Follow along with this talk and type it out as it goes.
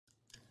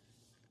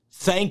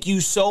Thank you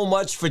so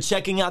much for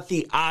checking out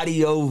the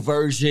audio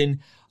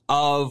version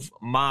of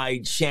my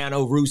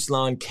channel,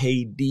 Ruslan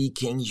KD,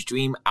 King's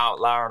Dream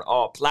Outlier on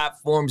all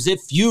platforms.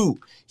 If you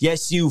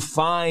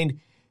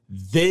find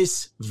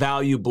this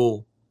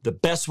valuable, the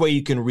best way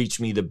you can reach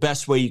me, the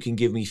best way you can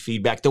give me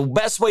feedback, the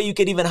best way you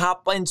can even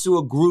hop into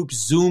a group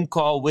Zoom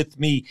call with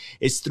me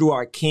is through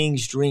our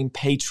King's Dream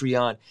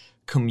Patreon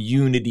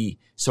community.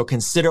 So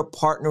consider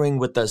partnering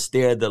with us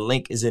there. The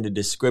link is in the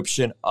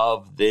description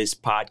of this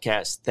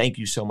podcast. Thank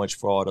you so much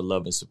for all the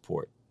love and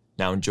support.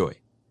 Now enjoy.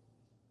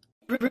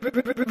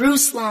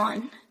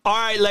 Ruslan. All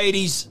right,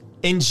 ladies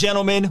and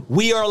gentlemen,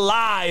 we are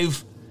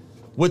live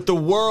with the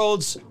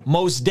world's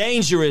most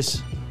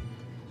dangerous,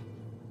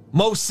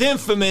 most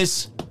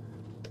infamous.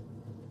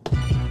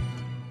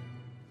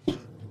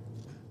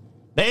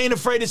 They ain't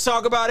afraid to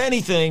talk about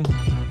anything.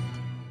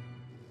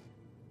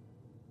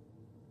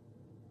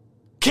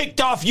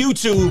 Kicked off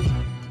YouTube.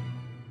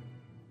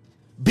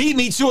 Beat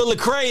me to a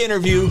Lecrae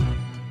interview.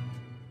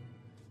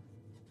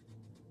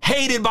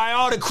 Hated by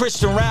all the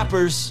Christian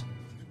rappers.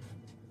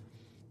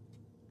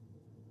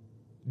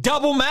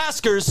 Double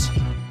maskers.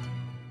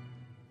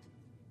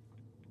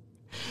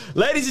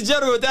 Ladies and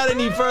gentlemen, without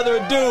any further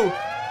ado,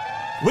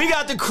 we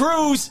got the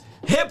Cruz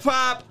Hip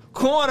Hop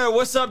Corner.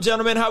 What's up,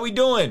 gentlemen? How we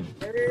doing?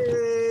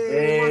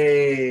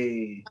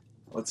 Hey,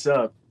 what's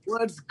up?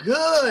 What's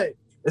good?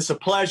 It's a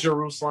pleasure,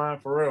 Ruslan,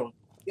 for real.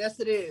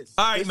 Yes, it is.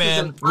 All right, This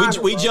man. is an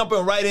honor, We bro.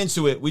 jumping right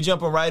into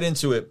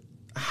it.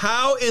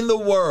 How in the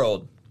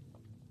world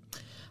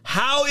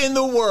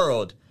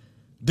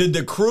did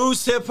the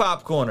Cruz Hip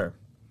Hop Corner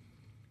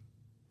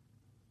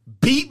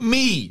beat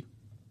me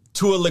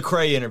to a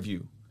Lecrae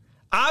interview?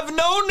 I've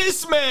known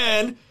this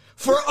man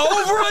for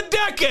over a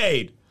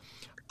decade.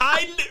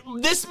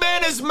 This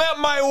man has met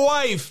my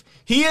wife.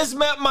 He has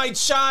met my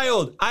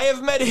child. I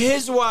have met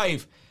his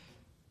wife.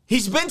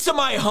 He's been to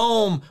my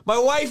home. My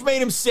wife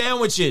made him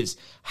sandwiches.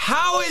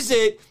 How is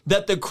it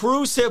that the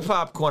Cruz Hip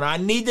Hop Corner, I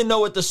need to know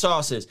what the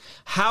sauce is.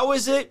 How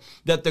is it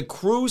that the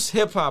Cruz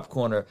Hip Hop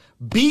Corner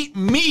beat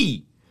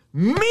me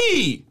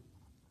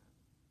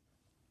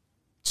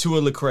to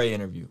a Lecrae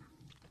interview?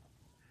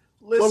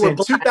 Listen,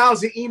 Well,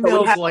 2,000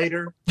 emails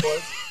later.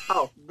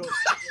 Oh,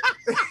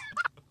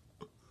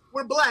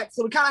 we're black,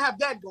 so we kind of have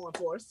that going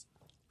for us.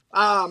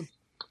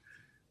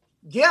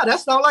 Yeah,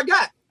 that's all I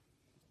got.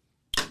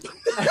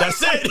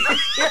 That's it.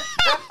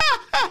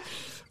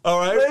 All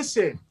right.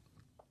 Listen,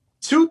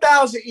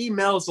 2,000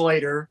 emails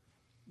later.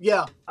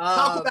 Yeah,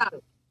 talk about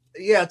it.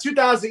 Yeah,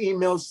 2,000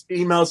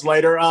 emails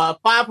later.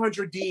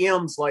 500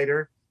 DMs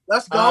later.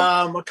 Let's go.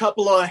 A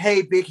couple of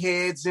hey big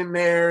heads in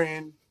there,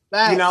 and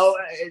Facts. you know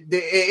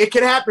it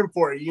can happen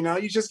for you. You know,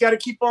 you just got to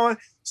keep on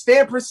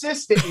staying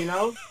persistent. You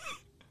know.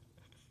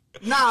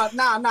 Nah.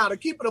 To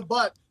keep it a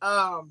buck,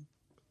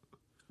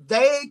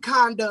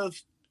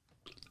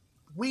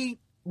 we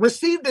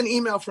received an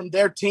email from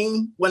their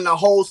team when the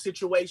whole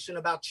situation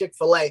about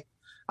Chick-fil-A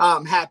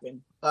happened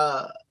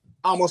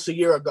almost a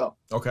year ago.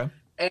 Okay.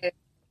 And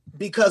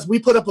because we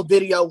put up a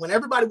video when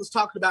everybody was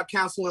talking about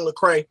counseling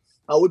Lecrae,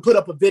 we put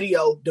up a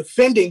video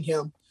defending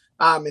him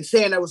and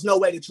saying there was no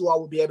way that you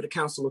all would be able to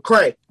counsel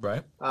Lecrae.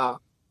 Right.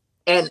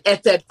 And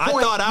at that point,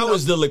 I thought I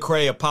was the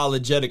Lecrae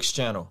apologetics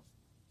channel.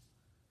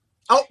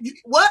 Oh,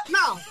 what?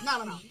 No,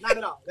 not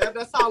at all.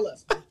 That's all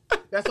us.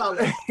 That's all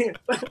us.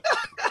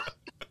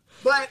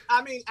 But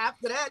I mean,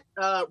 after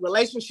that,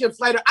 relationships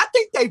later, I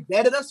think they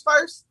vetted us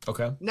first.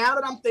 Okay. Now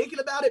that I'm thinking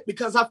about it,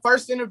 because our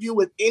first interview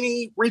with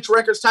any Reach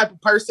Records type of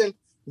person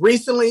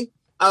recently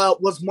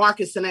was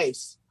Marcus and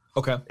Ace.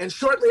 Okay. And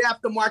shortly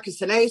after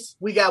Marcus and Ace,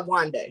 we got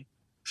Wande.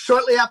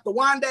 Shortly after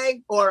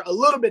Wande, or a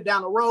little bit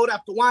down the road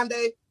after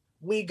Wande,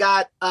 we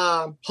got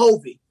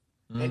Hovey.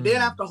 And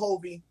then after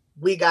Hovey,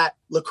 we got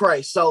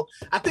Lecrae. So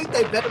I think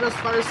they vetted us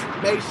first,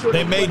 made sure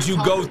They made you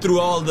go through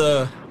all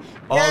the.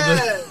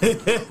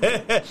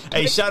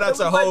 Hey, shout out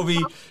to Hovey,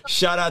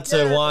 shout out to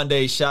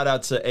Wande, shout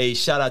out to Ace,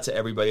 shout out to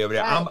everybody over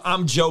there.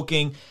 I'm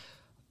joking,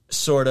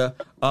 sorta.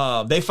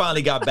 They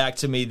finally got back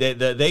to me.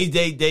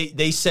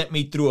 They sent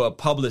me through a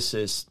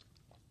publicist,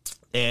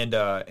 and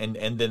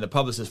then the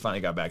publicist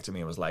finally got back to me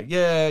and was like,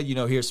 yeah, you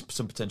know, here's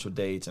some potential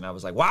dates. And I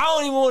was like, well, I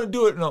don't even want to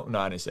do it. No,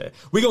 I didn't say it.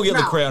 We're gonna get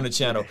Lecrae on the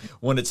channel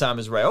when the time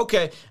is right.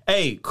 Okay.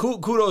 Hey,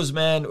 kudos,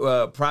 man.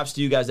 Props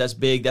to you guys. That's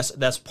big.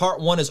 That's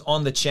part one is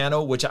on the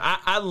channel, which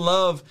I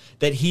love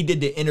that he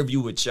did the interview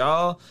with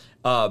y'all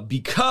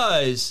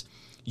because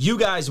you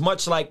guys,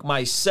 much like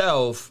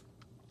myself,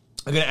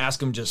 are gonna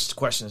ask him just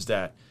questions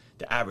that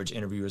the average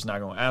interviewer is not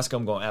going to ask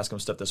him. Going to ask him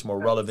stuff that's more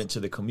relevant to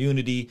the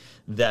community,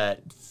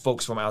 that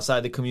folks from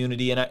outside the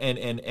community,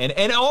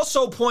 and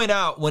also point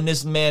out when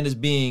this man is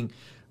being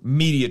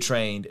media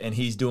trained and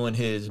he's doing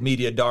his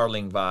media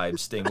darling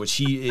vibes thing, which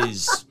he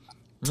is.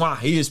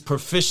 He is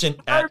proficient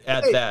at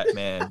that,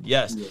 man.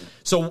 Yes.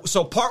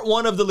 So part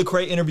one of the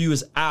Lecrae interview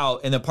is out,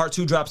 and then part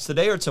two drops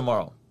today or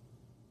tomorrow?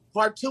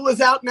 Part two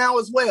is out now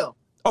as well.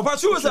 Oh, part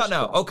two is out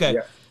now. Okay.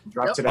 Yeah.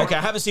 Drop today. Okay,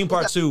 I haven't seen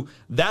part 2.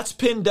 That's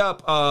pinned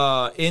up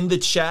in the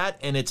chat,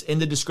 and it's in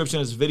the description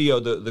of this video.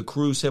 The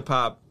Cruise Hip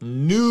Hop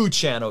new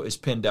channel is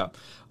pinned up.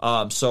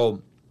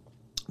 So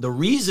the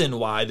reason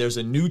why there's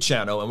a new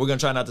channel, and we're going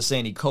to try not to say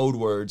any code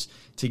words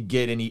to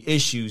get any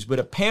issues, but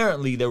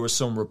apparently there were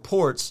some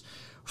reports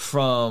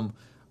from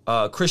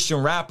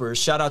Christian rappers.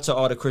 Shout out to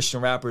all the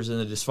Christian rappers in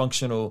the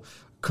dysfunctional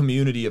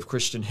community of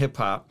Christian hip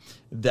hop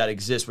that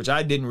exists, which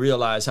I didn't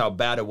realize how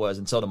bad it was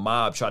until the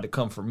mob tried to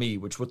come for me,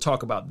 which we'll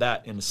talk about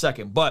that in a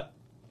second. But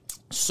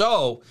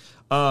so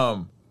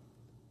y'all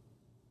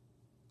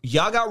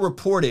got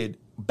reported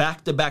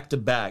back to back to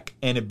back,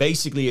 and it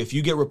basically, if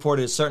you get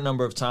reported a certain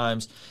number of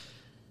times,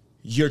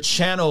 your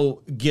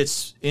channel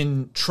gets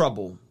in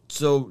trouble.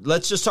 So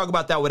let's just talk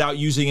about that without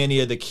using any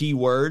of the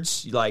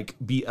keywords like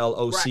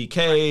BLOCK,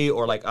 right.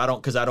 Or like I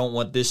don't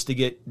want this to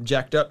get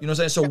jacked up. You know what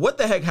I'm saying? So what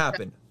the heck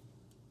happened?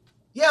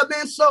 Yeah,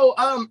 man. So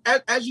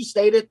as you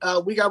stated,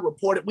 we got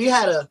reported. We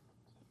had a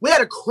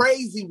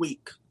crazy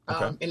week.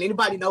 Okay. And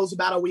anybody knows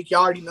about our week, you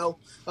already know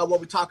what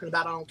we're talking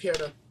about. I don't care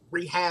to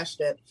rehash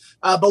that.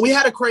 But we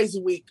had a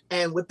crazy week,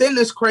 and within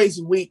this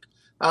crazy week,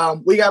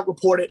 we got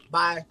reported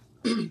by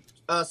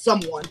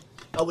someone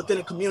within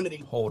the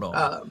community. Hold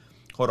on.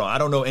 I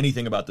don't know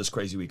anything about this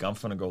crazy week. I'm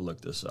finna go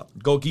look this up.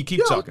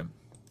 Keep talking.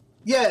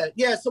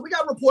 Yeah. So we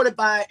got reported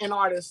by an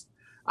artist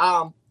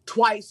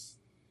twice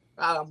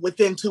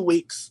within 2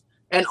 weeks,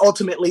 and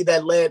ultimately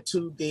that led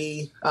to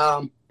the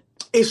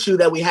issue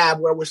that we have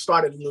where we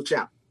started a new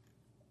channel.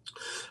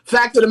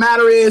 Fact of the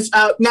matter is,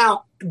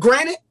 now,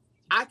 granted,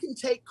 I can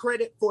take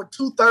credit for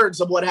 2/3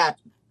 of what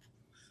happened.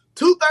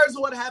 2/3 of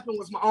what happened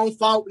was my own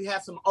fault. We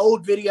had some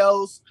old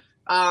videos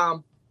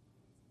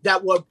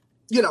that were,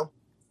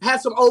 had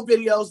some old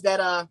videos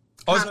that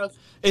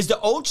Is the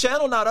old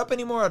channel not up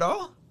anymore at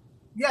all?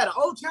 Yeah, the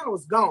old channel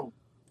is gone.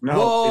 No,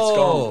 Whoa. it's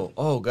gone.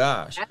 Oh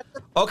gosh.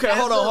 Okay,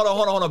 hold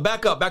on.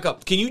 Back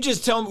up. Can you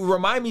just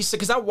remind me?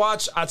 Because I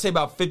watched, I'd say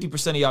about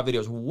 50% of y'all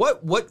videos.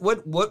 What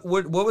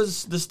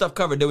was the stuff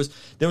covered? There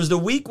was the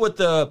week with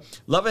the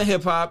loving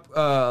hip hop,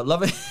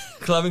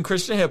 loving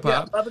Christian hip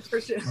hop. Yeah, loving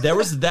Christian. There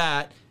was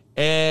that,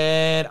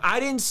 and I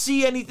didn't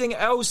see anything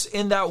else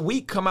in that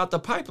week come out the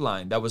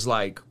pipeline. That was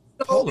like.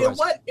 So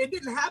it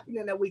didn't happen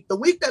in that week. The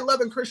week that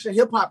Loving Christian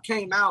Hip Hop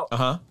came out,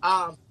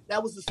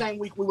 that was the same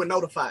week we were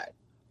notified.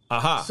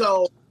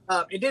 So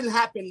it didn't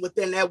happen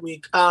within that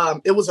week.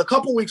 It was a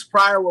couple weeks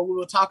prior where we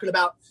were talking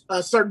about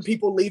certain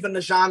people leaving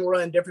the genre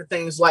and different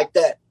things like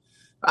that.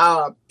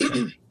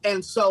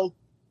 And so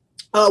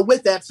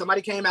with that,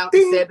 somebody came out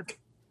and said,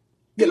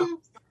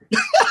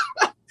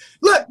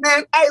 look,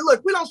 man,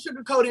 we don't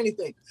sugarcoat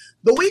anything.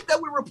 The week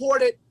that we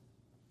reported,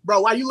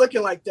 bro, why are you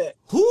looking like that?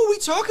 Who are we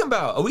talking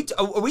about? Are we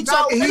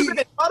talking?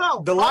 Hold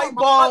on. The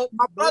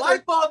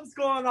light bulb's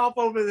going off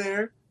over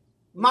there.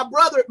 My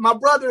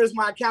brother is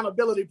my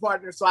accountability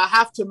partner, so I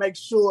have to make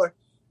sure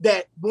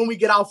that when we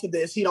get off of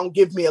this, he don't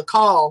give me a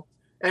call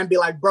and be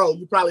like, bro,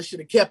 you probably should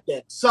have kept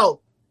that.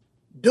 So,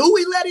 do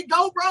we let it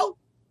go, bro?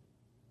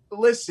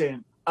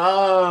 Listen,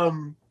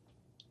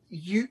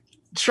 you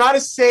try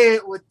to say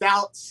it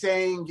without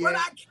saying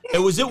it.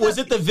 Was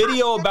it the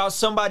video about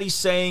somebody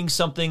saying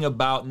something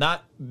about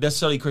not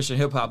necessarily Christian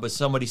hip hop, but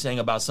somebody saying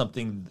about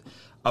something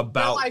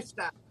about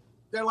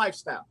their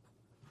lifestyle.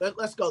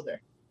 Let's go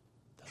there.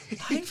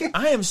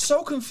 I am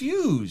so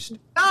confused.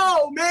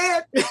 No,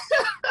 man.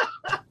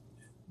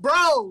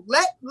 Bro,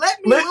 let me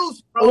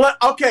loose, bro.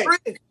 Okay.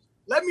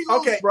 Let me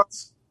loose, bro.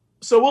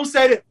 So we'll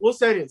say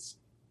this.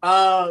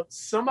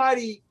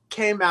 Somebody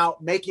came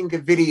out making a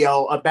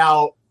video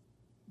about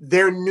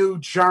their new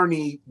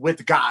journey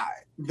with God.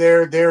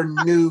 Their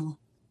new.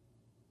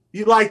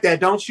 You like that,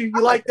 don't you?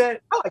 You like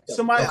that? I like that.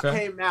 Somebody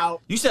came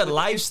out. You said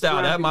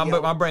lifestyle. That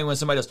my brain went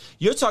somebody else.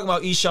 You're talking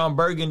about Eshon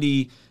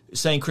Burgundy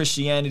saying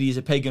Christianity is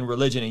a pagan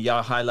religion, and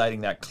y'all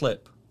highlighting that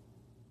clip.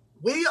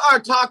 We are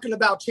talking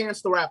about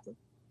Chance the Rapper.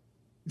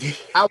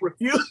 I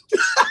refute.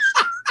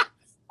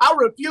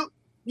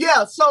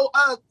 Yeah, so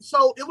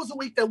it was a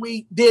week that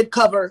we did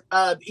cover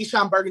the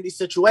Eshon Burgundy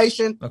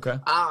situation. Okay.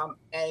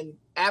 And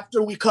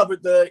after we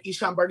covered the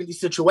Eshon Burgundy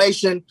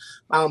situation,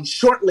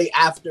 shortly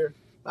after,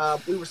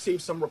 we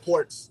received some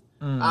reports.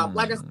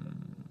 Like I said,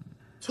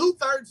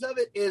 2/3 of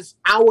it is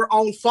our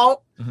own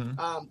fault.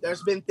 Mm-hmm.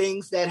 There's been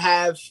things that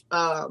have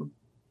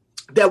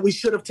that we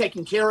should have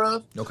taken care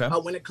of. Okay.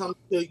 When it comes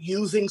to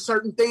using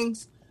certain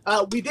things,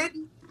 we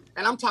didn't.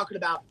 And I'm talking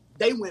about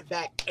they went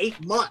back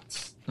 8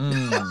 months,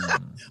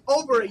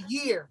 over a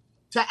year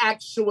to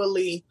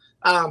actually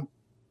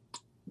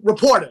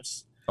report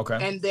us. Okay.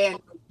 And then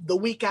the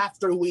week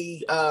after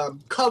we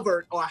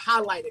covered or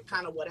highlighted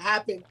kind of what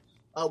happened,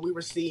 we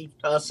received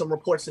some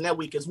reports in that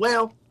week as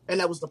well. And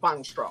that was the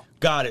final straw.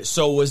 Got it.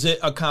 So was it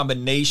a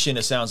combination,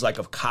 it sounds like,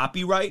 of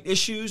copyright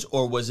issues,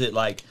 or was it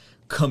like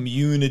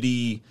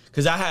community?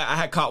 Because I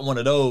had caught one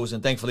of those,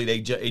 and thankfully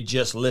it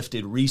just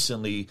lifted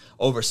recently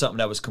over something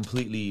that was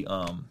completely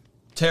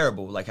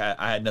terrible, like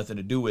I had nothing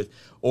to do with.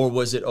 Or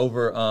was it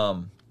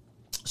over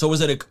So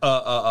was it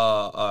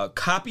a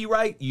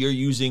copyright? You're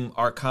using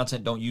our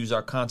content, don't use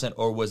our content,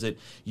 or was it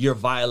you're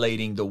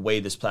violating the way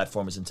this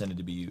platform is intended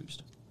to be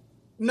used?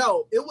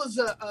 No, it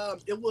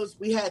was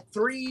we had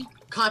 3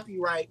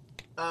 copyright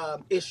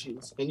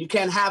issues, and you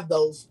can't have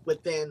those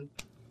within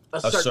a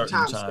certain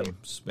time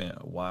span.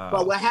 Wow.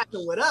 But what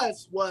happened with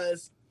us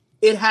was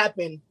it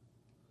happened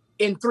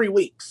in 3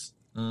 weeks,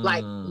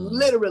 like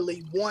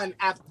literally one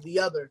after the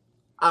other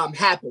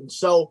happened.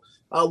 So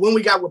when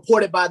we got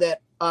reported by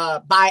that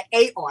by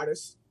a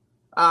artist,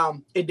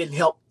 it didn't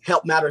help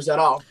matters at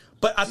all.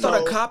 But I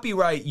thought a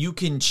copyright, you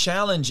can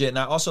challenge it, and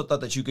I also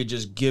thought that you could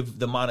just give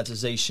the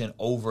monetization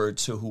over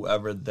to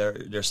whoever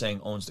they're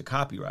saying owns the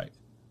copyright.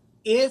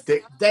 If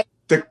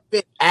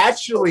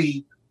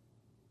actually,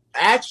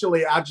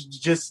 I'll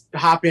just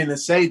hop in and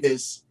say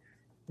this.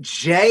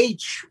 Jay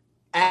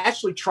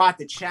actually tried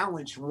to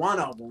challenge one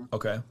of them.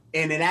 Okay.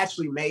 And it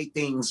actually made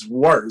things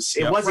worse.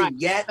 It wasn't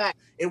yet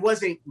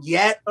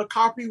a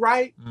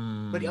copyright,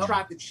 but he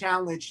tried to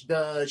challenge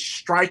the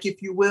strike,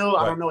 if you will.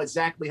 Right. I don't know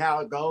exactly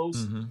how it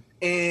goes. Mm-hmm.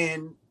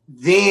 And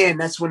then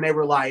that's when they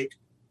were like,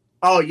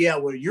 oh yeah,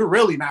 well, you're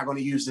really not going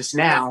to use this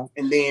now.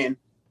 And then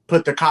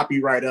put the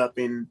copyright up,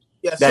 and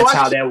that's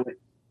how that went.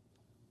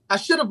 I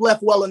should have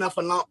left well enough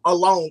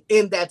alone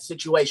in that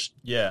situation.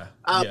 Yeah.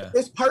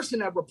 This person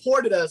that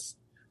reported us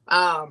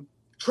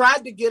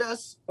tried to get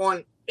us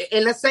on,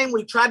 in that same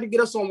week, tried to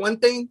get us on one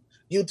thing.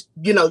 You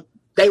know,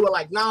 they were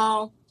like,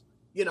 no,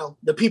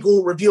 the people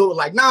who review it were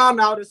like,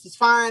 no, this is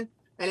fine.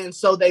 And then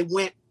so they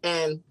went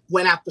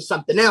after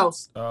something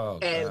else. Oh,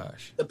 and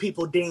gosh. The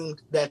people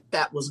deemed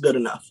that was good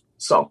enough.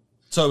 So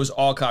it was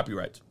all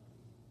copyrights.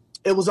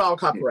 It was all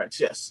copyrights,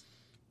 yes.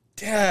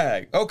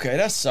 Dag. Okay,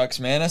 that sucks,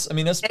 man.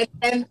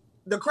 And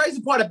the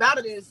crazy part about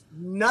it is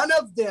none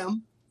of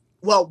them,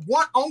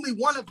 only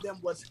one of them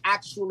was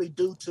actually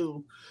due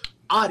to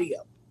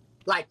audio,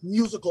 like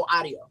musical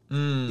audio.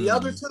 The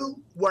other 2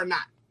 were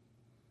not.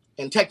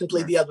 And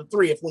technically the other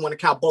 3, if we want to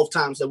count both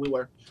times that we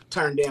were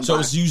turned in. So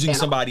it's using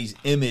somebody's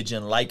image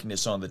and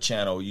likeness on the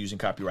channel, using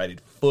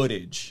copyrighted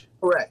footage.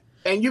 Correct.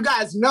 And you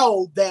guys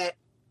know that,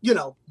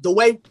 the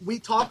way we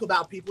talk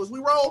about people is we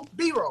roll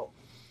B-roll.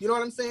 You know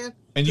what I'm saying?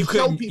 And you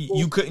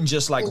couldn't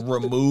just like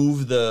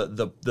remove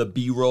the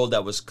B-roll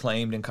that was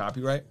claimed in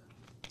copyright?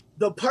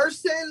 The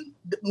person,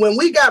 when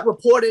we got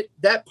reported,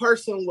 that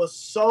person was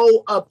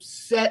so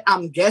upset,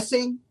 I'm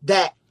guessing,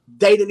 that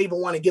they didn't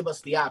even want to give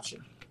us the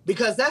option.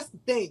 Because that's the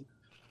thing.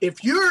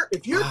 If you're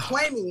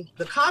claiming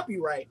the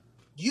copyright,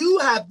 you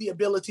have the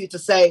ability to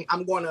say,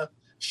 I'm going to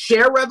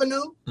share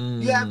revenue.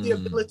 You have the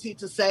ability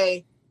to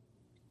say,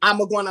 I'm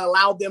going to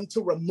allow them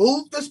to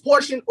remove this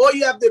portion. Or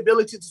you have the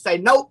ability to say,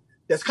 nope,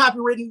 that's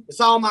copywritten. It's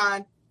all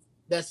mine.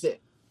 That's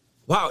it.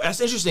 Wow, that's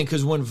interesting,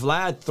 because when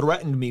Vlad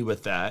threatened me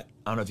with that,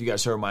 I don't know if you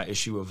guys heard my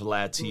issue of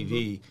Vlad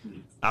TV,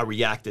 I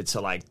reacted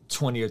to like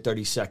 20 or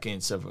 30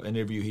 seconds of an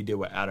interview he did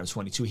with Adam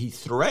 22. He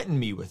threatened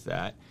me with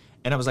that,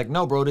 and I was like,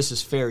 no, bro, this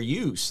is fair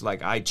use.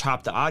 Like, I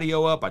chopped the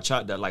audio up, I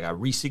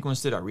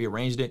resequenced it, I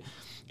rearranged it.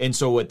 And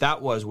so what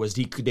that was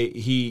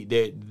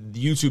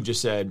YouTube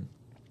just said,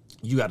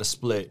 you got to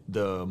split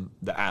the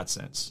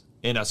AdSense.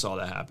 And that's all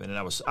that happened. And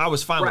I was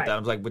fine with that. I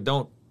was like, but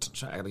don't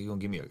try, like, you're going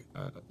to give me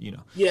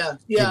Yeah.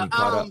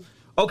 Caught up.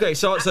 Okay,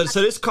 so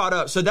this caught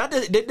up. So that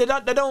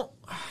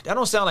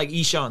don't sound like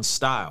Eshawn's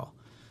style.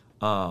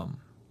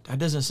 That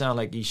doesn't sound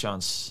like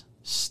Eshawn's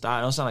style.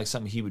 It don't sound like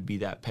something he would be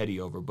that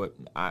petty over. But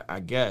I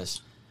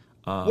guess.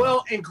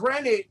 Well, and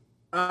granted,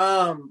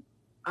 I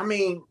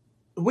mean,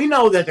 we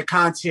know that the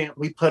content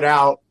we put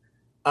out,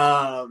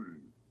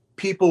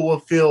 people will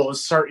feel a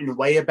certain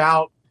way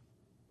about.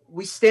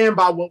 We stand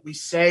by what we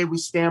say. We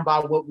stand by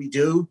what we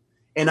do.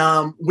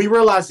 And we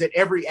realize that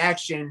every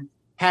action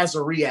has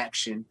a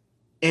reaction.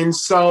 And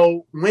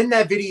so when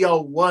that video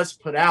was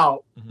put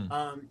out,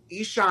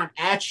 Eshawn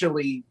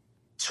actually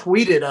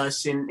tweeted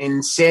us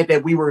and said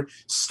that we were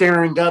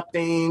stirring up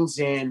things.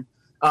 And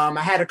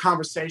I had a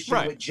conversation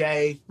with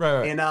Jay.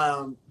 Right.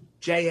 And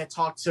Jay had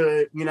talked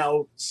to,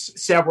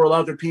 several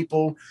other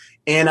people.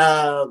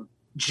 And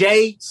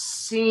Jay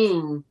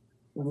seen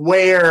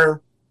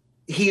where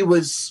he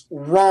was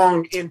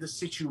wrong in the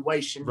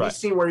situation. Right. He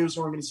seen where he was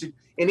wrong in the situation.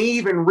 And he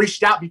even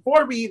reached out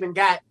before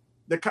Eshawn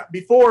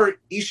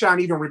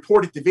even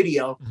reported the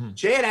video.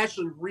 Jay had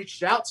actually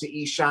reached out to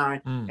Eshawn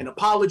and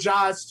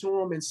apologized to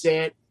him and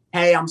said,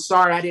 hey, I'm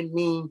sorry, I didn't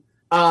mean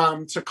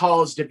to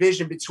cause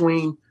division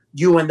between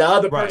you and the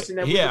other person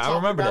that we were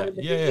talking about in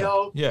the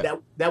video.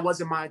 That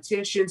wasn't my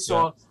intention.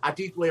 So I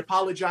deeply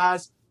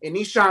apologize. And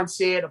Eshawn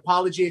said,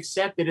 apology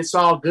accepted, it's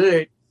all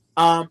good.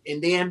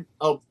 And then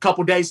a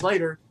couple days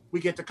later, we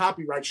get the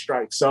copyright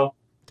strike. So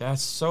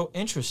that's so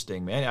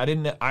interesting,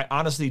 man. I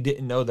honestly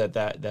didn't know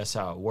that's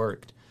how it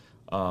worked.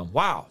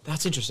 Wow,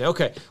 that's interesting.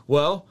 Okay,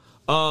 well,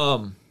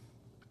 I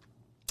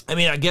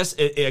mean, I guess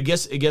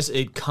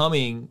it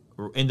coming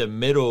in the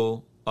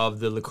middle of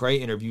the Lecrae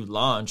interview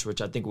launch,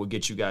 which I think will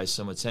get you guys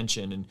some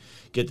attention and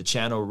get the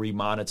channel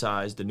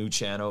remonetized, the new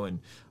channel, and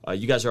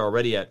you guys are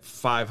already at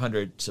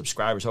 500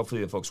 subscribers.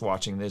 Hopefully, the folks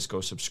watching this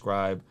go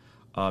subscribe.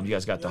 You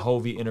guys got the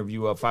Hovey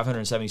interview up,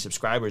 570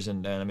 subscribers,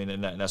 and I mean,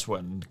 and that's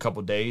what, in a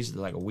couple days,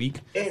 like a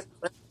week. And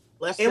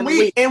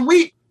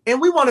we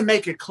want to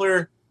make it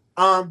clear,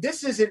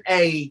 this isn't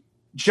a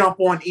jump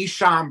on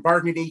Eshon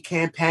Burgundy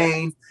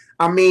campaign.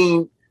 I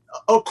mean,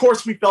 of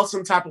course, we felt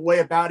some type of way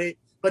about it,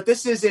 but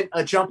this isn't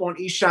a jump on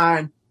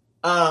Eshon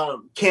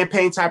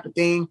campaign type of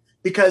thing,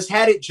 because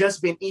had it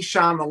just been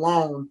Eshon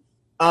alone,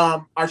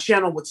 our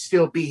channel would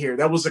still be here.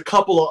 There was a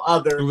couple of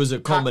other. It was a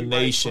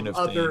culmination of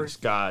things.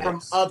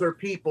 From other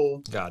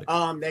people. Got it.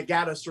 That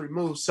got us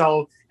removed.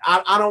 So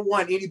I don't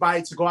want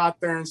anybody to go out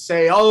there and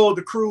say, "Oh,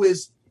 the crew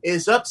is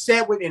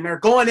upset with and they're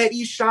going at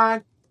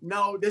Eshon."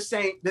 No, this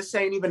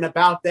ain't even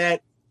about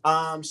that.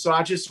 So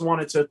I just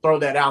wanted to throw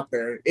that out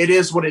there. It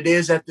is what it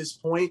is at this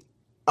point.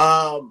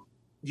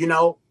 You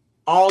know,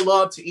 all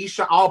love to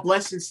Eshon, all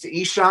blessings to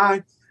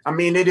Eshon. I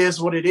mean, it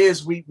is what it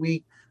is.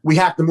 We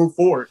have to move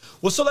forward.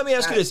 Well, so let me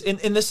ask you this.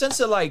 In the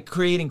sense of like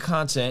creating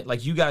content,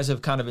 like you guys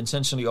have kind of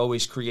intentionally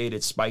always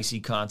created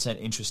spicy content,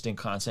 interesting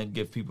content,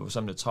 give people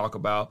something to talk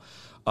about,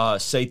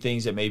 say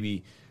things that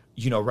maybe,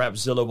 you know,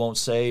 Rapzilla won't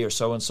say or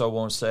so-and-so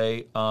won't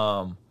say.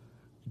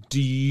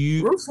 Do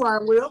you...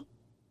 Roofline will.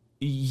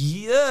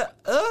 Yeah,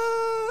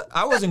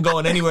 I wasn't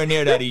going anywhere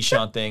near that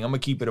Eshon thing. I'm gonna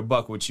keep it a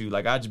buck with you.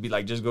 Like, I'd just be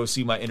like, just go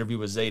see my interview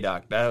with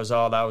Zadok. That was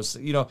all I was,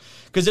 you know,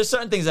 because there's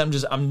certain things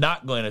I'm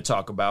not going to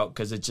talk about,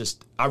 because it's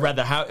just, I'd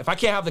rather have, if I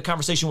can't have the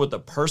conversation with the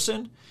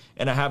person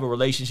and I have a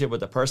relationship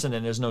with the person,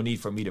 then there's no need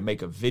for me to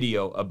make a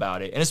video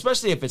about it. And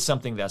especially if it's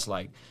something that's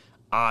like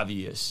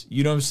obvious,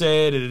 you know what I'm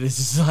saying? This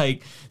is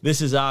like,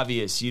 this is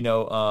obvious, you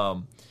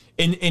know,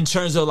 in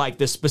terms of like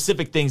the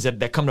specific things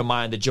that come to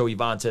mind, the Joey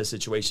Vontaze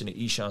situation, the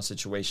Eshon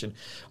situation.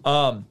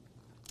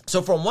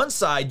 So from one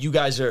side, you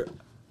guys are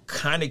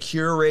kind of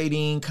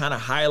curating, kind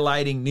of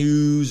highlighting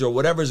news or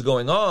whatever's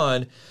going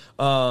on.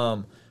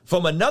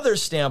 From another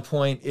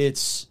standpoint,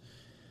 it's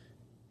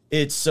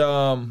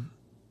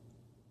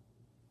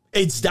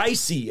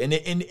dicey, and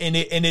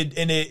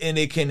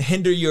it can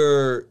hinder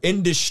your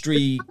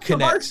industry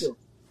connects.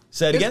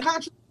 Say it again.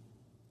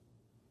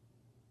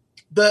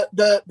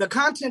 The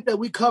content that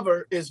we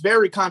cover is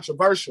very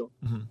controversial,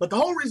 but the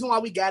whole reason why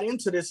we got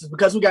into this is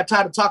because we got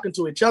tired of talking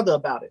to each other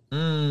about it.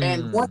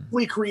 And once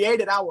we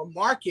created our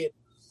market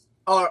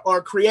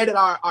or created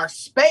our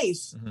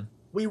space,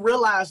 we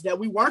realized that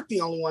we weren't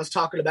the only ones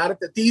talking about it,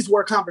 that these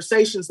were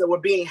conversations that were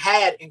being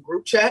had in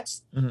group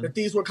chats, that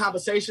these were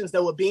conversations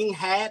that were being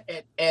had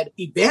at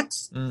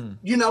events,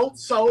 you know?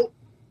 So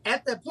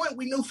at that point,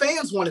 we knew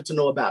fans wanted to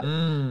know about it.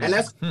 And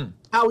that's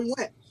how we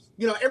went.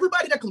 You know,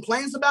 everybody that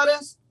complains about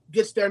us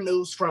gets their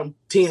news from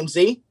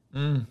TMZ,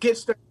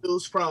 gets their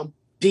news from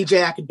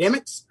DJ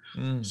Academics.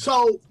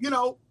 So, you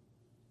know,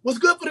 what's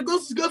good for the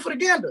goose is good for the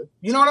gander.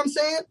 You know what I'm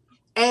saying?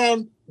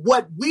 And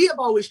what we have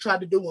always tried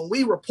to do when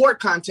we report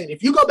content,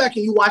 if you go back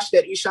and you watch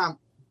that Eshon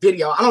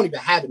video, I don't even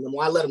have it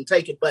anymore. I let him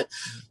take it. But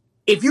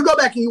if you go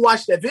back and you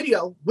watch that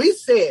video, we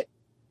said,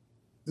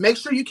 make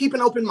sure you keep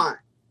an open mind.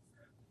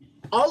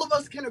 All of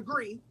us can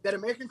agree that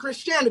American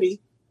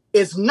Christianity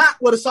is not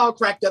what it's all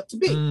cracked up to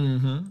be.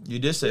 You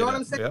did say that. What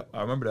I'm saying? Yep,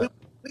 I remember that.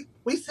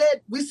 We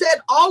said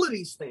all of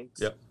these things.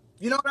 Yep.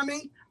 You know what I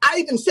mean? I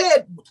even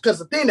said, because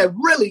the thing that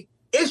really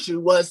issue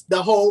was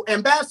the whole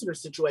ambassador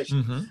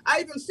situation.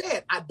 I even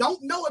said, I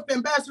don't know if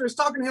ambassador is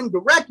talking to him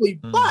directly,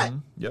 but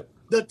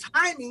the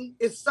timing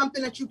is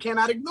something that you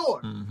cannot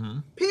ignore.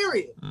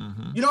 Period.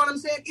 You know what I'm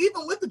saying?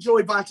 Even with the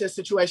Joey Vontaze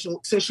situation,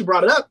 since you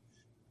brought it up,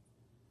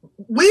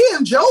 we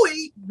and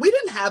Joey, we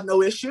didn't have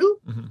no issue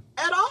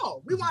at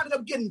all. We wound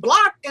up getting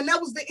blocked, and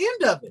that was the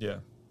end of it.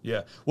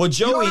 Yeah. Well,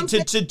 Joey, you know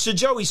to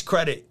Joey's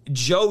credit,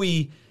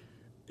 Joey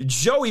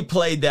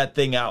played that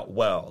thing out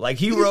well. Like,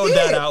 he rode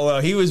that out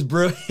well. He was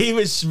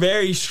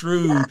very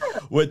shrewd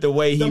with the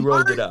way he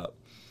rolled it up.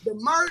 The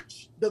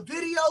merch, the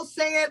video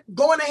saying,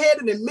 going ahead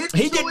and admitting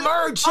he did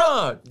merch,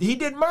 huh? He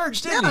did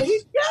merch, didn't he?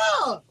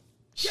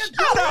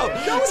 Shout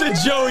out to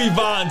Joey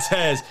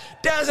Vontaze.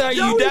 That's how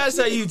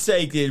you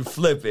take it and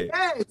flip it.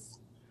 Yes.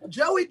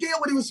 Joey did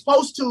what he was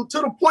supposed to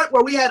the point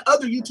where we had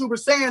other YouTubers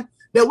saying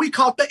that we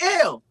caught the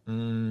L. You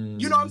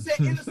know what I'm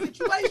saying? In the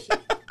situation.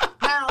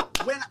 Now,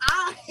 when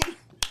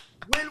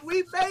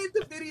we made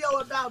the video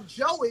about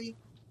Joey,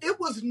 it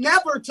was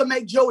never to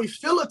make Joey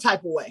feel a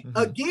type of way.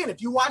 Again,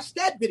 if you watch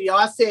that video,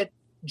 I said,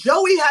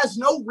 Joey has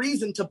no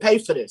reason to pay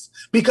for this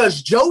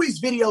because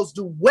Joey's videos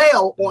do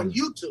well on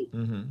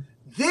YouTube.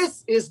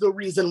 This is the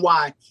reason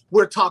why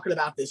we're talking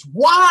about this.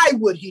 Why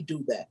would he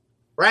do that?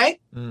 Right?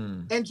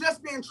 And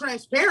just being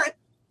transparent,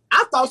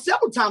 I thought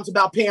several times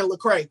about paying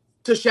Lecrae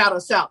to shout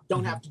us out.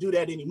 Don't have to do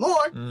that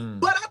anymore.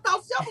 But I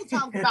thought several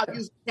times about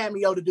using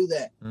Cameo to do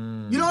that.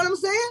 You know what I'm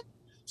saying?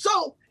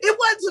 So it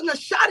wasn't a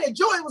shot at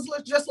Joey. It was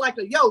just like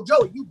yo,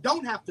 Joey, you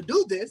don't have to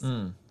do this.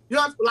 You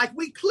know, like,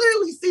 we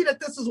clearly see that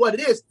this is what it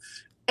is.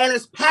 And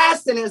it's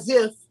passing as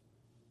if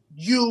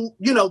you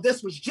know,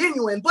 this was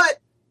genuine. But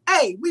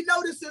hey, we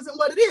know this isn't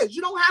what it is.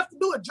 You don't have to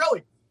do it,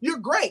 Joey. You're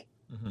great.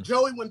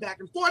 Joey went back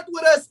and forth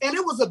with us, and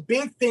it was a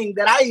big thing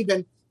that I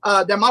even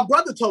that my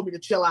brother told me to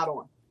chill out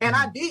on. And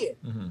I did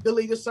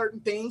deleted certain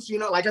things, you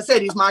know, like I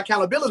said, he's my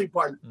accountability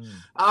partner.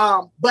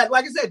 But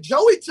like I said,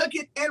 Joey took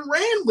it and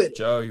ran with it.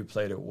 Joe, you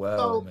played it well,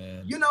 So,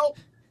 man. you know,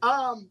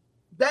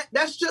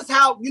 that's just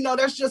how, you know,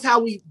 that's just how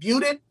we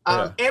viewed it.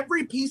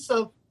 Every piece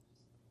of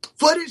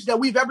footage that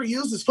we've ever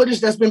used is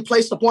footage that's been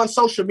placed upon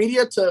social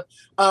media to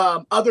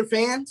other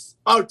fans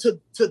or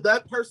to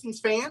that person's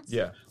fans.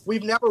 Yeah.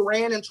 We've never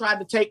ran and tried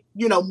to take,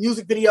 you know,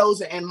 music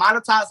videos and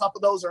monetize off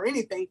of those or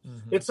anything.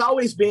 It's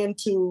always been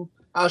to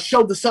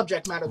show the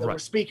subject matter that we're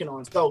speaking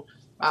on. So,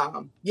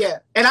 yeah.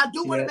 And I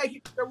do want to make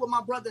it clear with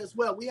my brother as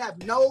well. We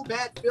have no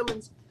bad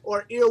feelings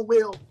or ill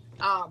will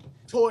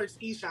towards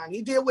Eshawn.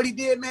 He did what he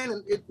did, man,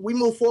 and we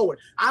move forward.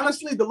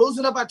 Honestly, the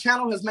losing of our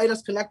channel has made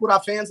us connect with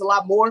our fans a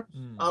lot more.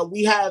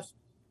 We have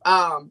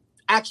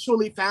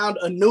actually found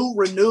a new,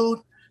 renewed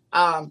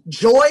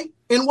joy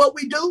in what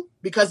we do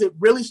because it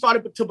really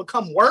started to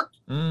become work.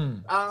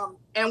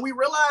 And we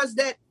realized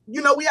that,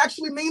 you know, we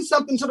actually mean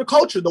something to the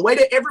culture. The way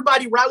that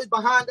everybody rallied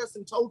behind us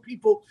and told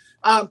people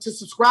to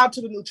subscribe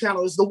to the new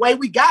channel is the way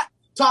we got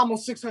to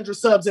almost 600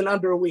 subs in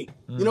under a week.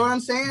 You know what I'm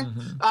saying?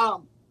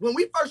 When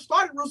we first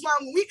started, Ruslan,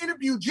 when we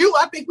interviewed you,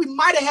 I think we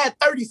might have had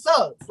 30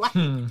 subs. Like,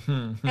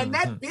 and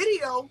that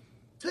video,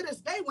 to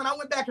this day, when I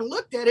went back and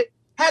looked at it,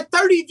 had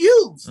 30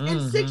 views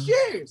in 6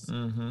 years.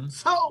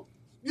 So,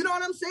 you know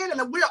what I'm saying?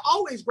 And we're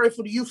always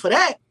grateful to you for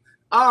that.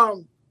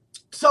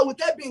 So with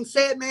that being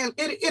said, man,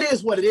 it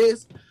is what it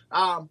is.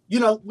 You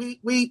know,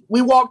 we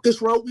walked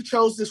this road, we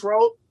chose this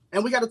road,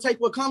 and we got to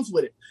take what comes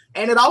with it.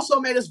 And it also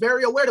made us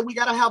very aware that we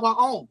got to have our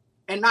own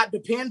and not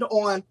depend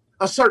on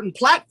a certain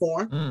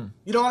platform.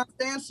 You know what I'm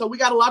saying? So we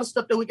got a lot of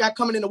stuff that we got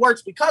coming in the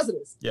works because of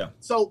this. Yeah.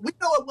 So we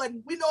know it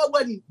wasn't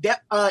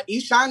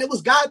Eshawn. It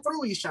was God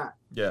through Eshawn.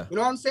 Yeah. You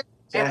know what I'm saying?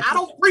 And I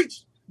don't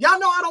preach. Y'all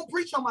know I don't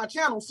preach on my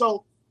channel.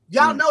 So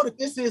y'all know that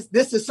this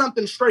is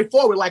something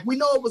straightforward. Like we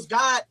know it was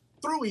God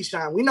through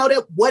Eshawn. We know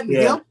that wasn't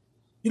him.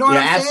 You know what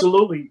I'm saying?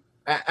 Absolutely.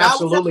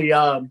 Absolutely.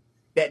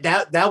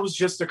 That was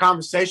just a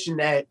conversation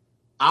that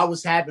I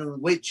was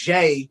having with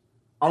Jay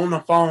on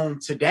the phone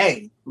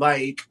today.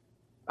 Like,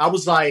 I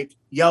was like,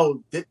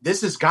 yo,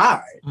 this is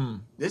God.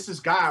 This is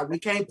God. We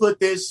can't put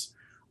this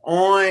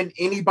on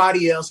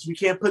anybody else. We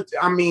can't for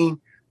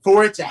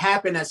it to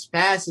happen as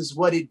fast as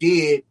what it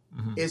did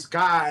is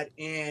God.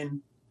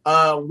 And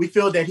we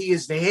feel that he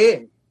is the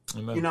head,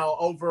 you know,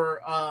 over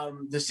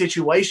the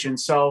situation.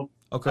 So,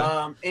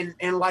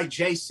 and like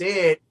Jay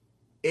said,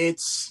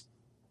 it's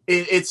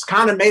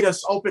kind of made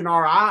us open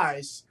our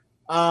eyes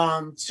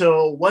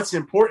to what's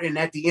important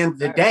at the end of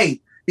the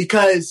day,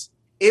 because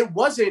it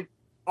wasn't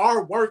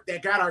our work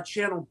that got our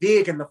channel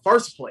big in the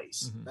first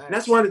place. And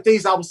that's one of the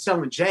things I was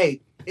telling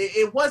Jay.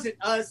 It wasn't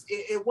us.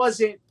 It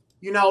wasn't,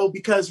 you know,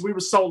 because we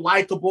were so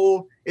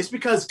likable. It's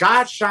because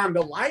God shined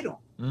the light on.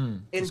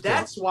 And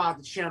that's why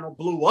the channel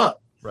blew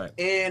up. Right.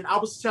 And I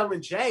was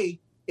telling Jay,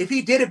 if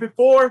he did it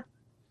before,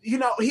 you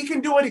know, he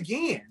can do it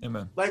again.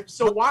 Amen. Like,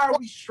 so why are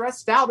we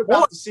stressed out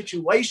about the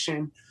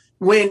situation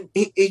when,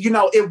 you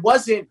know, it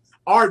wasn't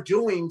our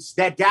doings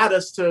that got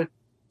us to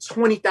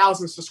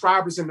 20,000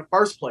 subscribers in the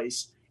first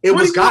place? It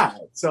was God.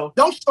 So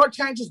don't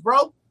shortchange us,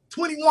 bro.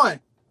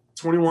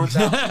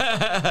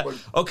 21,000.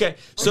 Okay.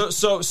 So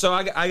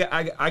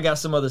I got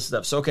some other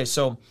stuff. So, okay.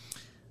 So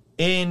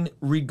in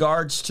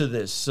regards to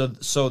this,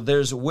 so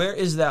there's, where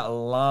is that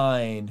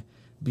line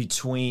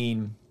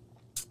between,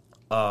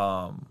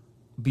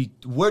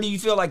 where do you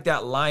feel like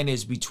that line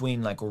is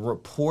between like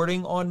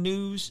reporting on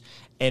news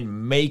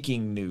and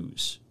making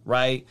news,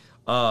 right?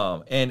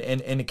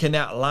 And can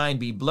that line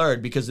be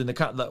blurred? Because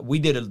we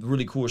did a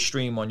really cool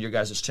stream on your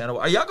guys' channel.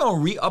 Are y'all gonna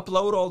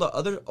re-upload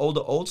all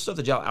the old stuff?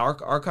 Did y'all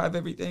archive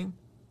everything?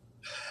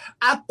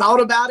 I thought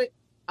about it,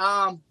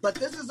 but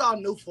this is all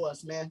new for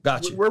us, man.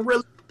 Gotcha. We're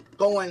really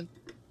going,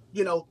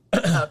 you know,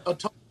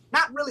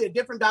 not really a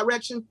different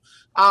direction.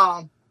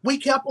 We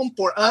kept them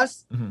for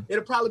us.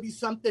 It'll probably be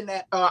something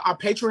that our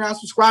Patreon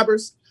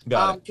subscribers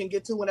can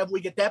get to whenever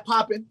we get that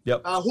popping.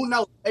 Yep. Who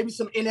knows? Maybe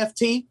some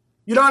NFT.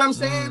 You know what I'm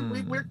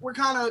saying? We're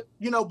kind of,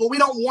 you know, but we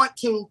don't want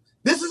to.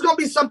 This is going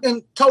to be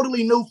something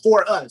totally new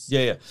for us.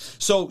 Yeah.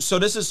 So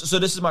this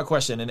is my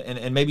question,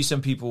 and maybe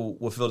some people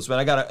will feel this,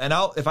 but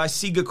if I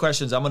see good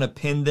questions, I'm gonna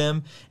pin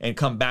them and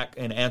come back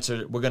and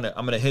answer. I'm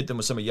gonna hit them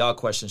with some of y'all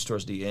questions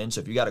towards the end.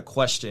 So if you got a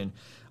question,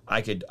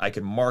 I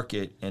could mark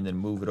it and then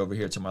move it over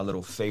here to my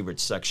little favorite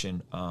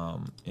section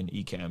in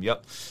Ecamm.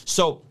 Yep.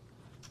 So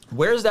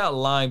where's that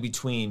line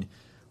between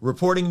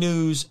reporting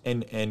news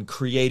and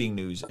creating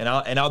news? And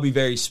I'll be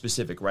very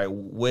specific, right?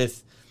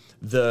 With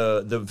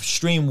the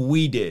stream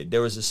we did,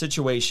 there was a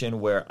situation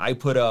where I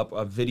put up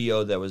a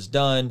video that was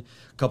done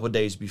a couple of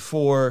days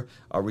before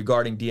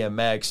regarding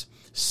DMX.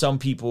 Some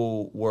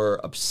people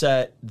were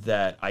upset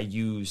that I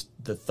used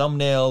the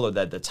thumbnail or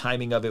that the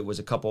timing of it was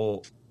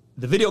the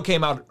video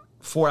came out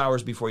 4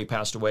 hours before he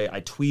passed away.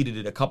 I tweeted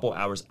it a couple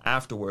hours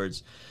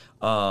afterwards.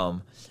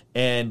 And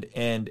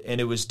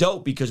it was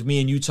dope because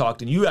me and you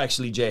talked, and you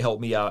actually, Jay,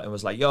 helped me out and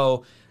was like,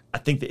 yo, I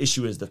think the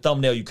issue is the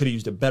thumbnail. You could have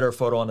used a better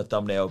photo on the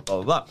thumbnail,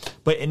 blah, blah, blah.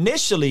 But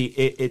initially,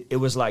 it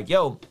was like,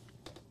 yo,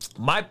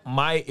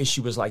 my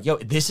issue was like, yo,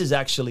 this is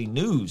actually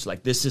news.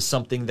 Like, this is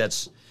something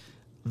that's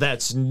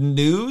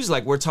news.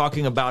 Like, we're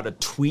talking about a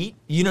tweet,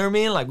 you know what I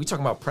mean? Like, we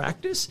talking about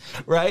practice,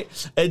 right?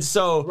 And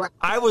so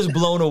I was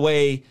blown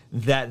away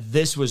that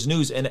this was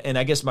news. And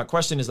I guess my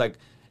question is, like,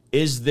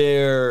 is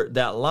there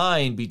that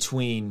line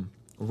between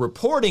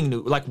reporting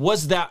news? Like,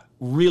 was that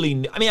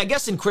really, I mean, I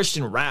guess in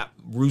Christian rap,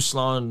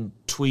 Ruslan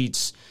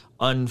tweets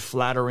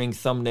unflattering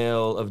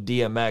thumbnail of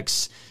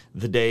DMX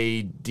the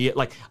day,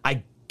 like,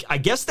 I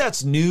guess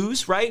that's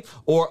news, right?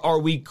 Or are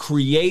we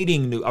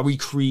creating new? Are we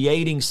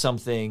creating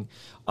something?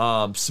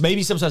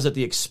 Maybe sometimes at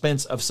the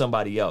expense of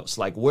somebody else.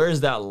 Like,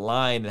 where's that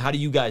line, and how do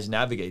you guys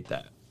navigate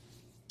that?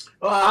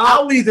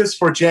 I'll leave this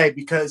for Jay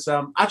because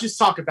I just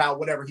talk about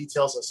whatever he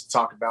tells us to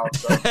talk about.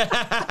 So.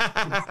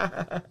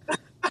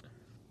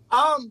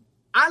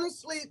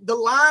 Honestly, the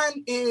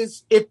line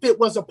is if it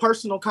was a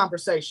personal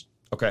conversation.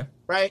 Okay.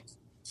 Right.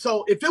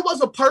 So if it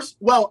was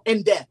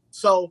in death.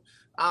 So,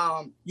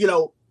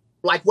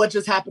 like what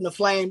just happened to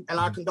Flame, and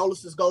our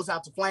condolences goes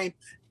out to Flame.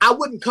 I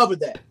wouldn't cover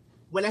that.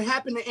 When it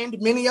happened to Andy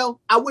Mineo,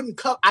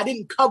 I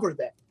didn't cover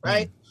that,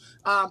 right?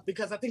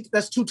 Because I think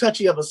that's too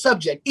touchy of a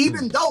subject,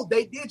 even though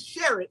they did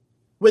share it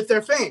with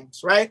their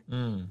fans, right?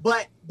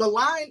 But the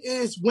line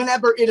is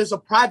whenever it is a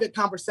private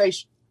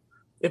conversation.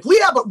 If we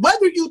have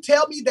whether you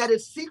tell me that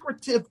it's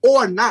secretive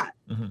or not,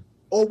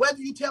 or whether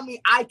you tell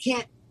me I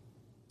can't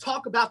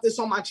talk about this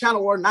on my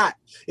channel or not,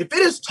 if it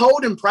is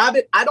told in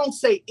private, I don't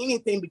say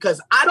anything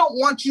because I don't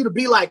want you to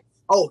be like,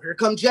 oh, here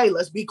comes Jay,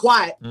 let's be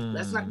quiet.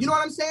 Let's not, you know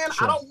what I'm saying?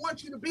 Sure. I don't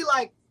want you to be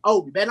like,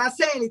 oh, you better not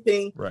say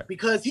anything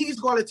because he's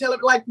going to tell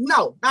it. Like,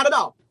 no, not at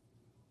all.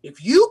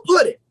 If you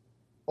put it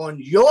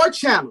on your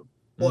channel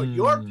or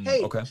your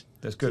page, okay,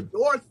 that's good.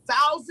 Your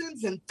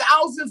thousands and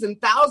thousands and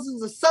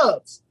thousands of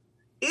subs,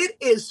 it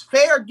is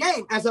fair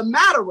game. As a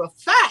matter of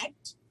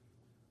fact,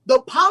 the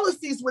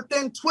policies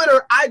within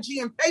Twitter, IG,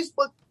 and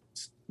Facebook,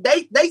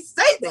 they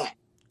say that.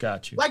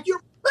 Got you. Like,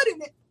 you're putting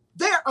it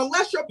there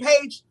unless your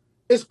page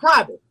is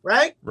private,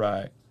 right?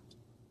 Right.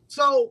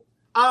 So,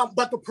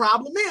 but the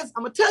problem is,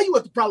 I'm gonna tell you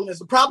what the problem is.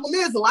 The problem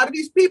is a lot of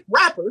these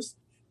rappers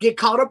get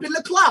caught up in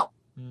the clout.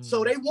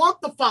 So they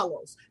want the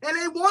follows and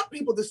they want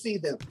people to see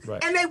them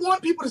and they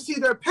want people to see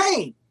their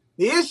pain.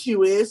 The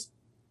issue is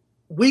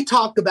we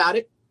talked about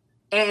it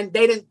and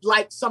they didn't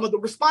like some of the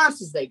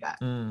responses they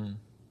got.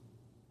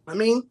 I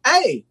mean,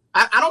 hey,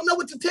 I don't know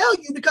what to tell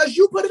you because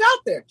you put it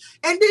out there.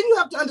 And then you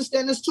have to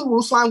understand this too,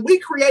 Ruslan. We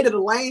created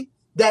a lane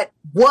that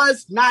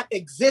was not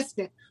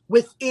existent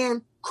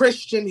within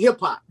Christian hip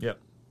hop. Yep.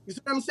 You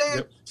see what I'm saying?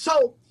 Yep.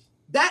 So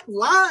that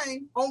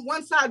line on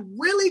one side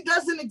really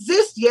doesn't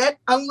exist yet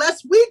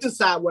unless we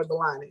decide where the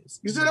line is.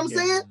 You see what I'm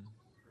saying?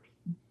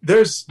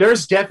 There's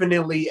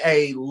definitely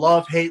a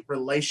love-hate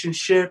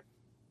relationship.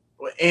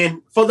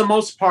 And for the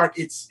most part,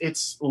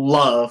 it's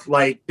love.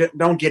 Like,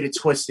 don't get it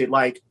twisted.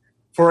 Like,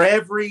 for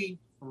every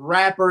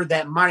rapper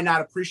that might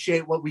not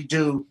appreciate what we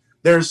do,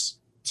 there's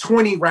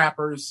 20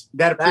 rappers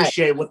that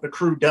appreciate what the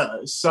crew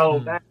does.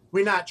 So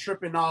we're not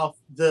tripping off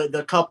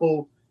the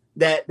couple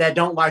that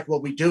don't like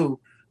what we do.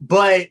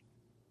 But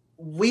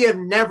we have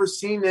never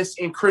seen this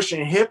in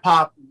Christian hip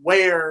hop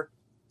where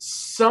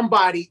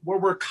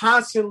we're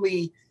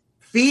constantly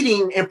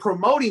feeding and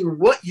promoting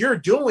what you're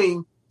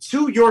doing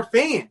to your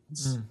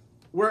fans.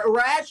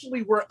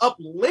 We're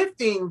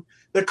uplifting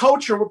the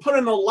culture. We're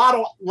putting a lot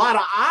of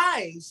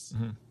eyes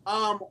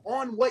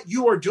on what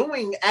you are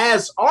doing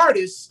as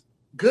artists,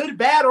 good,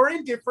 bad, or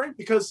indifferent,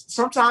 because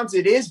sometimes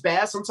it is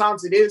bad.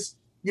 Sometimes it is,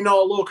 a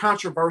little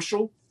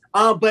controversial.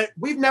 But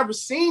we've never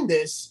seen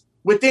this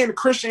within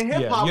Christian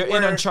hip hop. You're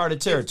in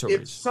uncharted territories.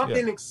 If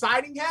something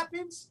exciting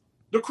happens,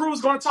 the crew is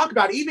going to talk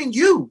about it. Even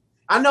you.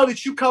 I know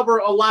that you cover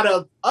a lot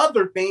of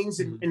other things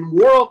and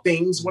world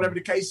things, whatever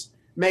the case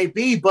may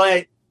be,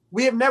 but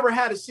we have never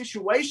had a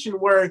situation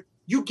where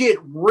you get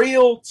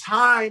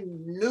real-time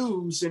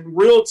news and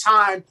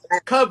real-time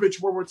coverage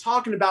where we're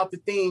talking about the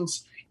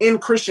things in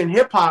Christian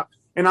hip-hop.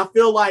 And I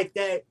feel like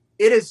that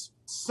it is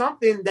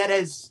something that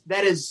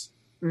has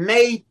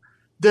made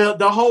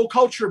the whole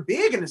culture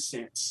big in a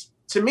sense,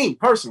 to me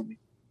personally.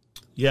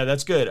 Yeah,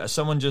 that's good.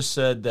 Someone just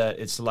said that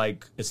it's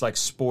like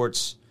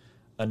sports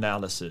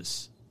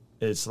analysis.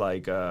 It's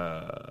like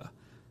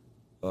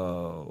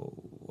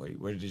wait,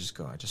 where did it just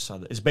go? I just saw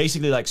that. It's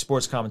basically like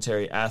sports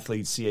commentary,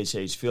 athletes,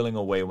 CHH feeling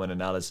away when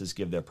analysis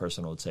give their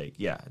personal take.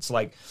 Yeah, it's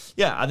like,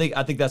 I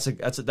think that's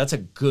a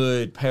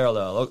good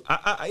parallel.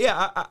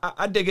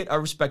 I dig it. I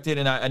respect it,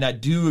 and I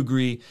do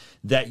agree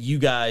that you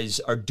guys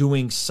are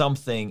doing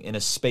something in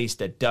a space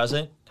that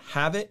doesn't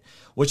have it.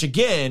 Which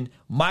again,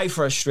 my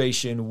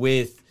frustration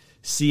with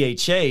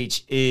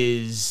CHH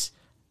is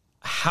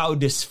how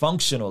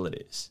dysfunctional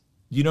it is.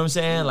 You know what I'm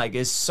saying? Like,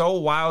 it's so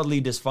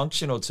wildly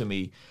dysfunctional to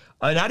me.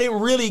 And I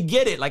didn't really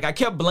get it. Like, I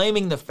kept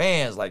blaming the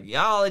fans. Like,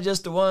 y'all are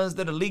just the ones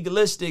that are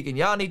legalistic and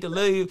y'all need to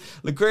leave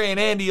Lecrae and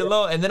Andy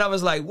alone. And then I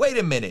was like, wait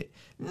a minute.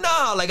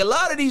 No, like, a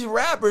lot of these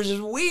rappers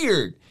is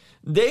weird.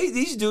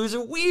 These dudes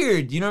are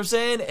weird. You know what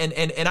I'm saying?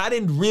 And I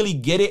didn't really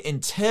get it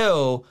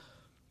until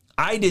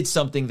I did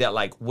something that,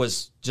 like,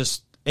 was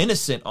just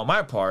innocent on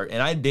my part,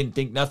 and I didn't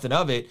think nothing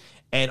of it.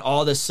 And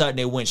all of a sudden,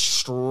 it went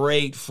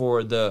straight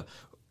for the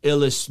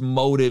illest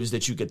motives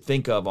that you could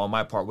think of on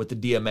my part with the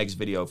DMX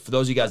video. For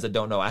those of you guys that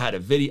don't know, I had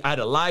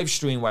a live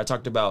stream where I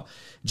talked about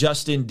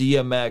Justin,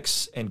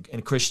 DMX,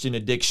 and Christian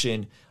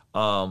addiction.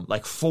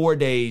 Like 4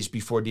 days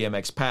before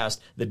DMX passed.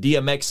 The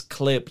DMX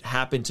clip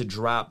happened to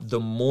drop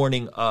the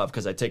morning of,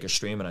 because I take a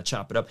stream and I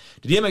chop it up.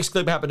 The DMX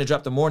clip happened to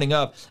drop the morning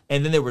of,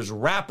 and then there was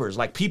rappers,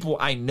 like people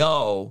I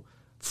know,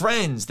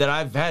 friends that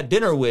I've had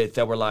dinner with,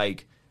 that were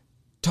like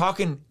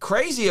talking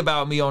crazy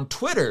about me on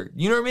Twitter.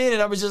 You know what I mean?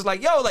 And I was just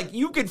like, yo, like,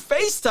 you could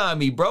FaceTime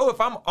me, bro. If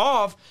I'm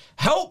off,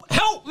 help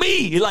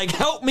me. Like,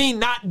 help me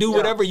not do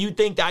whatever you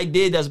think I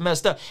did that's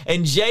messed up.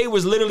 And Jay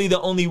was literally the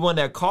only one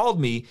that called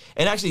me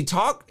and actually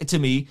talked to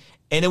me.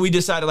 And then we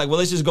decided, like, well,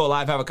 let's just go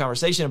live, have a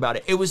conversation about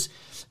it. It was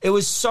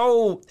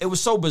so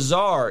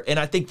bizarre. And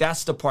I think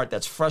that's the part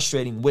that's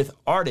frustrating with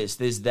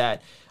artists, is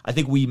that I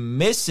think we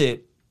miss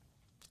it.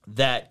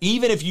 That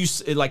even if you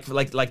like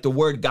the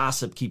word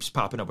gossip keeps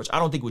popping up, which I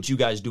don't think what you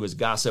guys do is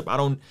gossip. I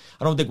don't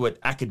think what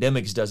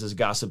academics does is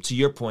gossip. To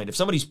your point, if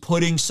somebody's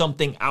putting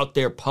something out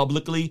there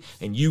publicly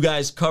and you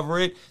guys cover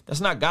it, that's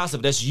not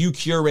gossip. That's you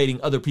curating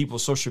other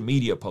people's social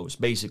media posts,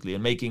 basically,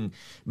 and making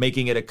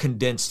it a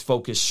condensed,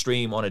 focused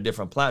stream on a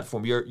different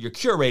platform. You're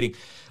curating.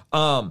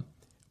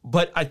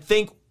 But I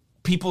think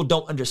people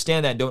don't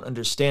understand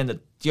that,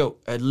 yo,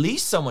 at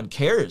least someone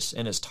cares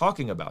and is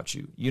talking about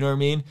you. You know what I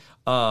mean?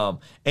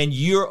 And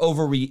you're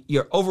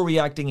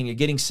overreacting, and you're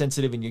getting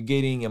sensitive, and you're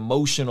getting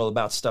emotional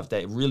about stuff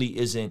that really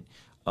isn't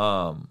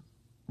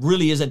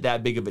that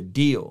big of a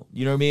deal.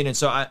 You know what I mean? And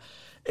so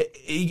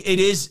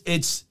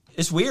it's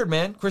weird,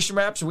 man. Christian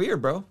rap's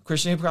weird, bro.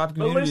 Christian hip hop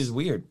community is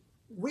weird.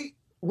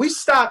 We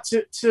stopped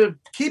to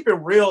keep it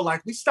real.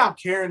 Like, we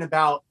stopped caring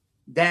about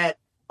that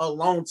a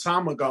long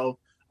time ago.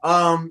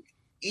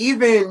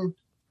 Even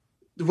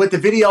with the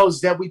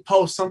videos that we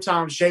post,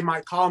 sometimes Jay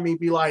might call me,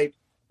 be like,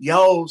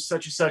 yo,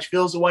 such and such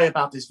feels away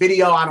about this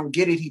video. I don't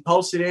get it. He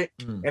posted it.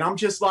 And I'm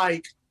just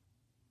like,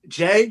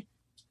 Jay,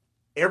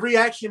 every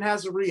action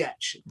has a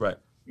reaction. Right.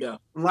 Yeah.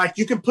 Like,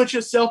 you can put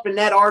yourself in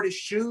that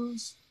artist's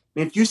shoes.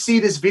 If you see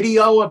this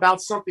video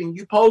about something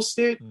you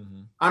posted,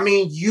 I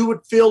mean, you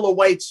would feel a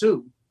way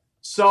too.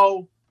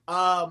 So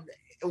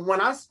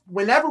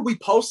whenever we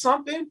post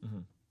something,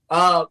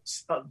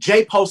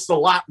 Jay posts a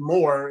lot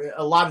more.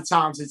 A lot of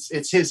times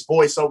it's his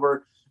voice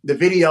over the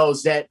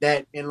videos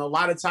that and a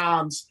lot of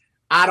times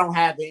I don't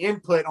have the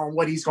input on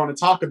what he's going to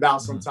talk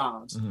about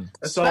sometimes.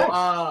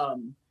 So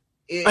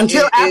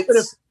until after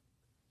the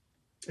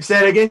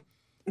say it again.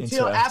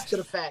 Until after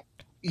the fact.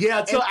 Yeah,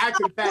 until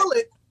after the fact.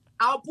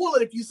 I'll pull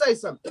it if you say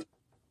something.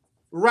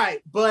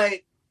 Right. But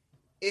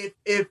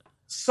if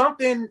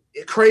something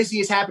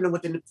crazy is happening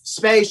within the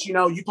space, you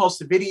know, you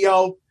post a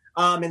video,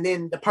 and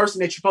then the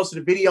person that you posted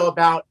a video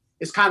about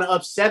is kind of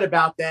upset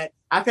about that.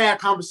 I've had a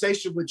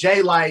conversation with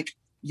Jay like,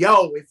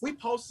 yo, if we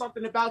post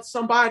something about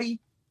somebody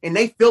and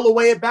they feel a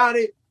way about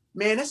it,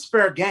 man, it's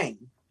fair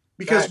game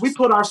because we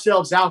put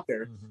ourselves out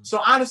there.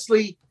 So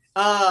honestly,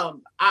 I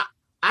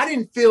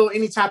didn't feel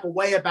any type of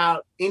way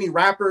about any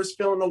rappers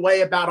feeling a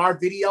way about our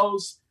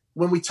videos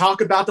when we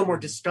talk about them or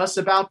discuss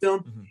about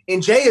them.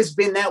 And Jay has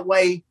been that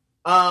way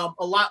a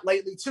lot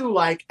lately too.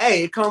 Like,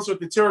 hey, it comes with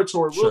the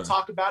territory. We'll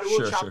talk about it.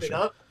 We'll chop it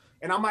up.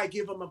 And I might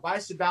give him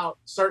advice about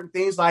certain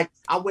things. Like,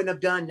 I wouldn't have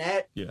done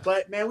that.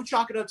 But man, we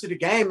chalk it up to the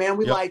game, man.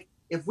 We like,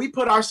 if we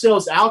put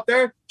ourselves out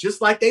there,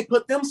 just like they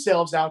put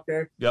themselves out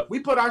there, we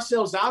put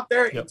ourselves out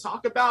there and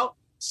talk about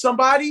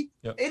somebody.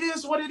 It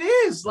is what it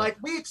is. Like,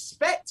 we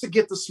expect to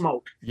get the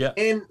smoke.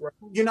 And,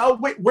 you know,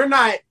 we're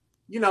not,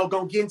 you know,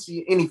 going to get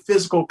into any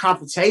physical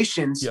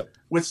confrontations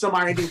with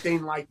somebody or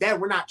anything like that.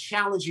 We're not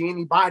challenging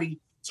anybody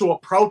to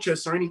approach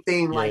us or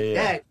anything like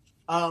that.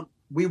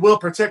 We will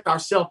protect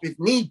ourselves if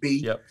need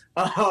be.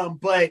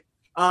 But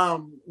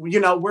you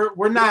know,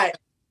 we're not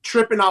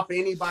tripping off of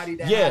anybody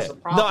that has a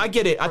problem. No, I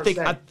get it. I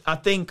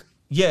think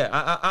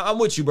I'm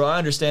with you, bro. I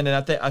understand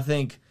it. I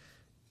think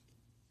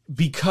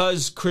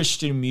because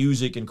Christian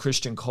music and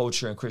Christian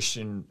culture and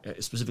Christian,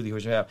 specifically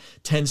Christian rap,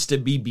 tends to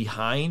be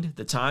behind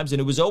the times, and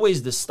it was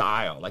always the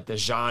style, like the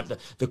genre,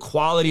 the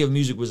quality of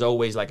music was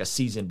always like a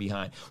season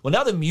behind. Well,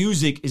 now the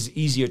music is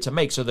easier to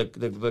make, so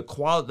the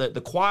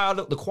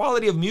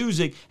quality of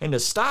music and the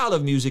style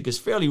of music is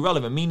fairly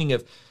relevant. Meaning,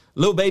 if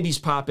Lil Baby's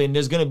popping,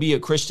 there's going to be a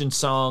Christian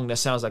song that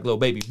sounds like Lil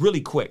Baby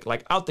really quick,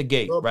 like out the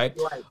gate, right?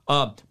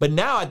 But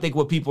now I think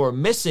what people are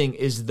missing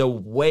is the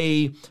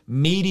way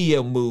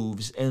media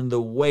moves and the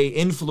way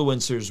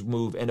influencers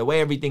move and the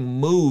way everything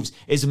moves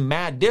is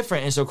mad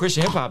different. And so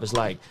Christian hip hop is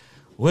like,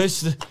 what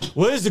is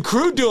the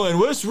crew doing?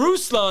 What's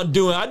Ruslan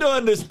doing? I don't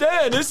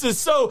understand. This is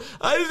so,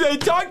 they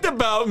talked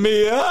about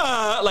me.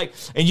 Like,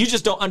 and you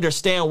just don't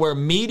understand where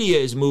media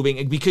is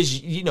moving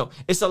because, you know,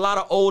 it's a lot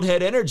of old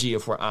head energy,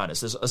 if we're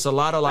honest. It's a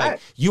lot of like,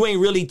 you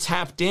ain't really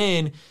tapped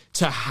in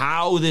to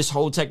how this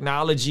whole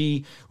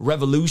technology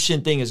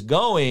revolution thing is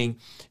going.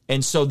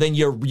 And so then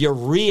you're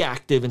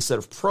reactive instead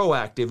of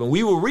proactive. And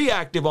we were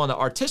reactive on the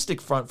artistic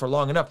front for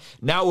long enough.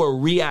 Now we're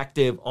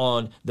reactive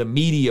on the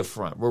media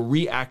front. We're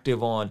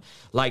reactive on,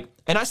 like,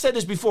 and I said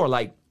this before,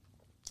 like,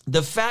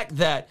 the fact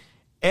that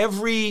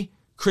every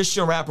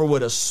Christian rapper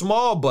with a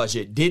small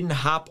budget didn't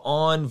hop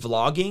on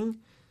vlogging,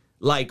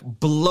 like,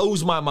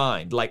 blows my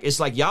mind. Like, it's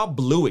like y'all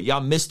blew it.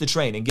 Y'all missed the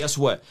train. And guess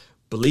what?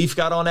 Belief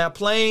got on that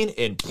plane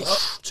and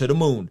to the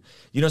moon.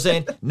 You know what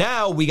I'm saying?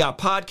 Now we got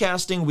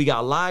podcasting, we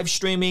got live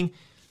streaming.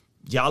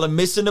 Y'all are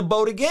missing the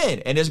boat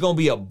again. And there's going to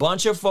be a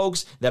bunch of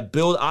folks that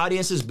build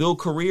audiences, build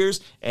careers,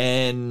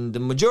 and the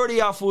majority of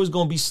y'all fools is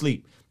going to be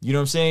asleep. You know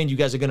what I'm saying? You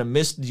guys are going to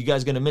miss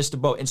the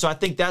boat. And so I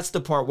think that's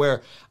the part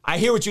where I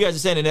hear what you guys are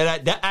saying, and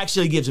that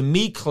actually gives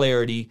me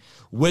clarity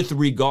with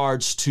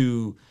regards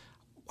to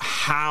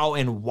how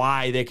and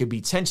why there could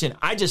be tension.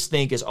 I just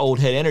think it's old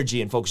head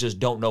energy and folks just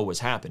don't know what's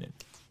happening.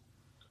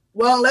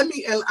 Well,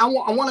 I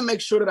want to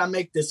make sure that I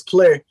make this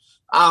clear.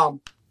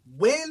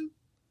 When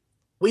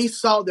we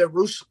saw that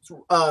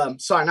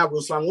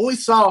when we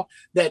saw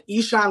that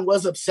Eshawn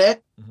was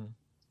upset,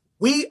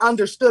 we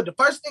understood. The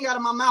first thing out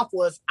of my mouth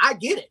was, I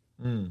get it.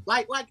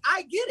 Like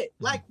I get it.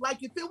 Like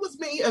if it was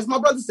me, as my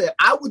brother said,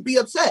 I would be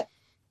upset.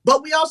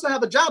 But we also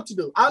have a job to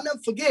do. I'll never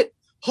forget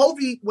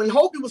when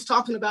Hovey was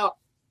talking about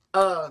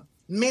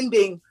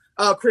mending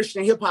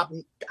Christian hip hop.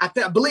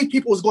 I believe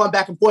people was going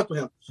back and forth with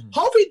him.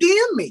 Hovey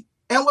DM'd me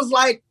and was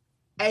like,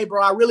 "Hey,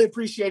 bro, I really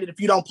appreciate it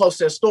if you don't post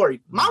their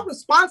story." My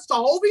response to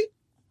Hovey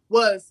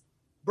was,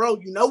 "Bro,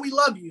 you know we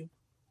love you,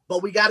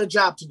 but we got a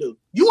job to do."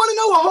 You want to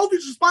know what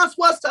Hovey's response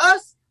was to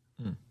us?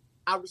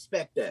 I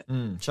respect that.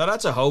 Shout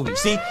out to Hovey.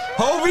 See,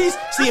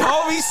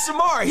 Hovey's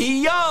smart.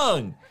 He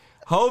young.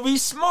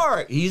 Hovey's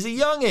smart. He's a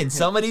youngin'.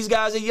 Some of these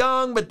guys are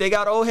young, but they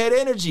got old head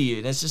energy.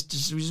 And it's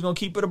just we're just gonna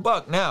keep it a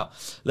buck. Now,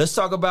 let's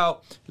talk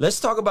about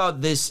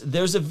this.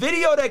 There's a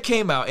video that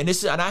came out, and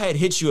I had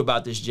hit you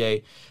about this,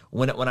 Jay,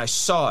 when I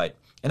saw it.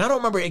 And I don't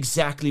remember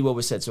exactly what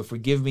was said, so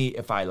forgive me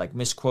if I like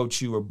misquote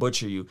you or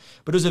butcher you.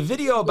 But it was a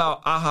video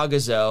about Aha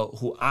Gazelle,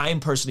 who I'm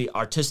personally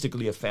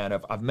artistically a fan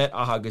of. I've met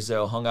Aha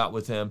Gazelle, hung out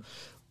with him.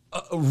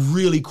 A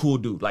really cool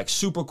dude, like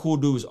super cool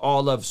dude, was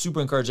all love,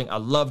 super encouraging. I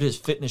loved his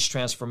fitness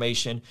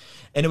transformation.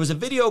 And it was a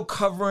video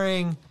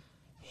covering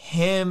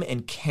him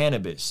and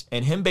cannabis,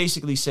 and him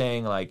basically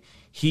saying like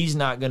he's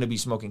not going to be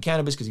smoking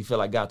cannabis because he felt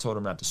like God told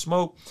him not to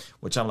smoke,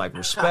 which I'm like,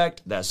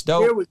 respect, that's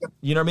dope.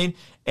 You know what I mean?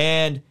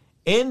 And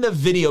in the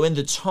video, in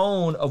the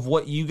tone of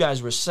what you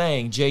guys were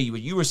saying, Jay,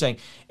 what you were saying,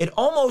 it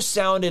almost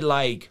sounded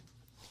like,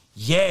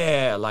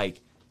 yeah,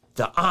 like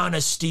the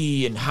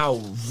honesty and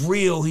how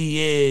real he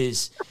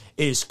is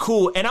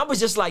cool. And I was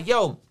just like,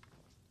 yo,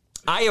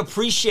 I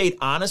appreciate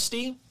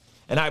honesty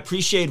and I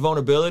appreciate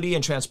vulnerability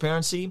and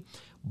transparency,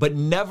 but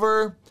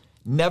never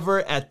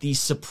at the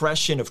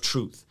suppression of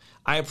truth.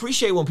 I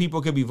appreciate when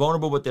people can be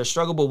vulnerable with their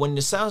struggle, but when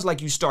it sounds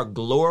like you start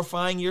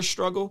glorifying your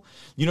struggle,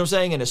 you know what I'm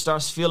saying? And it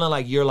starts feeling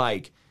like you're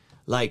like,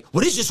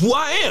 well, this is just who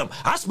I am.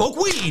 I smoke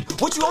weed.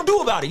 What you gonna do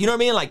about it? You know what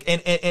I mean? Like,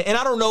 and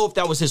I don't know if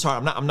that was his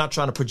heart. I'm not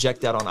trying to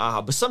project that on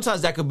Aha, but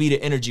sometimes that could be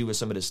the energy with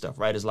some of this stuff,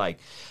 right? It's like,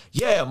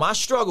 yeah, my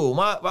struggle,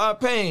 my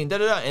pain,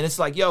 da-da-da. And it's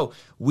like, yo,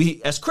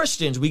 we, as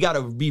Christians, we got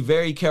to be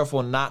very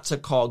careful not to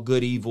call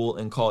good evil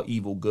and call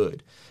evil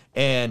good.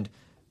 And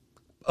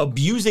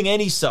abusing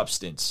any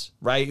substance,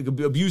 right?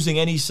 Abusing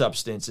any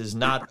substance is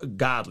not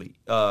godly.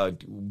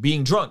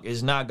 Being drunk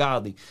is not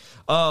godly.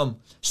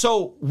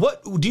 So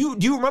what do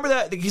you remember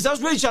that? Because I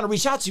was really trying to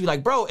reach out to you,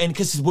 like, bro, and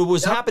because what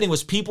was happening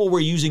was people were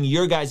using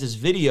your guys'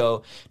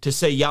 video to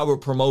say y'all were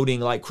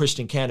promoting like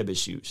Christian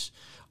cannabis use.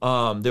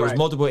 There was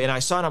multiple, and I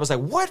saw it, and I was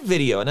like, what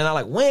video? And then I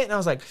like went, and I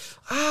was like,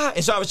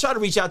 and so I was trying to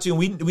reach out to you,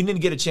 and we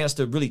didn't get a chance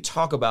to really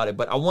talk about it,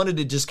 but I wanted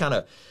to just kind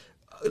of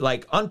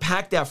like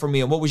unpack that for me,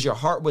 and what was your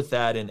heart with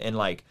that, and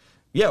like,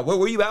 yeah, where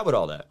were you at with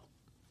all that?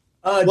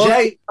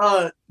 Jay,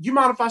 you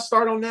mind if I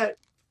start on that?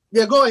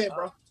 Yeah, go ahead,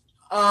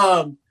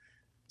 bro.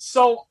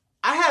 So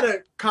I had a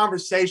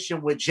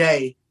conversation with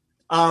Jay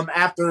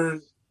after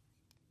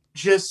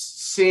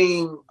just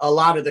seeing a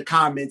lot of the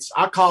comments.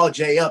 I called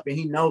Jay up, and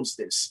he knows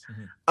this.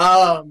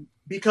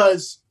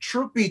 Because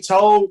truth be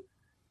told,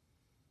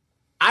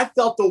 I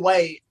felt the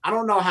way, I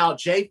don't know how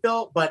Jay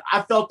felt, but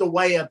I felt the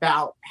way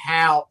about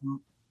how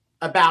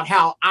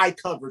I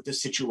covered the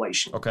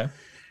situation. Okay.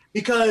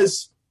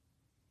 Because,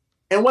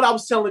 and what I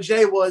was telling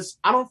Jay was,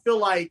 I don't feel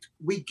like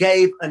we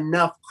gave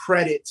enough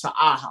credit to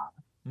Aha.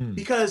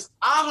 Because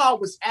Aha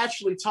was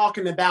actually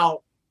talking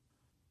about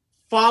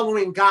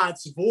following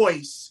God's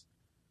voice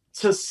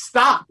to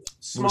stop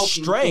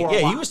smoking. Restraint.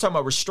 Yeah, he was talking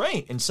about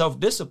restraint and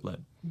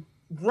self-discipline.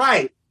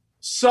 Right.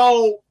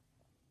 So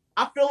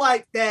I feel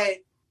like that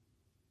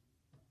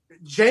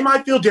Jay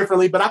might feel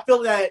differently, but I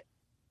feel that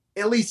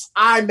at least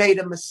I made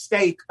a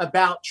mistake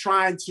about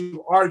trying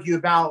to argue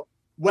about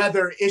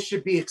whether it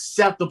should be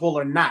acceptable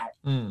or not.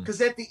 Because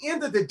at the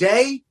end of the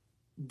day,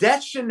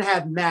 that shouldn't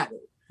have mattered.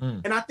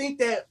 And I think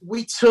that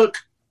we took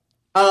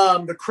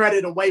the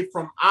credit away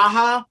from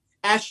Aha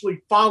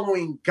actually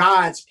following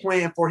God's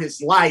plan for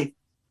his life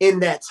in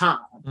that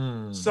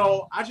time.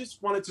 So I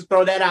just wanted to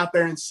throw that out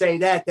there and say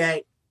that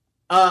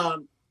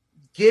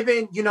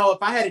given, if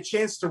I had a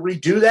chance to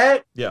redo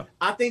that,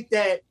 I think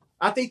that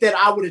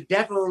I would have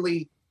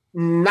definitely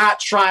not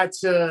tried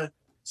to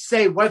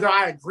say whether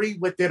I agree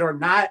with it or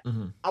not.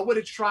 I would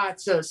have tried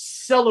to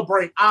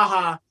celebrate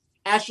AHA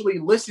actually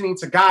listening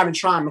to God and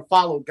trying to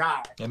follow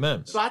God.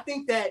 Amen. So I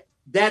think that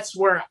that's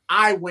where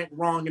I went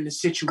wrong in the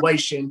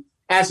situation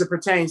as it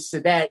pertains to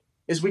that,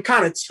 is we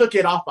kind of took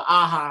it off of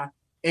AHA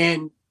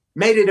and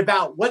made it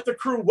about what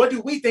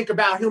do we think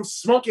about him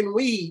smoking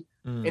weed?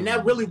 And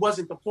that really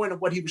wasn't the point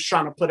of what he was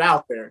trying to put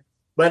out there.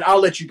 But I'll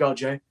let you go,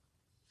 Jay.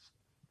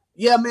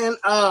 Yeah, man.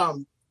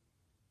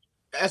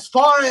 As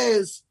far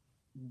as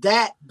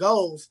that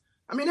goes,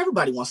 I mean,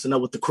 everybody wants to know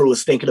what the crew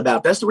is thinking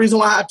about. That's the reason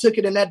why I took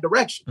it in that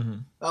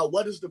direction.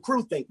 What does the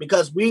crew think?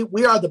 Because we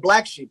are the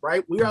black sheep,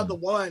 right? We are the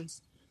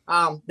ones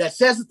that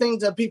says the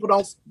things that people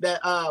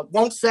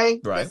won't say,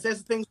 that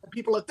says the things that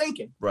people are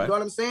thinking. You know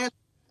what I'm saying?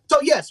 So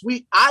yes,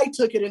 I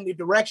took it in the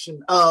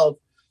direction of,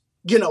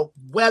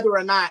 whether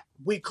or not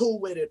we cool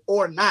with it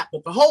or not.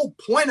 But the whole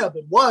point of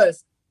it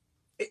was,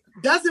 it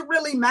doesn't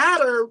really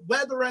matter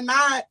whether or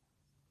not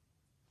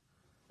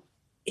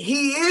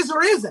he is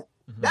or isn't.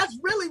 That's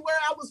really where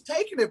I was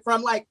taking it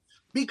from. Like,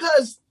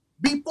 because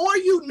before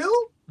you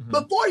knew,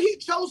 before he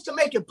chose to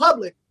make it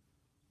public,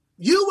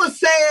 you were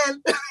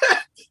saying,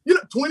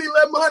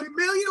 1,100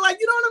 million. Like,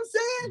 you know what I'm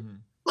saying?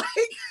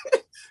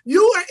 Like,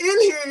 you were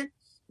in here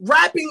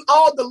rapping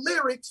all the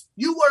lyrics.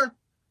 You were,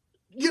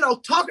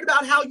 talking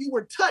about how you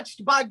were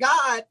touched by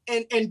God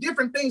and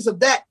different things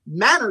of that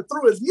manner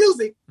through his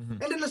music. And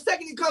then the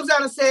second he comes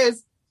out and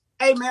says,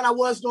 hey, man, I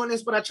was doing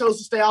this, but I chose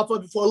to stay off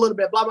of it for a little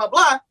bit, blah, blah,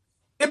 blah.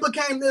 It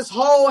became this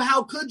whole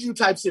how could you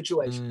type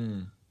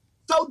situation.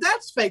 So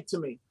that's fake to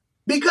me.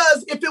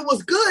 Because if it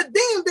was good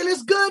then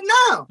it's good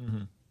now.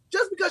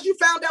 Just because you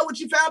found out what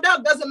you found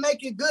out doesn't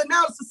make it good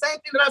now. It's the same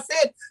thing that I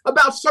said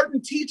about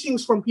certain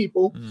teachings from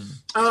people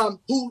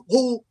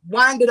who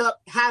winded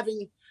up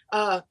having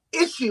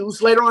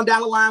issues later on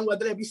down the line,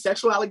 whether they be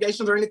sexual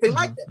allegations or anything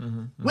like that.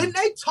 When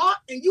they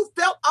taught and you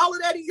felt all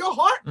of that in your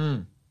heart,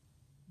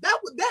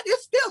 that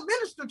is still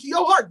ministered to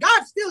your heart.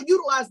 God still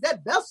utilized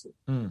that vessel.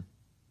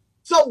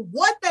 So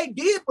what they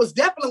did was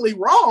definitely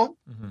wrong,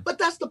 but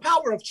that's the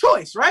power of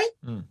choice, right?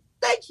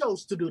 They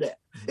chose to do that.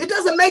 It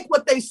doesn't make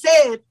what they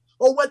said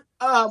or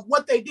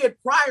what they did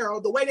prior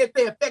or the way that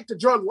they affected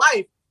drug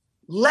life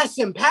less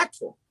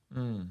impactful.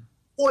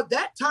 For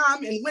that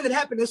time, and when it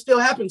happened, it still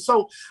happened.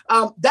 So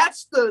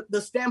that's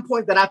the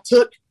standpoint that I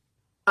took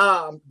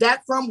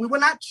that from. We were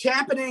not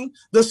championing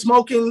the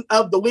smoking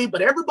of the weed,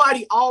 but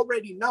everybody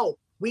already know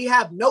we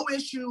have no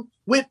issue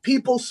with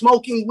people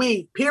smoking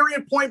weed,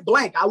 period, point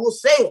blank. I will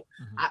say it.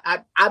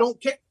 I don't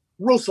care.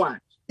 Ruslan,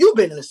 you've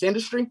been in this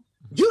industry.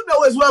 You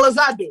know as well as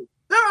I do.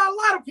 There are a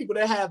lot of people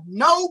that have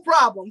no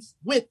problems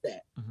with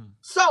that.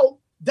 So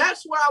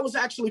that's where I was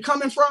actually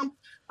coming from.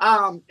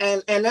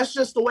 And that's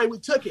just the way we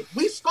took it.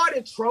 We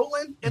started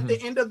trolling at the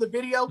end of the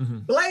video.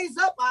 Blaze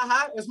up,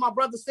 AHA, as my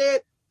brother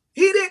said.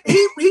 He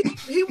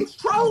was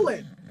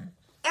trolling.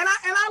 And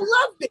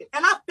I loved it.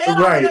 And I fed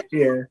on it.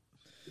 Yeah.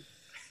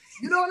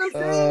 You know what I'm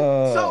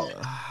saying? So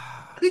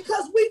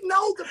because we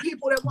know the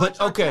people that watch.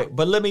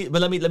 But let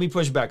me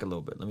push back a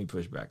little bit.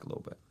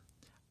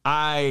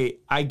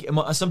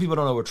 Some people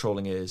don't know what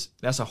trolling is.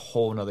 That's a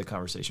whole nother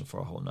conversation for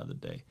a whole nother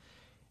day.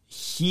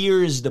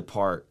 Here's the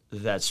part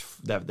that's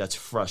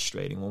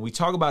frustrating. When we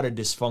talk about a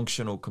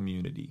dysfunctional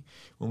community,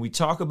 when we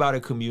talk about a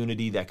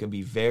community that can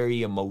be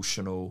very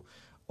emotional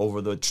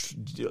over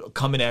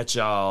coming at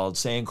y'all,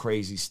 saying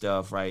crazy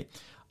stuff, right?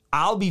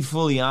 I'll be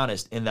fully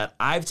honest in that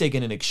I've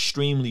taken an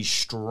extremely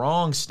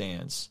strong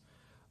stance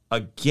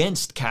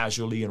against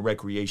casually and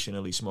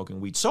recreationally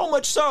smoking weed. So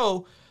much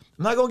so,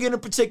 I'm not going to get into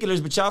particulars,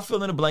 but y'all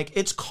fill in the blank.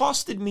 It's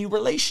costed me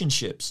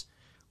relationships,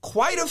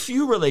 quite a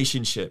few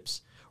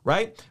relationships,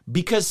 right?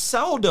 Because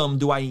seldom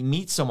do I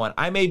meet someone.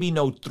 I maybe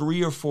know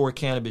 3 or 4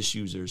 cannabis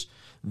users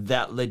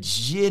that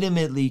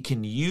legitimately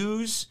can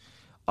use,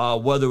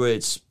 whether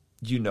it's,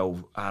 edible,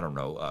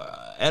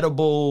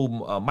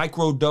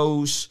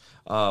 microdose,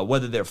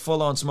 whether they're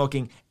full on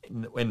smoking,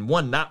 and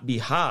 1, not be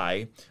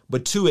high,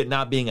 but 2, it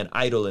not being an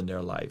idol in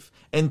their life.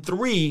 And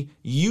 3,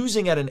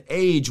 using at an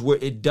age where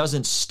it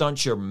doesn't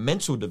stunt your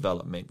mental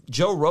development.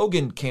 Joe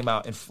Rogan came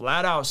out and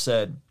flat out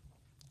said,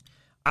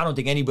 I don't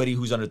think anybody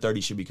who's under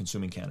 30 should be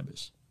consuming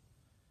cannabis.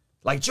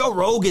 Like Joe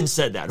Rogan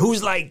said that,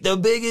 who's like the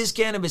biggest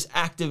cannabis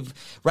active,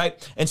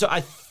 right? And so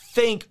I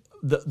think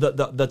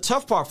the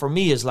tough part for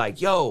me is like,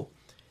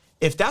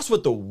 if that's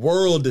what the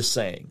world is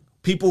saying,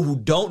 people who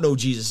don't know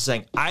Jesus are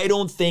saying, I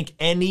don't think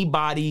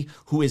anybody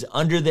who is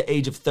under the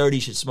age of 30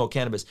 should smoke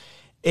cannabis.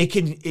 Do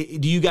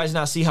you guys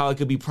not see how it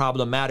could be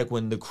problematic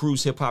when the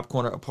Crew's Hip Hop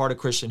Corner, a part of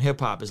Christian hip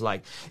hop, is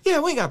like, yeah,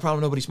 we ain't got a problem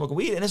with nobody smoking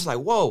weed. And it's like,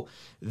 whoa,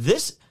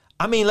 let's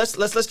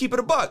keep it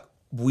a buck.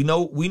 We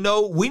know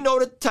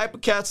the type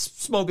of cats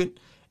smoking,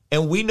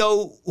 And we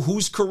know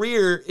whose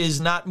career is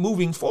not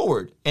moving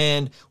forward.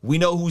 And we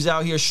know who's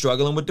out here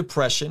struggling with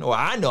depression. Or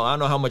I don't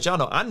know how much y'all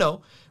know. I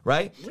know,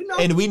 right?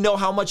 And we know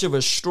how much of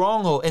a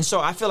stronghold. And so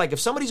I feel like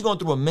if somebody's going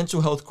through a mental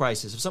health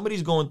crisis, if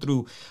somebody's going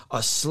through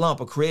a slump,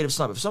 a creative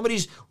slump, if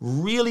somebody's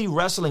really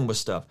wrestling with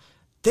stuff,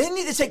 they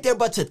need to take their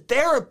butt to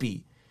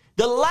therapy.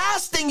 The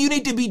last thing you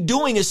need to be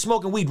doing is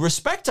smoking weed.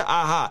 Respect to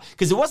Aha,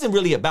 because it wasn't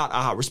really about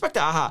Aha. Respect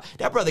to Aha.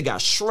 That brother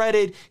got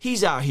shredded.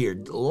 He's out here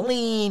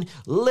lean,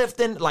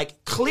 lifting.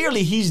 Like,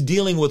 clearly he's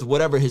dealing with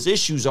whatever his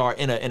issues are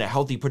in a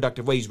healthy,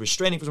 productive way. He's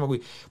restraining from smoking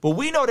weed. But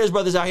we know there's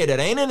brothers out here that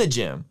ain't in the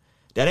gym,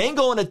 that ain't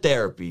going to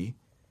therapy,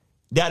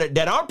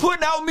 that aren't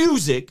putting out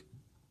music,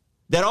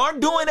 that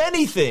aren't doing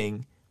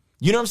anything.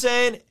 You know what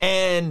I'm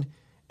saying?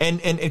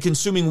 And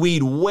consuming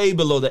weed way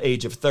below the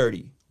age of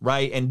 30.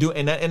 Right. And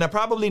I'm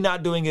probably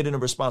not doing it in a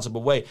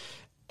responsible way.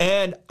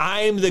 And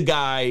I'm the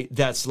guy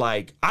that's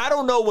like, I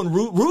don't know, when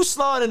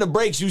Ruslan and the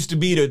Breaks used to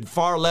be the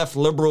far left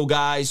liberal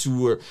guys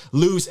who were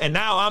loose. And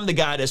now I'm the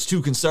guy that's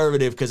too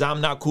conservative because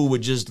I'm not cool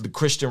with just the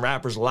Christian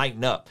rappers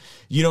lighting up.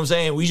 You know what I'm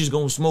saying? We just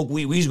going to smoke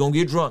weed. We just going to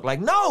get drunk.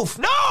 Like, no.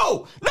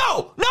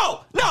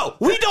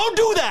 We don't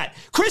do that.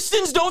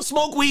 Christians don't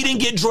smoke weed and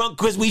get drunk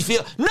because we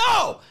feel.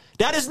 No,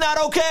 that is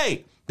not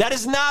okay.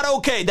 That's not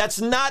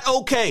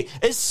okay.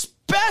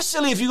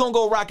 Especially if you're going to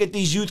go rock at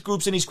these youth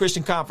groups and these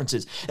Christian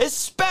conferences.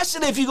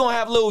 Especially if you're going to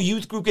have little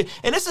youth group.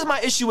 And this is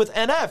my issue with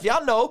NF.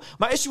 Y'all know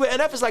my issue with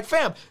NF is like,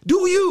 fam,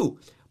 do you?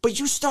 But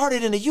you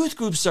started in the youth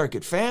group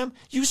circuit, fam.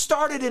 You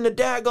started in the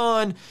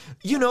daggone,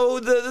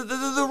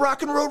 the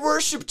rock and roll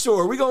worship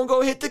tour. We're going to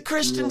go hit the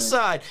Christian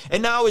side.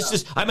 And now it's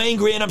just, I'm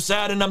angry and I'm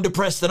sad and I'm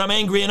depressed and I'm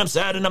angry and I'm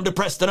sad and I'm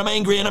depressed and I'm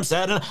angry and I'm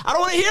sad. And I don't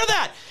want to hear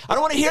that. I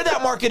don't want to hear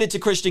that marketed to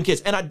Christian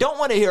kids. And I don't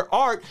want to hear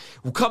art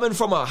coming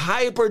from a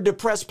hyper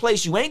depressed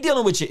place. You ain't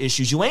dealing with your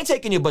issues. You ain't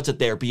taking your butt to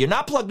therapy. You're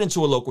not plugged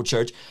into a local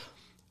church.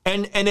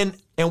 And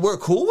we're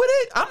cool with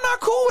it? I'm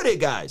not cool with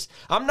it, guys.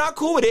 I'm not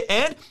cool with it.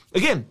 And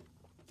again,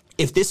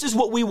 if this is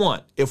what we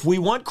want, if we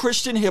want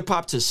Christian hip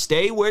hop to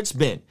stay where it's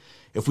been,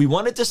 if we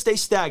want it to stay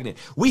stagnant,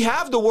 we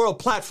have the world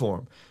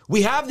platform.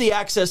 We have the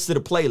access to the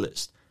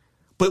playlist.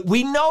 But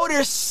we know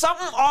there's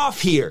something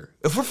off here.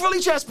 If we're fully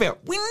transparent,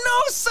 we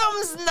know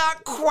something's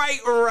not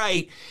quite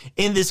right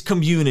in this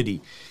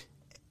community.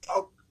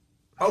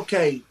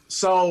 Okay,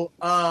 so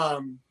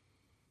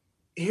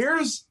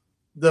here's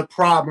the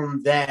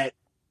problem that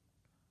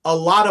a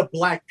lot of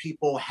Black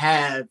people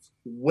have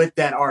with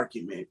that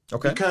argument.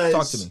 Okay, because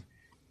talk to me.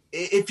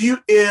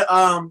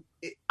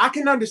 I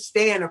can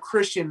understand a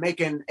Christian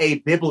making a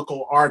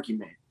biblical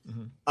argument.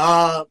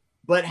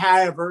 But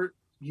however,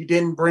 you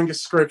didn't bring a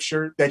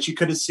scripture that you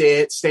could have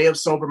said, stay of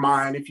sober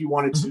mind if you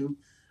wanted to.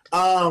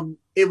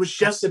 It was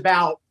just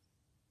about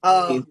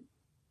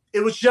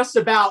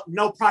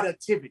no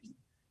productivity.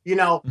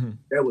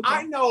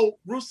 I know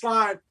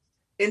Ruslan,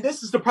 and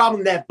this is the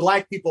problem that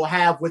Black people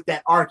have with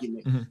that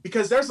argument,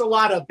 because there's a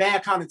lot of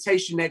bad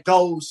connotation that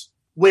goes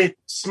with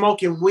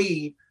smoking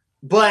weed.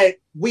 But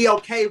we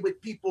okay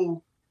with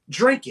people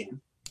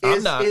drinking.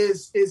 I'm not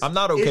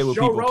okay with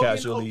people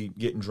casually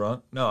getting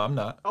drunk. No, I'm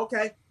not.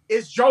 Okay.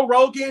 Is Joe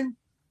Rogan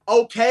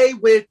okay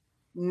with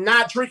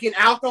not drinking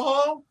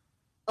alcohol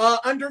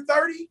under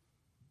 30?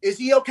 Is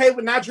he okay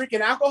with not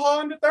drinking alcohol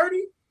under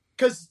 30?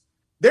 Because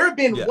there have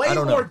been way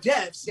more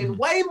deaths and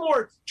way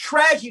more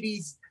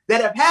tragedies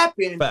that have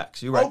happened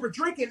over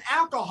drinking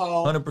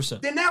alcohol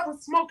 100%. than ever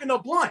smoking a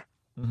blunt.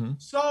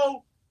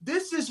 So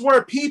this is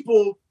where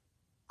people...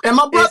 And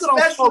my brother,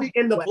 especially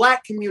in the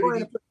Black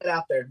community, put that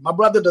out there. My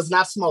brother does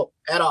not smoke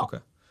at all. Okay.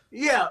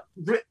 Yeah,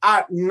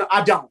 I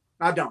don't.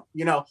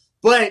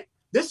 But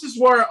this is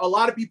where a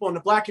lot of people in the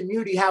Black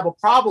community have a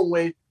problem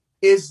with,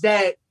 is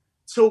that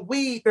to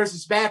weed, there's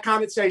this bad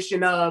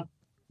connotation of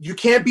you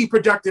can't be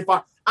productive.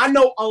 I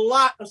know a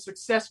lot of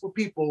successful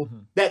people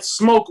that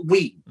smoke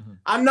weed.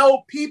 I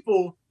know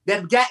people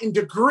that have gotten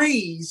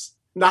degrees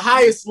in the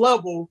highest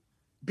level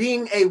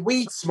being a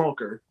weed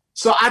smoker.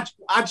 So I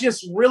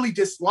just really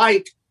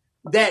dislike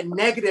that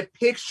negative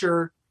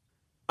picture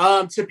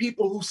to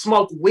people who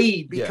smoke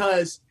weed,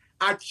 because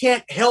I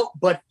can't help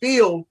but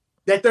feel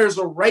that there's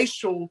a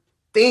racial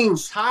thing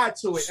tied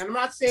to it. And I'm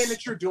not saying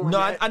that you're doing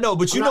that. I know,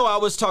 but I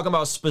was talking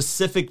about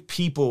specific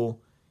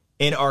people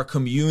in our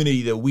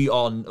community that we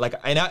all like,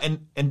 and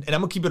I'm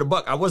gonna keep it a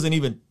buck. I wasn't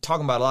even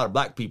talking about a lot of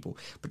Black people,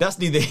 but that's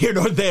neither here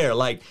nor there.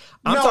 Like,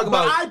 I'm talking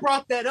about. I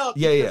brought that up.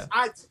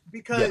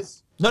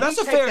 Because no, that's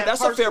a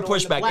fair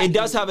pushback. It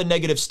does have a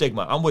negative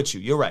stigma. I'm with you.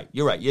 You're right.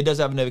 It does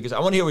have a negative. I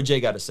want to hear what Jay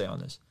got to say on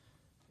this.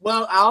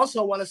 Well, I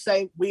also want to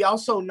say we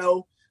also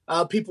know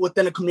people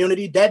within the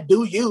community that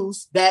do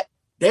use that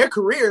their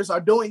careers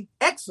are doing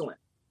excellent.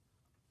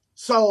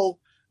 So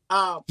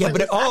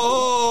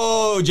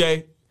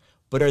Jay,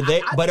 but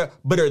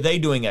are they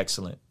doing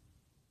excellent?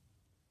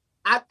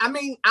 I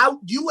mean,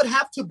 you would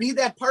have to be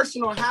that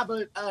person or have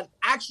an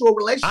actual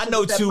relationship. I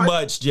know too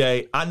much,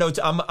 Jay. I know.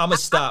 I'm gonna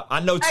stop. I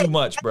know too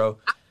much, bro.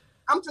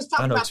 I'm just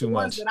talking about the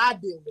ones that I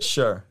deal with.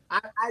 Sure.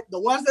 The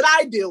ones that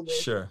I deal with.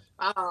 Sure.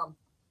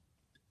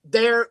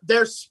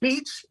 Their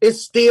speech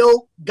is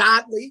still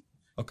godly.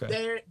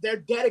 their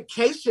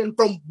dedication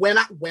from when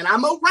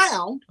I'm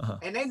around,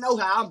 and they know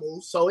how I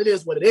move, so it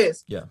is what it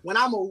is. Yeah. When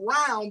I'm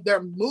around,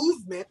 their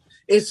movement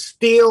is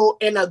still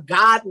in a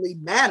godly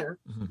manner.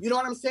 You know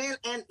what I'm saying?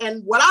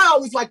 And what I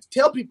always like to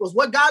tell people is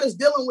what God is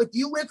dealing with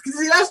you with, because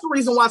that's the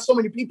reason why so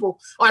many people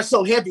are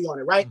so heavy on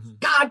it, right?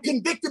 God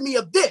convicted me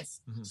of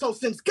this. So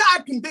since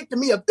God convicted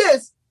me of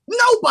this,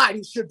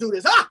 nobody should do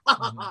this.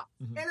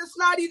 And it's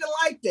not even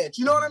like that.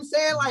 You know what I'm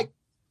saying? Like,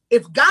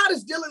 if God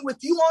is dealing with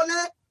you on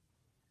that,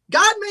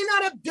 God may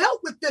not have dealt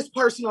with this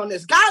person on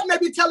this. God may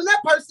be telling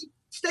that person,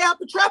 stay out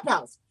the trap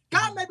house.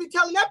 God may be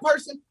telling that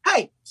person,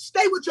 hey,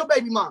 stay with your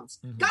baby moms.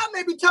 God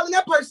may be telling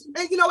that person,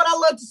 hey, you know what? I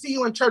love to see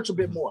you in church a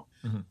bit more.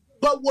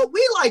 But what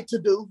we like to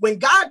do when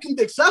God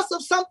convicts us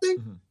of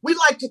something, we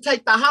like to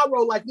take the high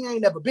road like we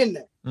ain't never been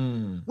there.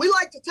 We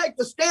like to take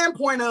the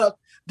standpoint of,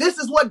 this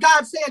is what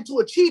God's saying, to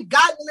achieve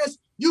godliness,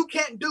 you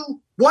can't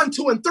do 1,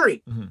 2, and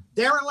 3.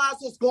 Therein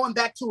lies us going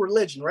back to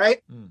religion,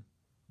 right?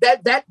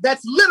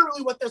 That's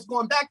literally what that's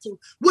going back to,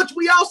 which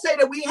we all say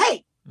that we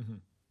hate.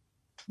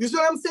 You see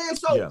what I'm saying?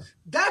 So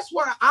that's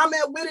where I'm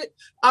at with it.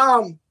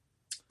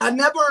 I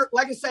never,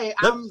 like I say,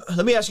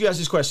 let me ask you guys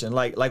this question.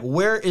 Like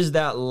where is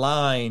that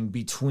line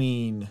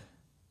between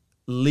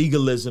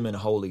legalism and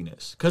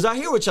holiness? Because I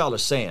hear what y'all are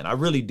saying. I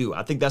really do.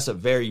 I think that's a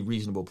very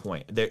reasonable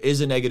point. There is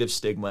a negative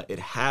stigma. It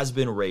has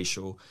been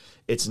racial.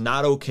 It's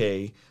not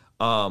okay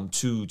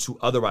to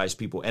otherize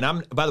people.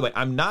 And by the way,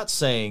 I'm not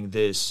saying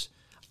this.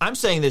 I'm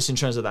saying this in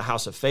terms of the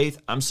house of faith.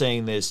 I'm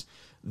saying this.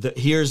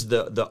 Here's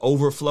the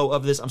overflow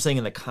of this. I'm saying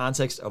in the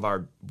context of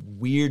our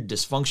weird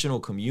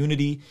dysfunctional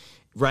community,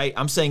 right?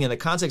 I'm saying in the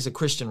context of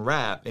Christian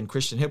rap and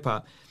Christian hip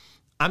hop.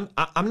 I'm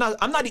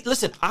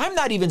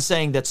not even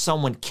saying that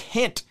someone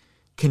can't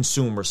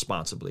consume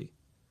responsibly.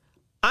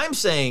 I'm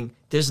saying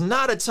there's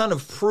not a ton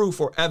of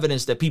proof or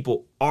evidence that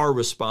people are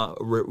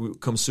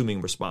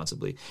consuming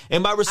responsibly.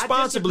 And by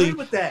responsibly, I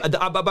disagree with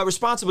that. By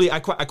responsibly, I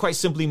quite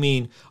simply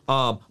mean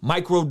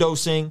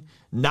microdosing,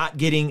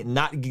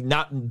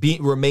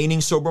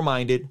 remaining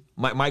sober-minded,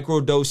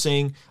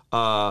 microdosing.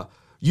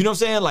 You know what I'm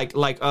saying? Like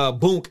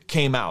Boonk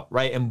came out,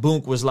 right? And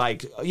Boonk was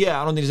like, yeah,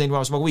 I don't think there's anything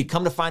wrong with smoking weed.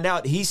 Come to find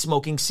out, he's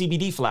smoking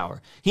CBD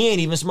flower. He ain't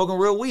even smoking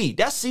real weed.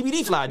 That's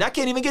CBD flower. That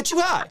can't even get you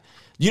high.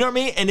 You know what I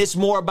mean? And it's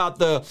more about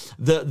the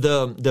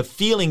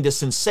feeling, the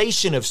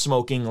sensation of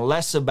smoking,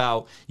 less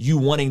about you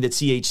wanting the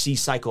THC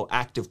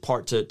psychoactive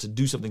part to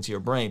do something to your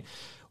brain.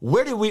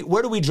 Where do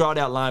we draw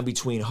that line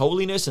between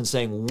holiness and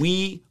saying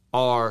we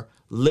are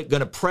going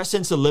to press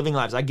into living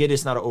lives? I get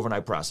it's not an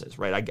overnight process,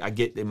 right? I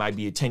get it might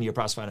be a 10-year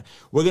process.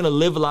 We're going to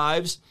live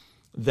lives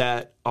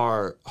that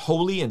are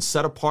holy and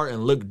set apart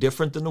and look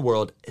different than the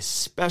world,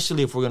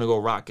 especially if we're going to go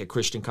rock at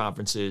Christian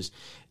conferences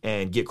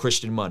and get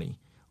Christian money,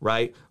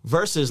 right?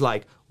 Versus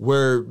like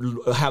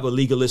have a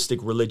legalistic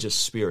religious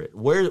spirit.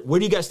 Where do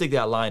you guys think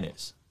that line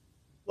is?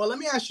 Well, let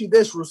me ask you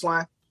this,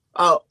 Ruslan.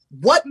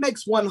 What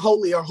makes one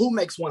holy, or who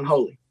makes one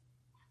holy?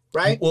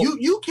 Right? Well,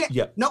 you can't.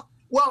 Yeah. No.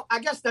 Well, I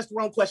guess that's the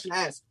wrong question to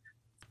ask.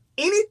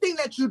 Anything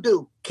that you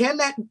do, can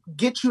that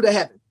get you to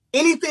heaven?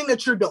 Anything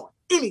that you're doing,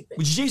 anything.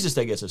 Which Jesus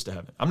that gets us to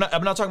heaven. I'm not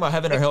talking about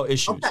heaven or hell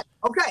issues.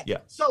 Okay. Yeah.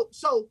 So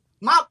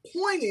my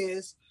point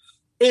is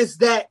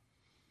that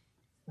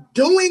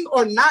doing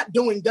or not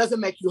doing doesn't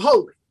make you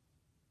holy.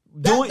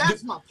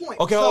 That's my point.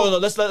 Okay, hold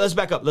on. Let's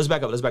back up. Let's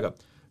back up.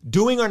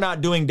 Doing or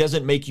not doing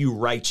doesn't make you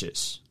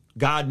righteous.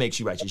 God makes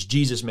you righteous.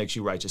 Jesus makes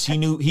you righteous. He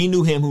knew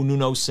him who knew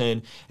no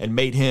sin and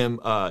made him.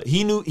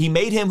 He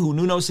made him who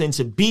knew no sin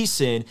to be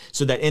sin,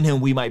 so that in him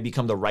we might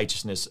become the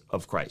righteousness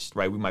of Christ.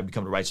 Right? We might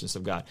become the righteousness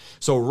of God.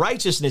 So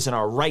righteousness and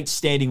our right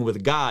standing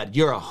with God.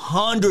 You're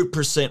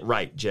 100%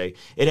 right, Jay.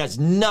 It has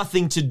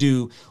nothing to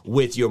do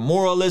with your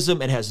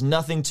moralism. It has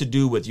nothing to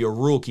do with your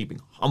rule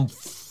keeping. I'm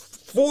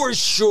for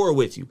sure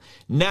with you.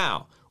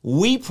 Now,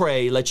 we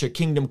pray, let your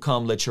kingdom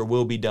come, let your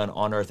will be done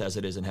on earth as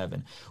it is in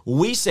heaven.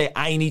 We say,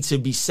 I need to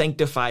be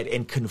sanctified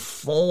and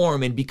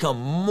conform and become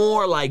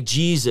more like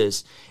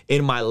Jesus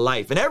in my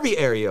life, in every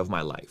area of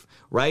my life,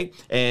 right?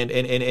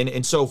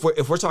 And so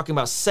if we're talking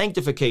about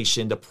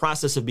sanctification, the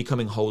process of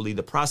becoming holy,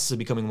 the process of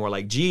becoming more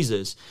like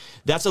Jesus,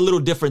 that's a little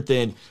different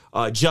than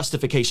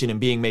justification and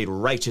being made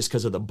righteous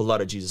because of the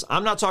blood of Jesus.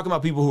 I'm not talking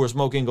about people who are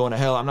smoking, going to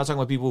hell. I'm not talking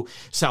about people,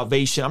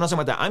 salvation. I'm not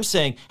talking about that. I'm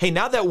saying, hey,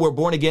 now that we're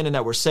born again and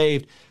that we're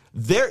saved,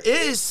 there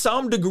is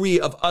some degree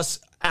of us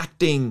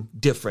acting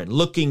different,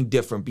 looking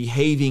different,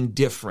 behaving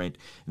different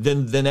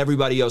than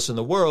everybody else in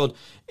the world.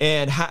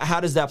 And how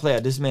does that play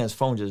out? This man's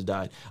phone just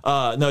died.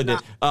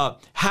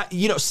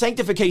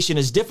 Sanctification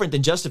is different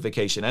than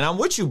justification. And I'm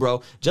with you,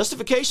 bro.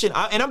 Justification,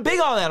 and I'm big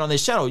on that on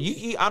this channel.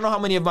 I don't know how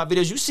many of my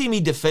videos you see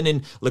me defending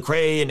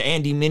Lecrae and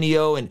Andy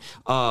Mineo and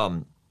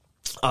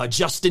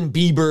Justin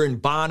Bieber and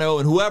Bono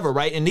and whoever,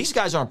 right? And these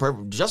guys aren't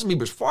perfect. Justin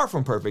Bieber's far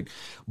from perfect,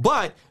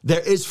 but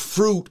there is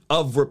fruit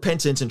of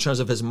repentance in terms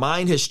of his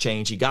mind has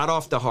changed. He got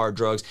off the hard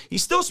drugs.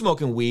 He's still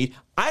smoking weed.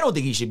 I don't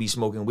think he should be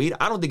smoking weed.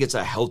 I don't think it's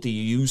a healthy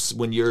use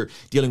when you're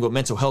dealing with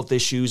mental health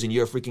issues and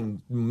you're a freaking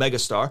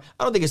megastar.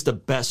 I don't think it's the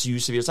best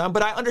use of your time,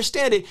 but I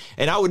understand it.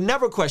 And I would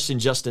never question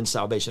Justin's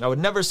salvation. I would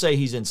never say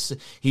he's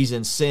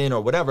in sin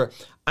or whatever.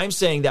 I'm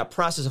saying that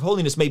process of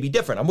holiness may be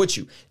different. I'm with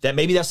you. That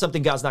maybe that's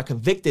something God's not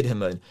convicted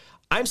him in.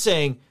 I'm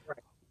saying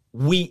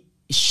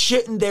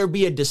shouldn't there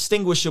be a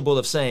distinguishable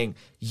of saying,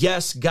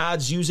 yes,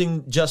 God's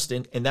using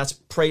Justin, and that's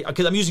pray,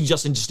 because I'm using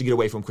Justin just to get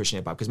away from Christian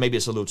hip hop, because maybe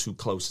it's a little too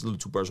close, a little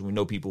too personal. We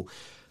know people.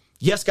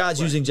 Yes,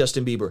 God's using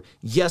Justin Bieber.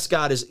 Yes,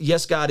 God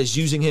is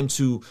using him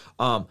to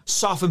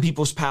soften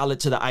people's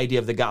palate to the idea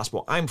of the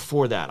gospel. I'm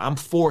for that. I'm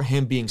for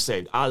him being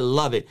saved. I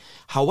love it.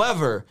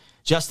 However,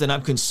 Justin,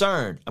 I'm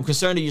concerned. I'm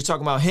concerned that you're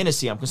talking about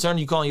Hennessy. I'm concerned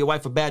you calling your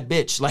wife a bad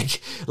bitch.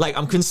 Like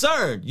I'm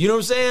concerned. You know what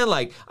I'm saying?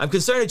 Like, I'm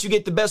concerned that you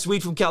get the best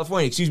weed from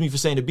California. Excuse me for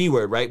saying the B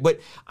word, right? But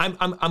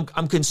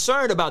I'm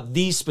concerned about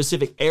these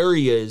specific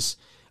areas.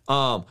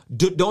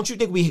 Don't you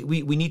think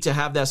we need to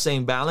have that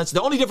same balance?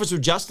 The only difference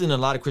with Justin and a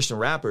lot of Christian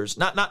rappers,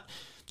 not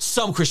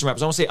some Christian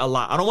rappers, I don't say a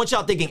lot. I don't want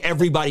y'all thinking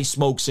everybody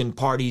smokes and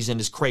parties and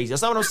is crazy.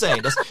 That's not what I'm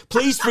saying.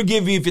 Please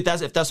forgive me if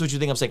that's what you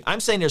think I'm saying. I'm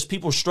saying there's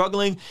people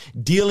struggling,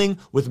 dealing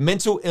with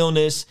mental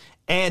illness,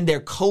 and they're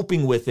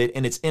coping with it,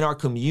 and it's in our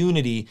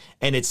community,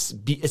 and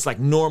it's like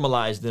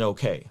normalized and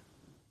okay.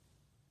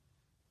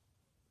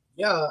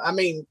 Yeah, I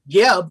mean,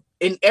 yeah,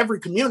 in every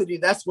community,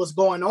 that's what's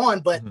going on.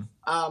 But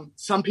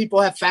some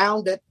people have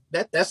found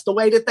that's the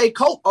way that they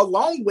cope,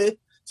 along with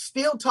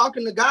still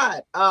talking to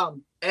God.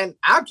 And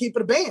I'll keep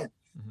it a band.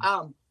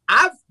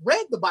 I've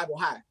read the Bible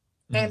high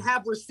and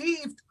have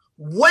received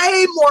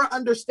way more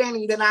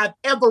understanding than I've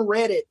ever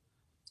read it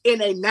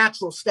in a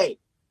natural state.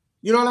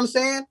 You know what I'm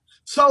saying?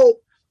 So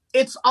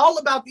it's all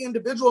about the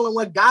individual and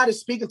what God is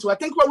speaking to. I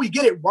think where we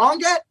get it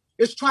wrong at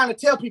is trying to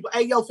tell people,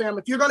 hey, yo, fam,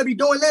 if you're going to be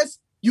doing this,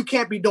 you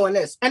can't be doing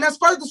this. And that's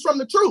furthest from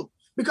the truth,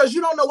 because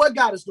you don't know what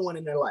God is doing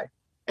in their life.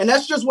 And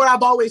that's just where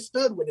I've always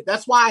stood with it.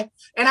 That's why,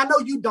 and I know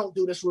you don't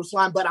do this,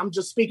 Ruslan, but I'm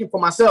just speaking for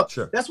myself.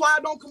 Sure. That's why I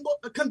don't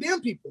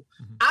condemn people.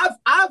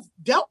 I've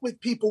dealt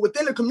with people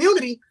within the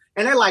community,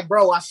 and they're like,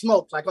 bro, I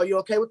smoked. Like, are you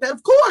okay with that?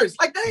 Of course.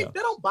 Like, they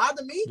don't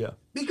bother me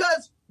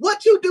because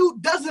what you do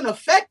doesn't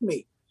affect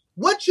me.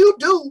 What you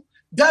do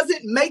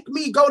doesn't make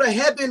me go to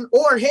heaven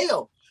or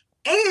hell.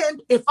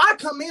 And if I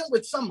come in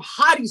with some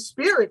haughty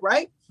spirit,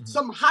 right,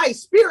 some high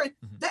spirit,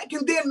 that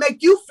can then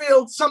make you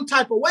feel some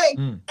type of way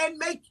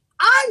and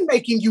I'm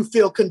making you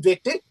feel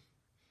convicted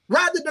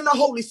rather than the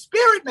Holy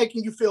Spirit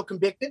making you feel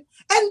convicted.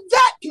 And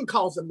that can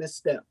cause a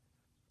misstep.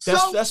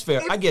 That's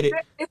fair. I get it.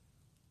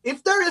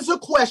 If there is a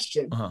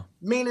question,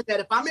 meaning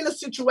that if I'm in a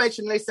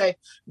situation and they say,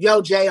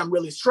 yo, Jay, I'm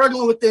really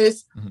struggling with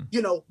this,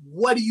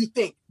 what do you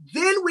think?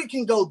 Then we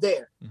can go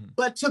there.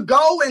 But to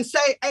go and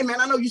say, hey,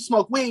 man, I know you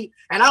smoke weed,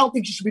 and I don't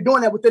think you should be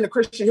doing that within the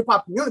Christian hip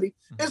hop community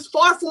is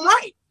far from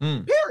right.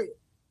 Period.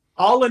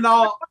 All in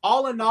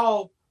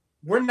all,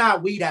 we're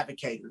not weed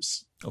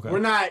advocators. Okay. We're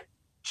not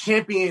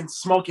champions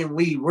smoking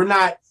weed.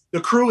 The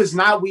crew is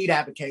not weed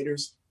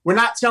advocators. We're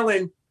not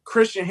telling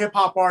Christian hip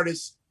hop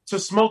artists to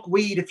smoke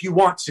weed if you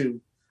want to.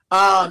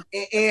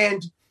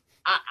 And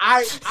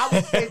I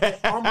would say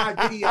that on my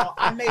video,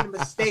 I made a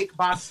mistake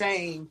by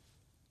saying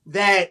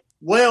that,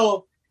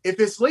 well, if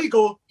it's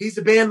legal, he's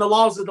obeying the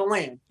laws of the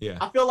land. Yeah.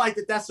 I feel like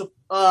that's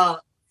a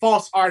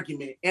false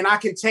argument, and I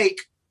can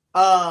take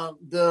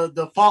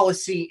the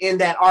fallacy in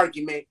that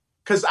argument,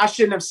 because I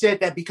shouldn't have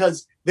said that,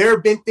 because there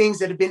have been things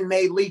that have been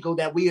made legal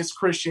that we as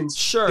Christians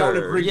don't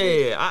agree with.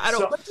 Yeah. I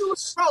don't. But you were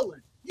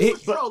trolling. You were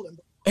trolling.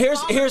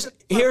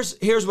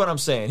 Here's what I'm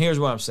saying. Here's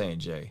what I'm saying,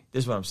 Jay.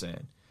 This is what I'm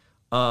saying.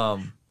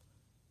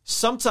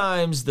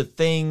 Sometimes the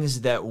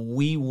things that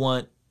we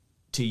want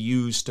to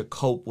use to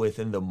cope with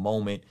in the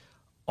moment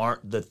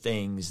aren't the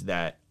things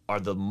that are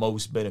the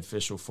most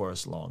beneficial for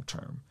us long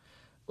term.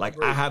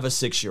 Like, I have a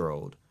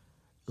 6-year-old.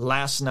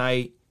 Last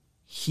night,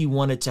 he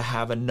wanted to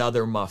have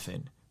another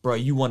muffin. Bro,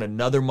 you want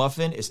another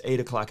muffin? It's 8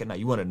 o'clock at night.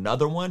 You want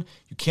another one?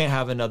 You can't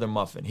have another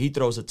muffin. He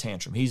throws a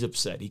tantrum. He's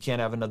upset. He can't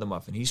have another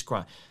muffin. He's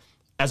crying.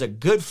 As a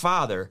good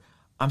father,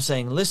 I'm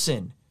saying,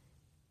 listen,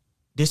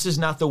 this is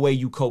not the way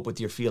you cope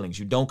with your feelings.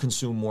 You don't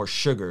consume more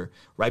sugar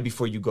right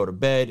before you go to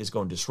bed. It's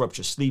going to disrupt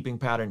your sleeping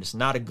pattern. It's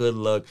not a good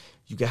look.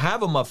 You can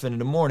have a muffin in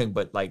the morning,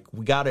 but like,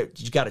 you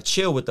gotta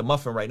chill with the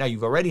muffin right now.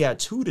 You've already had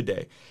 2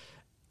 today.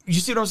 You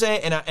see what I'm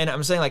saying? And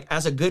I'm saying, like,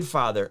 as a good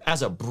father,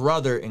 as a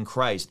brother in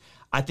Christ,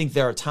 I think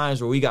there are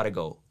times where we got to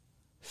go,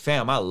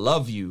 fam, I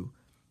love you,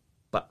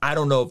 but I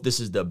don't know if this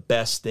is the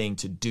best thing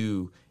to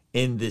do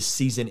in this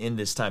season, in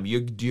this time.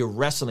 You're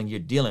wrestling, you're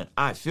dealing.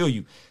 I feel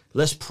you.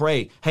 Let's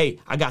pray. Hey,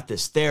 I got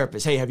this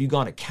therapist. Hey, have you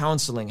gone to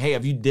counseling? Hey,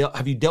 have you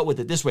dealt with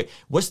it this way?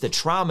 What's the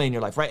trauma in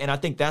your life, right? And I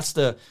think that's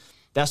the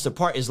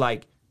part, is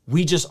like,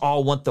 we just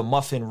all want the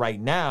muffin right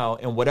now,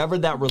 and whatever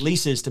that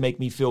releases to make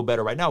me feel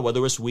better right now,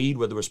 whether it's weed,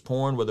 whether it's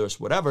porn, whether it's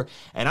whatever.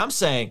 And I'm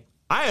saying,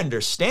 I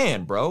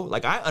understand, bro.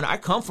 Like, I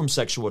come from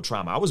sexual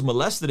trauma. I was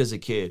molested as a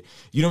kid.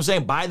 You know what I'm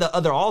saying? By the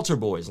other altar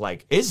boys.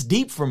 Like, it's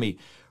deep for me.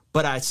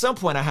 But at some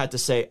point I had to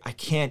say, I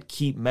can't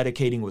keep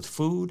medicating with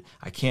food.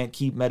 I can't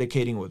keep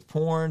medicating with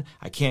porn.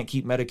 I can't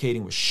keep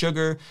medicating with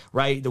sugar,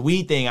 right? The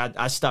weed thing,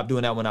 I stopped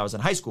doing that when I was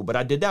in high school, but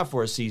I did that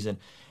for a season.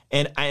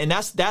 And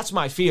that's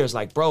my fear is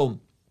like, bro,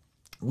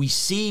 we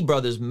see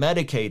brothers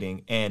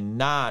medicating and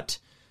not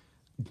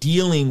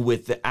dealing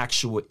with the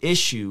actual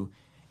issue.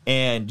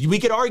 And we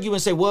could argue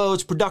and say, well,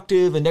 it's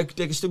productive and they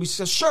can still be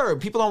successful. Sure,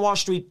 people on Wall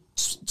Street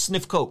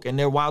sniff coke and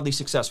they're wildly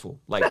successful.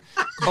 Like,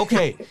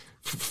 okay,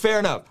 fair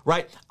enough,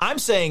 right? I'm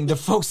saying the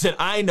folks that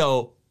I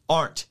know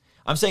aren't.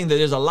 I'm saying that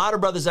there's a lot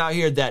of brothers out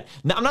here that,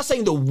 now, I'm not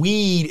saying the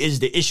weed is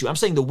the issue. I'm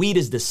saying the weed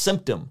is the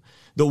symptom.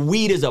 The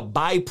weed is a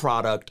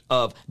byproduct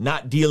of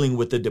not dealing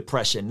with the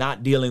depression,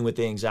 not dealing with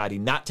the anxiety,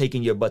 not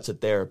taking your butts to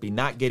therapy,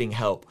 not getting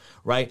help,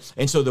 right?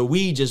 And so the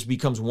weed just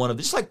becomes one of,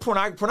 it's like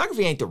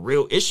pornography ain't the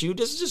real issue.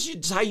 This is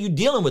just how you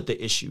dealing with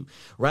the issue,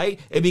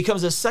 right? It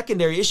becomes a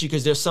secondary issue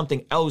because there's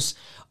something else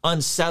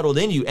unsettled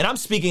in you. And I'm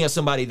speaking as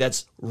somebody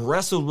that's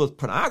wrestled with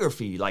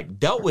pornography, like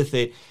dealt with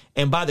it.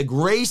 And by the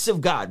grace of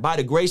God,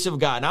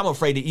 and I'm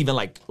afraid to even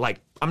like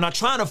I'm not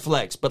trying to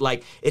flex, but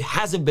like it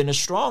hasn't been a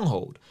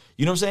stronghold.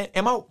 You know what I'm saying?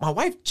 And my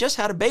wife just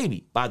had a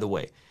baby, by the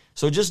way.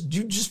 So you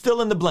just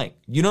fill in the blank.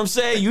 You know what I'm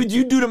saying?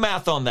 You do the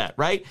math on that,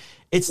 right?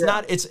 It's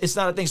not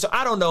a thing. So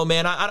I don't know,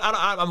 man.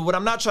 I what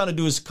I'm not trying to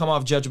do is come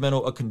off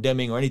judgmental or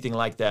condemning or anything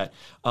like that.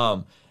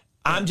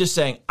 I'm just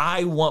saying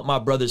I want my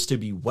brothers to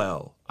be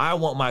well. I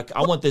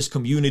want this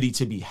community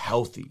to be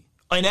healthy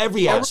in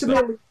every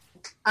aspect.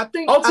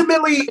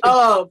 Ultimately,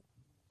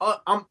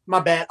 my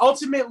bad.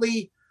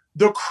 Ultimately,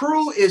 the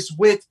crew is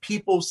with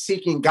people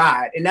seeking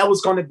God, and that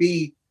was going to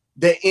be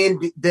the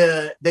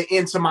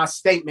end to my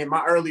statement,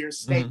 my earlier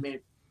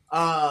statement,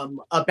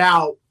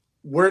 about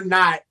we're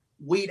not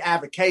weed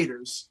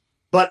advocators,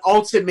 but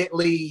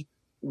ultimately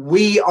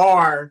we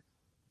are.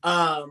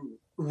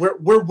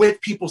 We're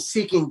with people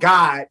seeking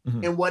God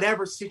in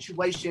whatever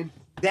situation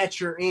that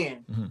you're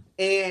in,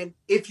 and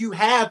if you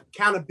have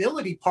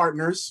accountability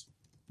partners,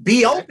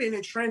 be open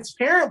and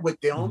transparent with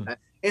them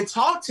and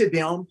talk to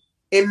them.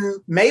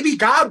 And maybe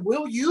God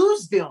will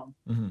use them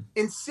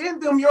and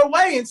send them your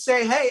way and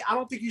say, hey, I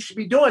don't think you should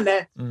be doing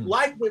that.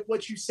 Like with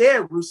what you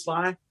said,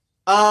 Ruslan.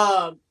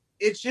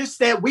 It's just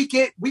that we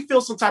feel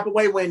some type of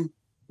way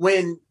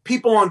when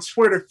people on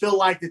Twitter feel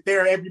like that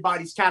they're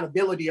everybody's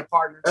accountability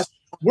partners.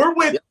 We're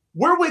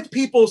with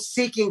people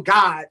seeking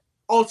God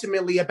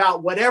ultimately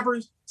about whatever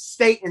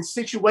state and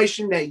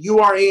situation that you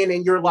are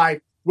in your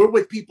life. We're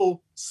with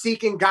people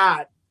seeking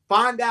God.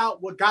 Find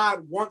out what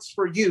God wants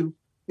for you.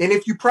 And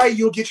if you pray,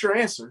 you'll get your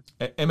answer.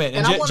 Amen.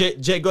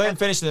 And Jay, go ahead and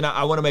finish. And then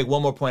I want to make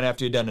one more point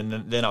after you're done,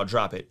 and then I'll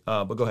drop it.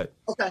 But go ahead.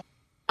 Okay.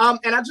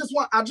 And I just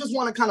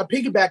want to kind of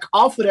piggyback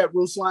off of that,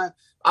 Ruslan.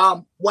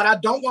 What I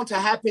don't want to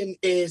happen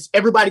is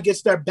everybody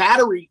gets the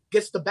battery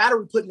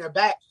put in their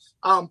back.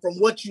 From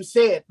what you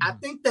said, I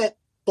think that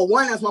for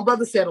one, as my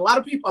brother said, a lot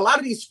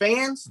of these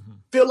fans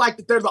feel like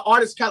that they're the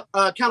artist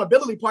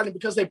accountability partner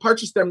because they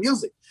purchased their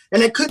music,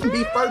 and it couldn't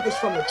be furthest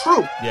from the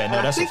truth. Yeah,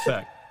 no, that's a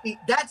fact.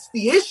 That's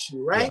the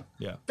issue, right?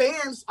 Yeah.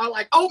 Fans are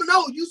like, oh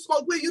no, you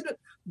smoke weed.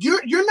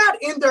 You're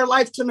not in their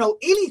life to know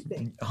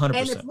anything. 100%.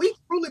 And if we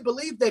truly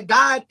believe that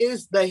God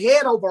is the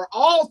head over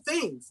all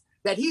things,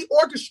 that he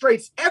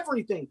orchestrates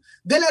everything,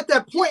 then at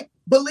that point,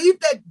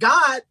 believe that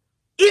God,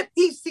 if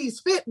he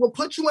sees fit, will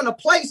put you in a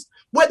place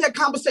where that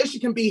conversation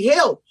can be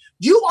held.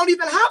 You won't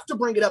even have to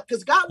bring it up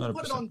because God will 100%.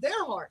 put it on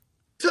their heart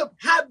to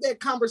have that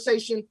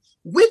conversation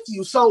with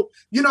you. So,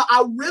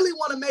 I really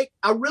want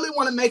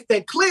to make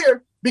that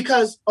clear,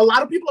 because a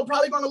lot of people are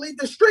probably going to leave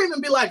the stream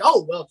and be like,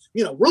 oh, well,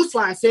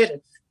 Ruslan said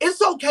it.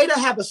 It's okay to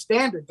have a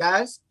standard,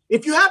 guys.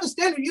 If you have a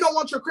standard, you don't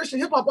want your Christian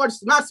hip hop artists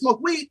to not smoke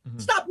weed,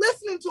 stop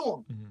listening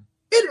to them.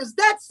 It is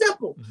that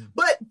simple.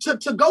 But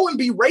to go and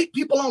berate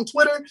people on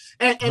Twitter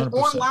and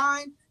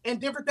online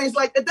and different things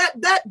like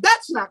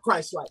that's not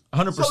Christ-like.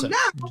 100%. So now,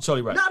 you're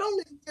totally right. Not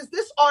only is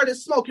this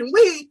artist smoking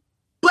weed,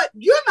 but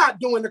you're not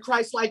doing the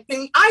Christ-like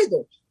thing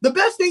either. The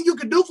best thing you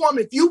could do for him,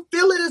 if you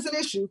feel it is an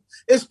issue,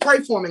 is pray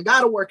for him and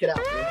God will work it out.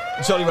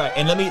 You're totally right.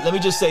 And let me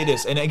just say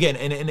this. And again,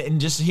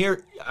 and just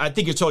here, I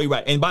think you're totally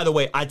right. And by the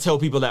way, I tell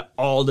people that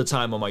all the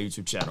time on my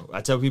YouTube channel.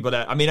 I tell people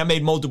that, I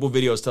made multiple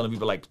videos telling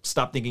people like,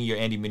 stop thinking you're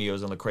Andy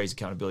Munoz and Lecrae's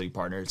accountability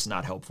partner. It's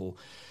not helpful.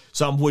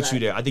 So I'm with you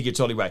there. I think you're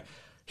totally right.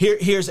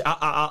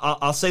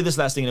 I'll say this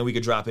last thing and then we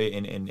could drop it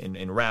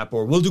and wrap,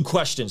 or we'll do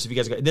questions if you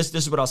guys got this.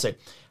 This is what I'll say.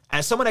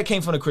 As someone that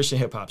came from the Christian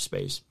hip hop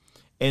space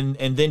and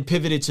then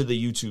pivoted to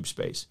the YouTube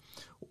space,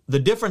 the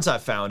difference I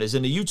found is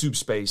in the YouTube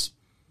space,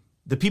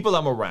 the people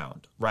I'm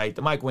around, right?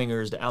 The Mike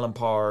Wingers, the Alan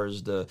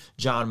Parrs, the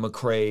John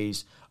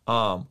McCrae's,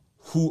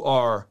 who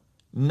are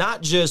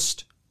not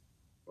just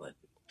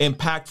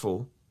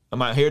impactful.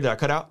 Am I here? Did I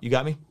cut out? You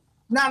got me?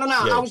 No.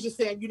 Yeah. I was just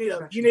saying you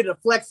need a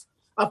flex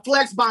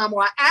bomb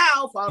or an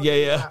alpha.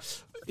 Yeah.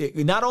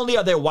 Not only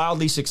are they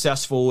wildly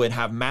successful and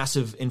have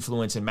massive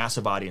influence and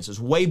massive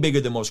audiences, way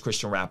bigger than most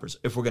Christian rappers,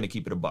 if we're going to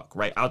keep it a buck,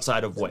 right?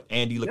 Outside of what?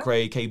 Andy,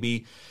 Lecrae,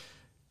 KB.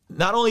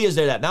 Not only is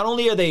there that, not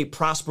only are they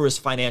prosperous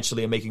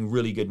financially and making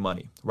really good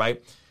money,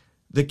 right?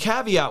 The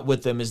caveat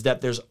with them is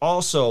that there's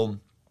also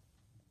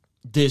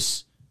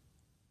this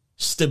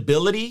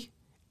stability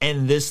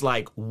and this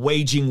like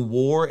waging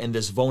war and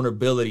this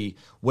vulnerability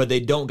where they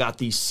don't got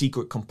these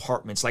secret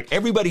compartments. Like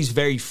everybody's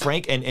very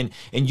frank and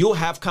you'll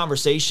have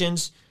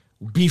conversations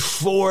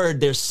before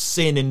there's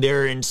sin and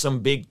they're in some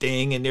big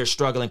thing and they're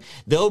struggling.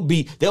 They'll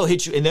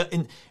hit you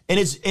and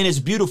it's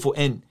beautiful.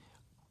 And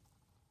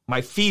my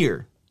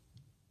fear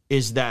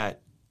is that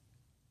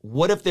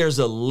what if there's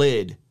a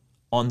lid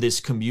on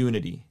this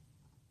community?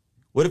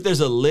 What if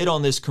there's a lid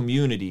on this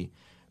community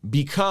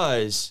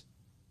because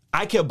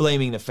I kept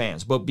blaming the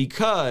fans, but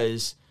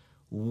because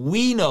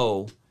we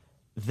know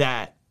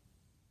that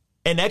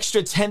an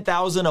extra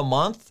 $10,000 a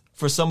month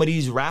for some of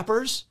these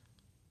rappers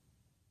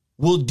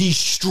will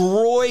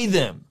destroy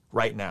them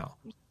right now.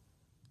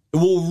 It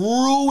will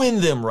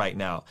ruin them right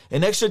now.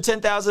 An extra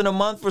 $10,000 a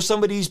month for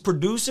some of these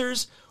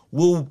producers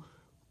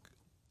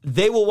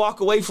they will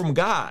walk away from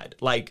God.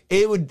 Like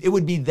it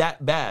would be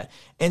that bad.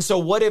 And so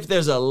what if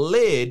there's a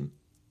lid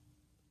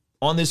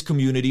on this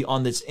community,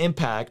 on this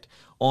impact,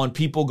 on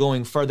people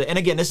going further? And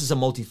again, this is a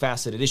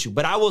multifaceted issue,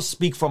 but I will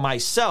speak for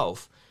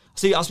myself.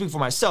 I'll speak for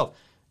myself.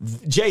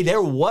 Jay,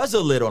 there was a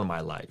lid on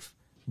my life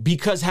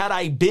because had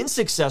I been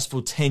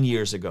successful 10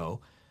 years ago,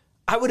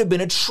 I would have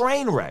been a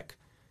train wreck.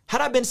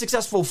 Had I been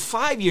successful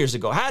 5 years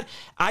ago, had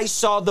I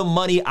saw the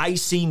money I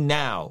see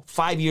now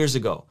 5 years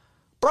ago,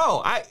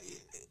 bro,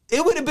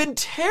 it would have been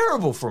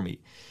terrible for me.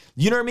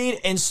 You know what I mean?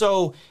 And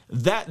so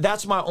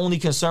that's my only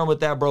concern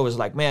with that, bro, is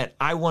like, man,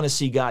 I want to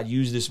see God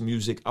use this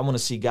music. I want to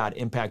see God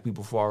impact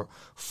people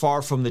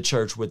far from the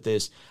church with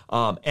this.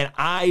 And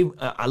I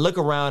look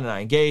around and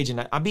I engage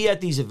and I be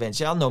at these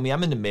events. Y'all know me.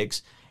 I'm in the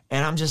mix.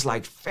 And I'm just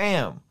like,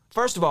 fam,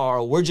 first of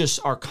all,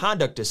 our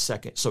conduct is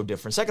so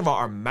different. Second of all,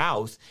 our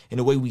mouth and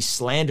the way we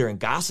slander and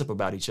gossip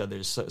about each other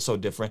is so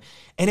different.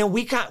 And then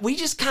we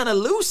just kind of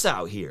loose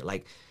out here.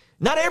 Like,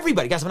 not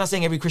everybody, guys, I'm not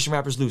saying every Christian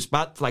rapper is loose,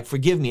 but like,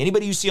 forgive me.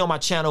 Anybody you see on my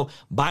channel,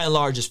 by and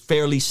large, is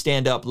fairly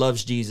stand up,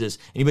 loves Jesus.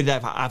 Anybody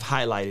that I've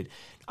highlighted.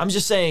 I'm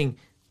just saying,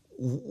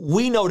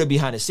 we know the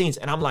behind the scenes.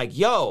 And I'm like,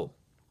 yo,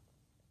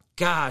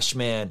 gosh,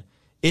 man,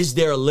 is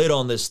there a lid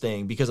on this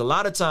thing? Because a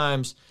lot of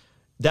times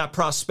that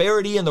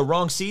prosperity in the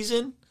wrong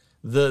season,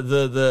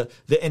 the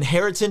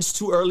inheritance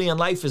too early in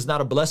life is not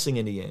a blessing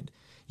in the end.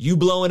 You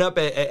blowing up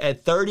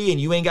at 30 and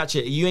you ain't got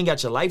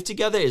your life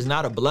together is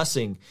not a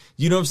blessing.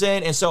 You know what I'm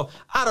saying? And so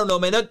I don't know,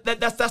 man.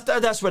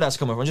 That's where that's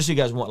coming from. Just so you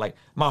guys want, like,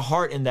 my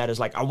heart in that is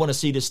like, I want to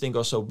see this thing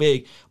go so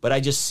big, but I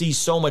just see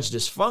so much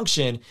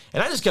dysfunction,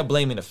 and I just kept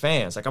blaming the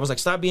fans. Like I was like,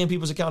 stop being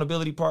people's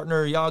accountability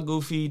partner. Y'all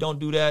goofy. Don't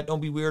do that.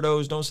 Don't be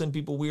weirdos. Don't send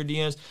people weird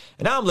DMs.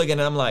 And now I'm looking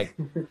and I'm like,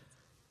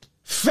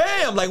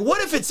 fam, like,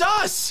 what if it's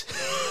us?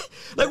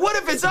 Like, what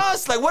if it's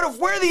us? Like, what if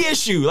we're the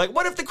issue? Like,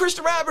 what if the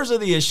Christian rappers are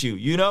the issue,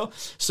 you know?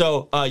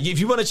 So if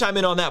you want to chime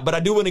in on that, but I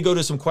do want to go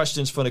to some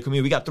questions from the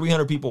community. We got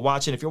 300 people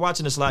watching. If you're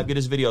watching this live, give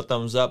this video a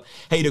thumbs up.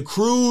 Hey, the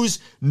Crew's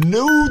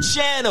new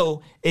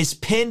channel is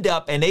pinned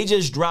up, and they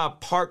just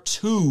dropped part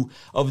 2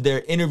 of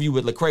their interview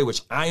with Lecrae,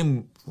 which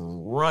I'm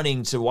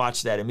running to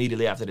watch that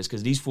immediately after this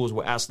because these fools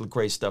will ask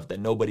Lecrae stuff that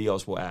nobody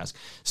else will ask.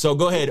 So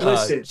go ahead,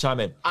 chime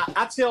in.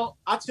 I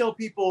tell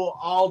people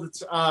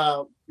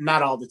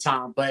not all the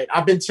time, but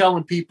I've been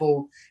telling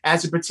people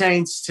as it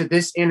pertains to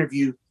this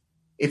interview,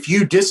 if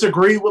you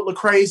disagree with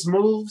Lecrae's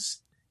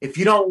moves, if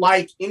you don't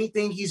like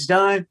anything he's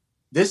done,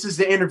 this is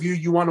the interview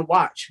you want to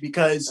watch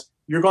because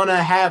you're going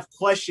to have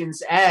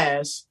questions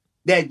asked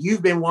that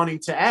you've been wanting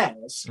to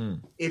ask.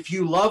 If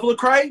you love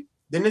Lecrae,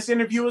 then this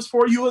interview is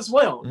for you as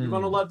well. You're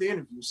going to love the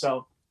interview.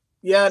 So,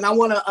 yeah. And I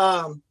want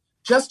to,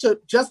 just to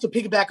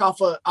piggyback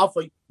off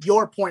of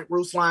your point,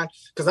 Ruslan,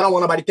 because I don't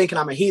want nobody thinking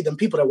I'm a heathen.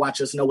 People that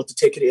watch us know what the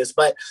ticket is.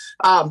 But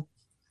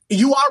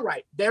you are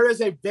right. There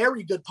is a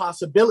very good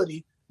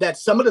possibility that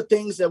some of the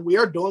things that we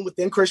are doing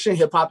within Christian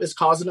hip hop is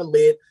causing a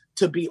lid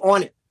to be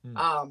on it.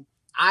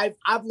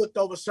 I've looked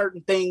over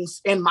certain things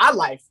in my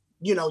life,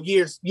 you know,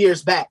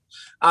 years back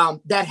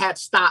that had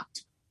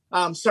stopped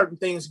certain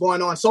things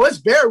going on. So it's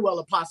very well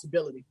a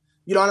possibility.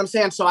 You know what I'm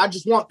saying? So I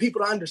just want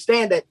people to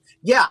understand that,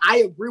 yeah, I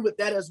agree with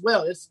that as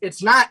well.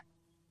 It's not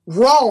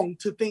wrong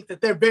to think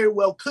that there very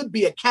well could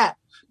be a cap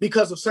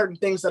because of certain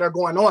things that are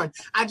going on.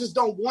 I just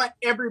don't want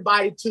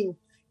everybody to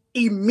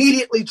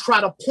immediately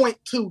try to point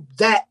to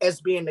that as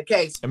being the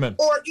case. Amen.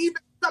 Or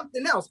even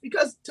something else,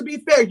 because to be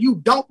fair, you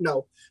don't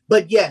know.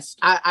 But yes,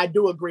 I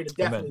do agree that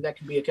definitely Amen. That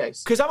can be a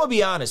case. Because I'm going to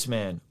be honest,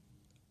 man.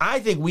 I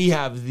think we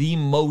have the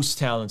most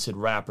talented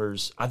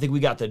rappers. I think we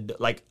got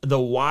the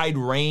wide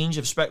range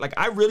of spec. Like,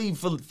 I really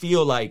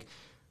feel like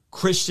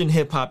Christian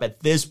hip hop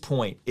at this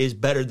point is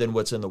better than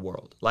what's in the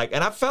world. Like,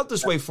 and I've felt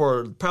this way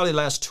for probably the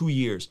last 2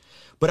 years,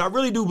 but I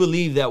really do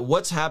believe that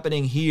what's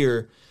happening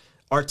here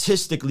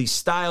artistically,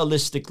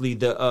 stylistically,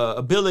 the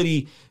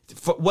ability,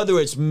 whether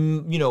it's,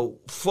 you know,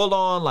 full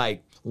on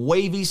like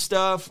wavy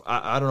stuff.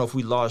 I don't know if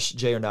we lost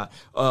Jay or not.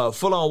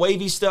 Full on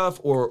wavy stuff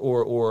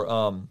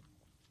or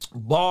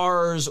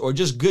bars or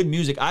just good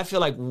music. I feel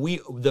like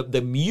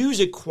the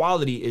music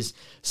quality is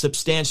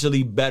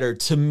substantially better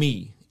to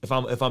me, if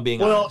I'm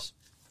being honest.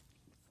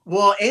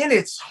 Well, and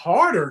it's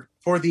harder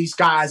for these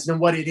guys than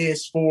what it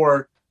is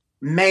for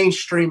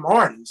mainstream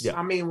artists. Yeah.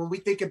 I mean, when we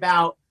think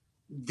about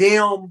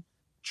them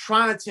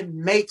trying to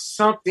make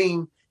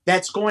something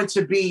that's going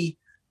to be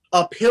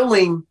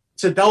appealing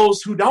to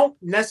those who don't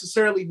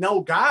necessarily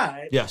know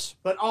God, Yes,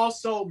 but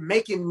also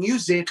making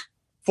music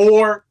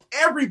for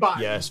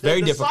everybody. Yes,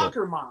 very difficult.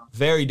 Soccer mom.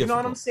 Very difficult. You know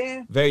what I'm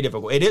saying? Very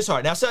difficult. It is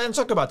hard. Now, I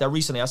talked about that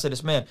recently. I said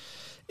this, man,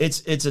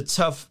 it's a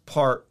tough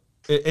part.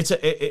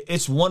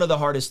 It's one of the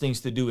hardest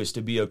things to do is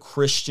to be a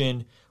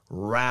Christian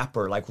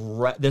rapper. Like,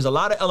 there's a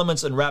lot of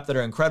elements in rap that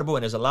are incredible,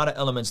 and there's a lot of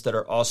elements that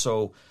are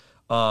also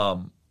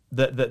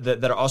that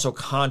are also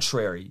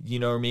contrary. You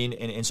know what I mean?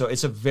 And so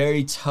it's a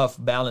very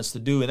tough balance to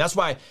do, and that's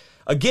why.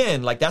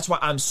 Again, like that's why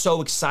I'm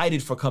so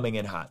excited for Coming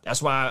In Hot.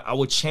 That's why I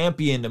would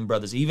champion them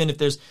brothers, even if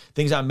there's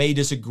things I may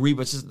disagree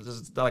with.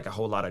 There's not like a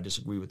whole lot I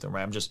disagree with them,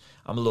 right?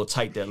 I'm a little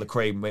tight that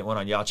Lecrae went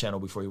on y'all channel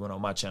before he went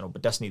on my channel,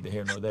 but that's neither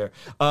here nor there.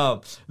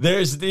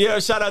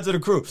 Shout out to the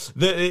crew.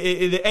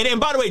 And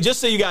by the way, just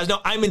so you guys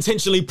know, I'm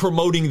intentionally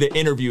promoting the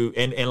interview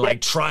and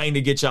like trying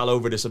to get y'all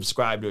over to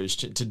subscribe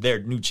to their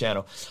new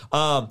channel.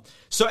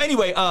 So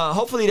anyway,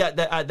 hopefully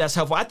that's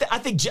helpful. I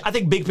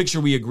think big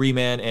picture we agree,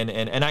 man.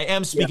 And I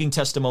am speaking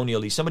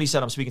testimonially. Somebody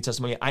said I'm speaking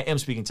testimonially. I am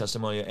speaking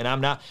testimonially, and I'm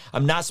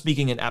not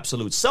speaking in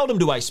absolutes. Seldom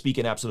do I speak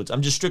in absolutes.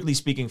 I'm just strictly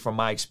speaking from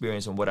my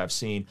experience and what I've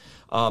seen.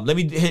 Let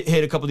me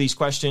hit a couple of these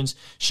questions.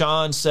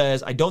 Sean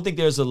says, I don't think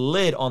there's a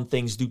lid on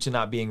things due to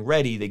not being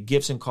ready. The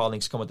gifts and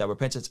callings come without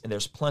repentance, and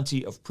there's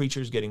plenty of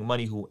preachers getting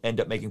money who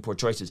end up making poor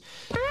choices.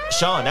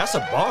 Sean, that's a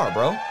bar,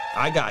 bro.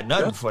 I got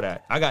nothing for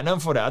that.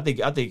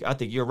 I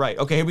think you're right.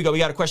 Okay, here we go. We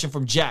got a question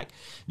from Jack.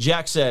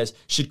 Jack says,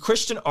 should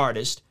Christian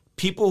artists,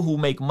 people who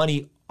make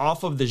money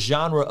off of the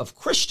genre of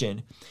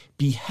Christian,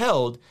 be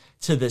held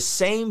to the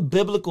same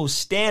biblical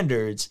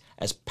standards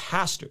as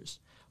pastors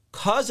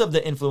because of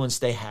the influence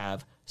they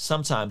have,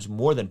 sometimes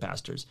more than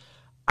pastors?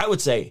 I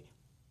would say,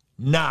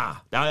 nah.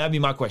 That'd be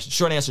my question.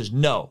 Short answer is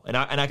no. And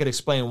I could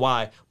explain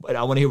why, but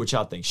I want to hear what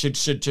y'all think.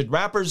 Should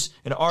rappers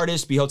and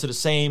artists be held to the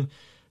same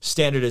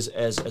standard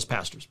as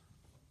pastors?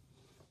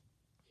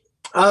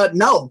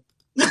 No.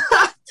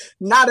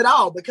 Not at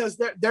all, because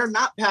they're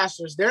not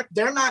pastors.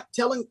 They're not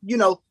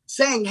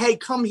saying, hey,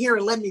 come here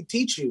and let me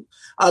teach you.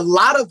 A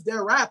lot of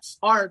their raps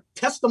are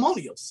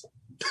testimonials.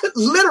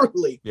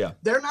 Literally. Yeah.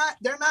 They're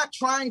not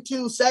trying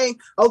to say,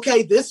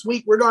 okay, this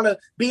week we're gonna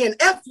be an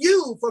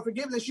FU for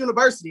Forgiveness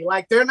University.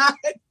 Like, they're not,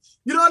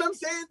 you know what I'm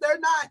saying?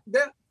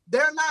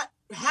 They're not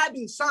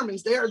having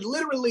sermons. They are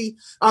literally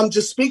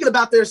just speaking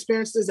about their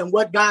experiences and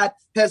what God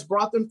has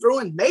brought them through.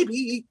 And maybe,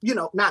 he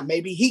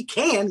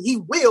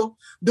will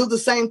do the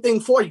same thing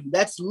for you.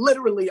 That's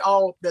literally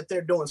all that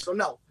they're doing. So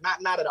no,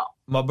 not at all.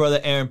 My brother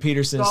Aaron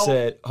Peterson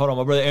said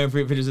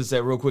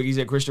real quick, he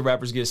said Christian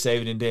rappers get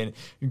saved and then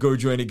go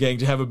join the gang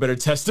to have a better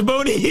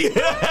testimony.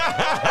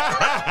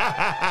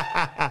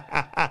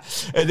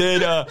 And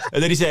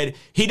then he said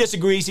he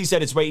disagrees. He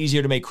said it's way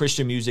easier to make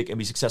Christian music and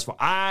be successful.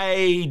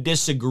 I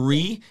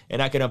disagree,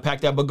 and I can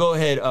unpack that. But go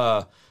ahead,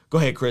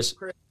 Chris.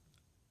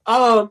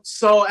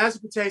 So as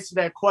it pertains to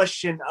that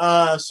question,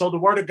 so the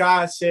Word of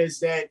God says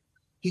that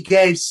He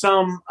gave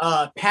some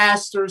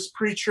pastors,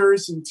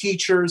 preachers, and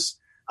teachers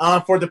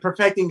for the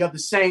perfecting of the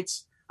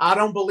saints. I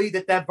don't believe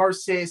that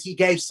verse says He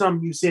gave some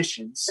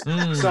musicians.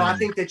 So I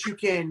think that you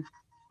can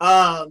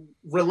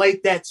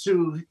relate that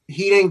to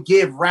He didn't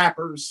give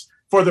rappers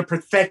for the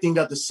perfecting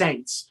of the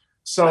saints.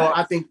 So right.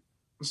 I think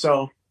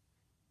so.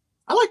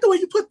 I like the way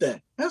you put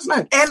that. That's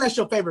nice. And that's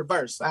your favorite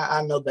verse.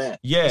 I know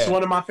that. Yeah. It's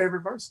one of my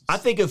favorite verses. I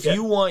think if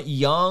you want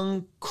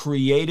young,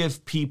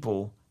 creative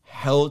people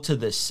held to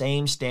the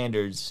same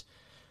standards,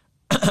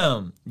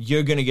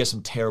 you're going to get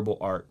some terrible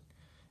art.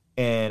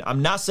 And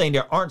I'm not saying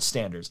there aren't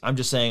standards. I'm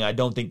just saying I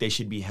don't think they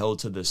should be held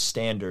to the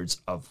standards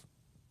of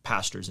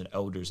pastors and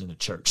elders in the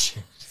church.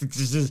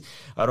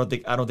 I don't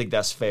think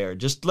that's fair.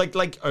 Just like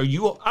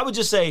I would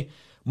just say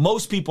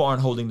most people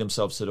aren't holding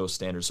themselves to those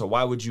standards. So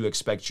why would you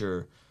expect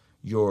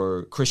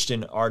your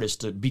Christian artists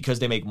to, because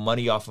they make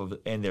money off of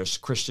and there's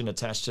Christian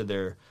attached to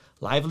their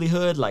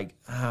livelihood? Like,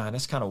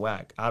 that's kind of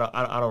whack.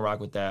 I don't rock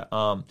with that.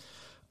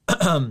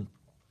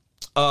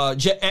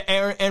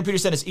 Aaron Peter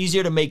said it's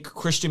easier to make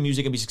Christian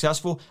music and be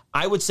successful.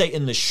 I would say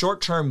in the short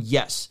term,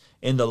 yes.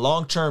 In the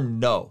long term,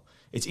 no.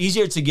 It's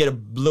easier to get a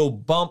little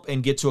bump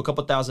and get to a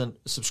couple thousand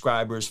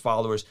subscribers,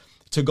 followers.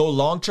 To go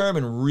long term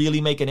and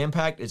really make an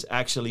impact is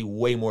actually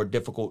way more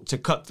difficult to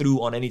cut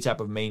through on any type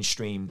of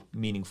mainstream,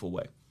 meaningful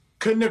way.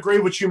 Couldn't agree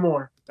with you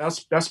more.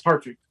 That's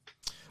perfect.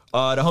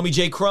 The homie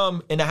Jay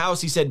Crum in the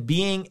house, he said,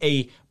 being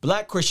a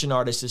Black Christian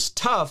artist is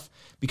tough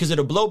because of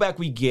the blowback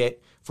we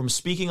get from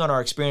speaking on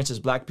our experience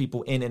as Black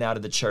people in and out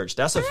of the church.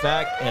 That's a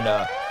fact.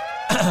 And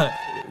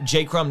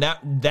Jay Crum,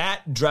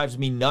 that drives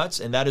me nuts.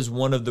 And that is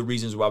one of the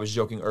reasons why I was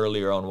joking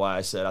earlier on why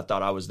I said I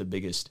thought I was the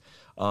biggest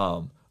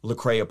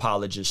Lecrae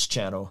Apologist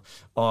channel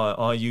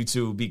on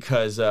YouTube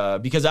because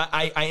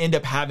I end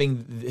up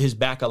having his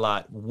back a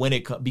lot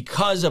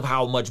because of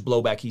how much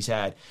blowback he's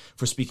had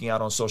for speaking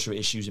out on social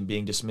issues and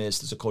being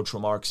dismissed as a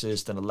cultural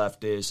Marxist and a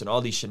leftist and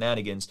all these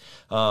shenanigans.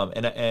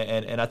 And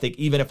I think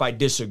even if I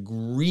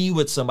disagree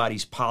with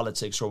somebody's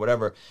politics or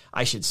whatever,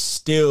 I should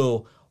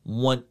still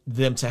want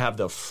them to have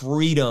the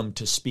freedom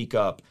to speak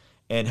up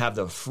and have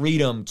the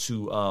freedom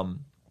to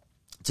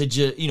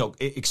just,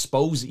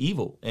 expose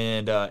evil.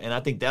 And I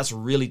think that's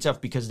really tough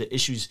because the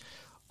issues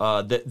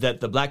that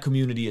the Black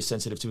community is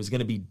sensitive to is going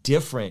to be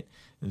different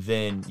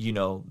than,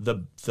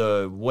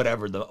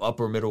 the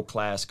upper middle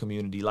class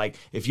community. Like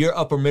if you're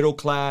upper middle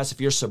class, if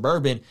you're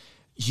suburban,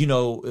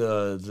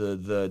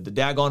 the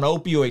daggone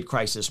opioid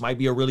crisis might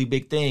be a really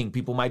big thing.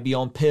 People might be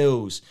on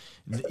pills.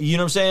 You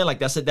know what I'm saying? Like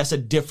that's a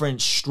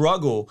different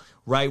struggle,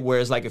 right?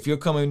 Whereas like if you're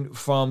coming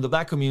from the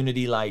Black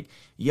community, like,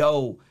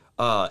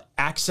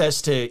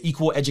 access to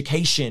equal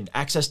education,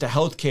 access to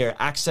healthcare,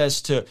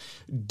 access to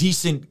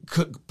decent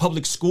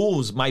public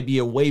schools might be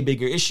a way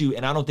bigger issue.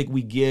 And I don't think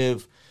we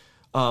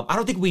I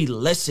don't think we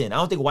listen. I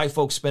don't think white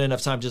folks spend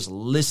enough time just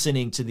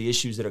listening to the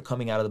issues that are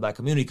coming out of the Black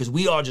community because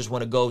we all just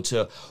want to go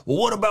to, well,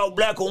 what about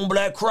Black on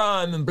Black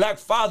crime and Black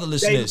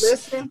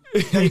fatherlessness?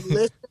 They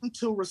listen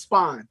to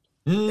respond.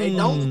 They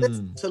don't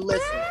listen to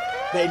listen.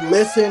 They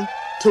listen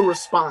to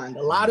respond.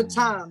 A lot of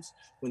times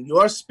when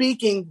you're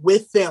speaking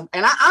with them,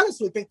 and I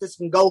honestly think this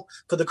can go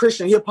for the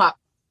Christian hip hop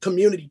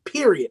community,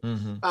 period.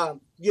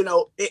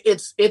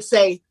 It's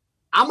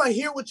I'm gonna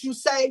hear what you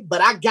say, but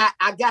I got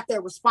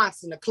that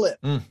response in the clip.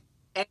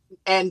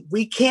 And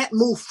we can't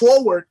move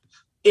forward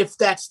if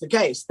that's the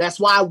case. That's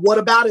why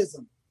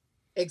whataboutism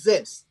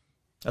exists.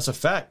 That's a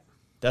fact.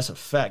 That's a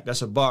fact.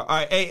 That's a bar. All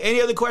right. Hey, any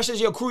other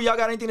questions? Yo, crew, y'all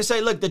got anything to say?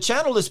 Look, the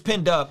channel is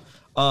pinned up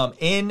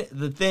in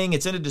the thing.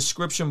 It's in the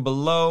description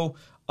below.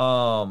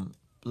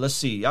 Let's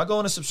see. Y'all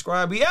going to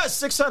subscribe? We got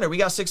 600. We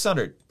got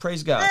 600.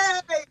 Praise God. Hey,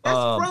 that's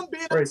from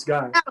being praise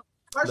God.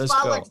 First of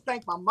all, I'd like to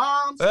thank my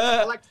moms.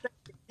 I'd like to thank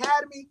the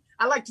Academy.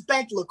 I'd like to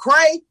thank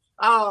Lecrae.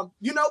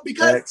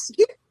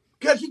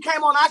 Because he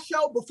came on our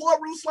show before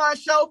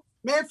Ruslan's show.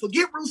 Man,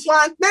 forget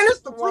Ruslan. Man, it's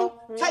the Fruit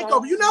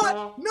Takeover. You know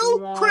what?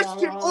 New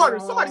Christian Order.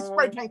 Somebody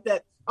spray paint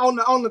that on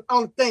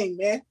the thing,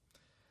 man.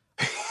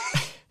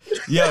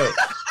 Yo,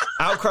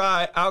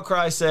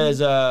 Outcry says,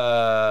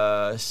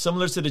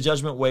 similar to the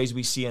judgment ways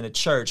we see in the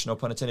church, no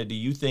pun intended, do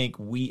you think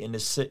we in the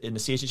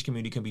CHH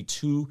community can be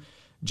too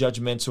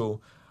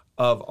judgmental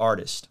of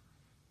artists?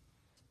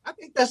 I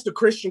think that's the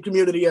Christian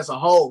community as a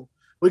whole.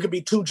 We could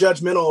be too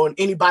judgmental on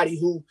anybody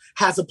who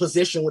has a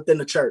position within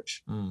the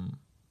church.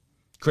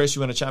 Chris,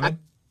 you want to chime in?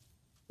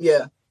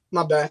 Yeah,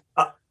 my bad.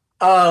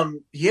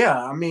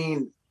 Yeah, I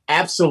mean,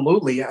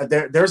 absolutely.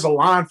 There's a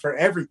line for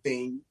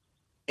everything.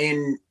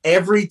 In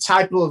every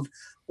type of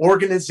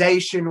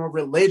organization or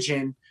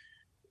religion,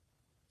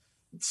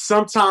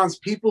 sometimes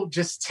people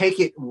just take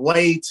it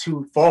way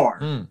too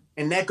far.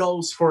 And that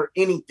goes for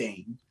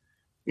anything,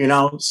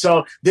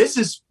 So this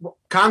is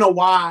kind of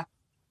why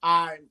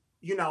I,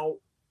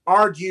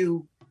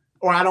 argue,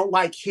 or I don't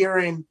like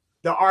hearing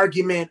the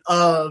argument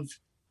of,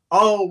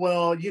 oh,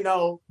 well,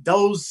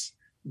 those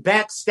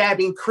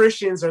backstabbing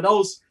Christians or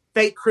those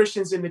fake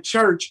Christians in the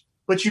church,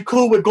 but you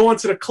cool with going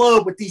to the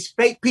club with these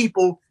fake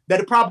people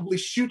that'll probably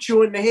shoot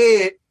you in the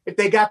head if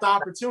they got the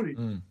opportunity.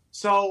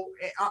 So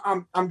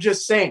I'm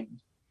just saying.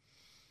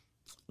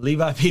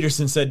 Levi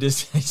Peterson said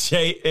this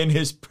Jay in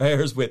his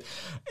prayers with,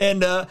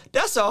 and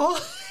that's all.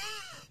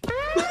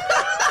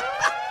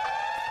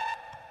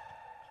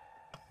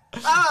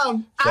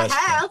 I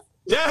have.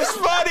 That's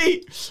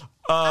funny.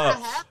 All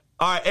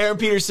right,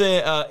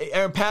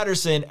 Aaron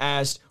Patterson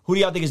asked, who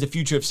do y'all think is the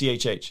future of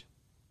CHH?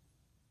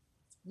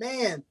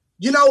 Man,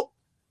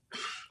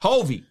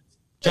 Hovey.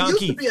 John There used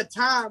Keith. to be a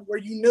time where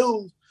you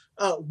knew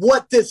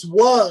what this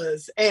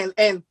was and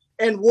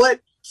what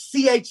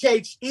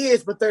CHH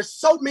is, but there's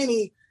so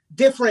many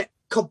different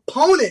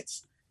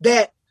components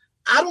that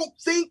I don't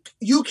think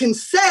you can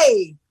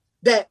say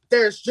that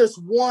there's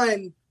just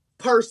one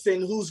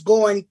person who's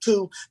going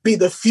to be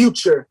the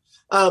future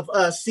of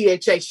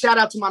CHH. Shout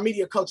out to my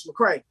media coach,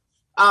 Lecrae.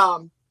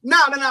 No,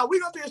 we're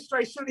going to be a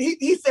straight shooter.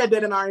 He said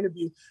that in our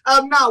interview.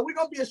 No, we're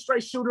going to be a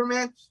straight shooter,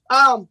 man.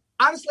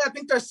 Honestly, I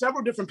think there's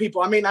several different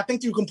people. I mean, I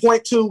think you can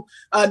point to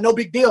No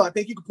Big Deal. I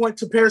think you can point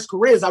to Paris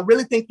Carriz. I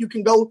really think you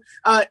can go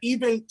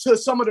even to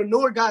some of the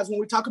newer guys when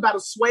we talk about a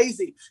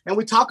Swayze and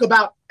we talk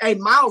about a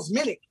Miles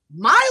Minnick.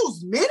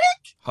 Miles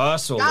Minnick?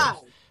 Hustler. God.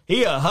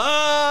 He a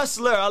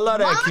hustler. I love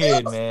that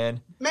kid,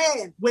 man.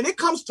 Man, when it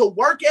comes to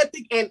work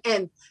ethic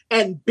and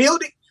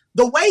building,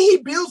 the way he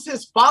builds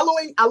his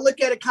following, I look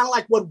at it kind of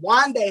like what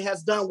Wande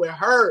has done with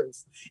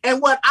hers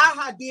and what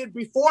Aha did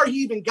before he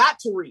even got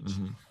to Reach.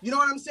 Mm-hmm. You know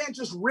what I'm saying?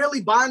 Just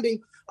really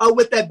bonding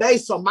with that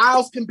base. So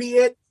Miles can be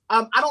it.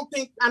 I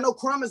know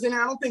Crumb is in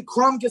there. I don't think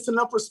Crumb gets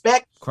enough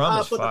respect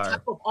for the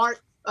type of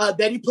art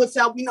that he puts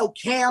out. We know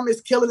Cam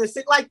is killing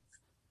it. Like,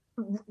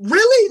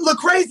 really,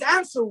 Lecrae's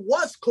answer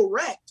was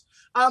correct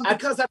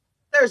because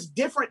there's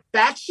different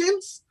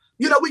factions.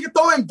 we can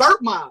throw in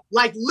Vert Mob.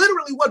 Like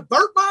literally what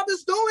Vert Mob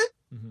is doing.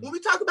 Mm-hmm. When we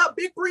talk about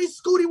Big Breeze,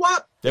 Scooty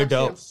Wop, they're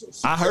dope.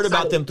 I heard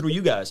about them excited. through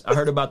you guys. I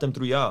heard about them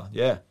through y'all.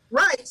 Yeah.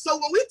 Right. So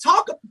when we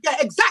talk,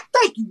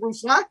 thank you,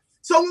 Ruslan.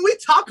 So when we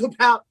talk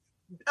about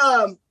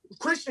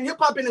Christian hip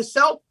hop in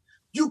itself,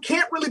 you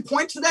can't really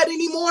point to that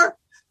anymore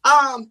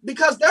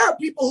because there are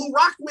people who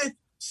rock with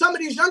some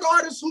of these younger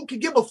artists who can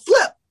give a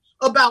flip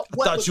about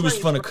what. I thought you was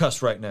fun to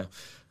cuss right now.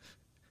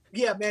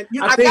 Yeah, man.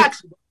 I got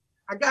you.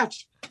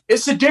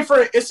 It's a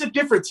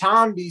different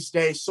time these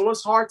days, so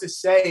it's hard to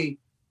say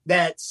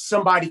that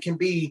somebody can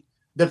be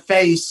the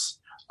face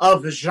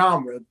of the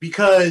genre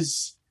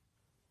because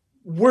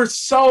we're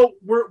so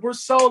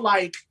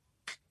like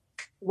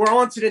we're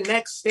on to the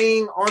next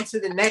thing, on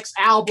to the next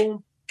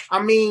album.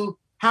 I mean,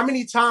 how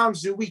many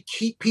times do we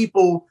keep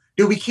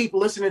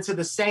listening to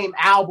the same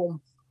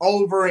album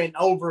over and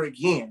over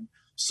again?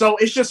 So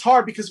it's just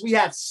hard because we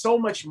have so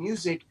much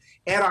music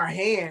at our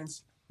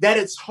hands that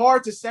it's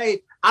hard to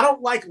say, I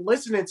don't like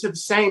listening to the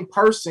same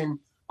person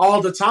all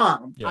the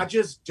time. Yeah. I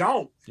just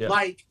don't. Yeah.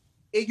 Like,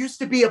 it used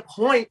to be a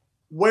point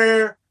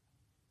where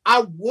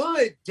I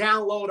would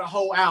download a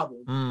whole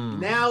album.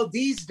 Now,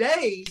 these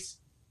days,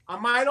 I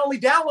might only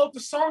download the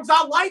songs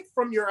I like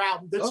from your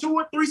album, the 2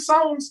 or 3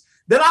 songs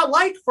that I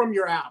like from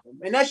your album.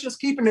 And that's just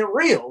keeping it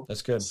real.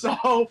 That's good.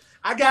 So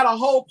I got a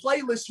whole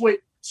playlist with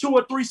 2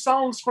 or 3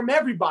 songs from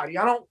everybody.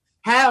 I don't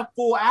have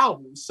full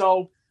albums.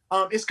 So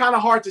it's kind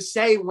of hard to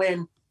say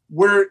when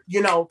we're,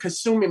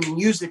 consuming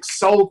music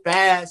so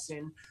fast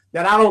and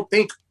that I don't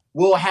think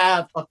we'll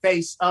have a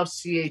face of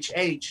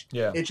CHH.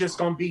 Yeah. It's just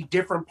going to be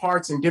different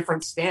parts and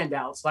different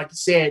standouts. Like you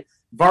said,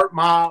 Vert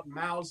Mob,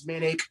 Miles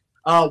Minnick,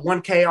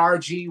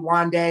 1KRG,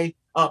 Wande,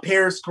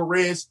 Paris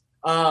Chariz,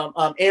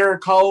 Aaron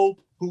Cole,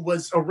 who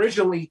was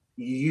originally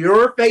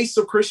your face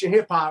of Christian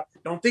hip hop.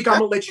 Don't think I'm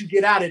going to let you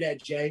get out of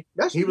that, Jay.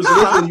 He was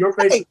originally your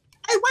face. Hey,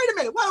 wait a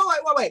minute.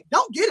 Wait.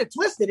 Don't get it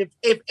twisted.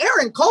 If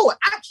Aaron Cole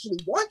actually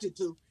wanted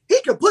to,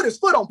 he could put his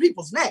foot on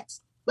people's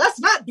necks. Let's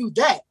not do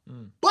that.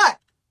 But,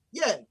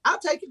 yeah, I'll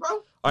take it, bro.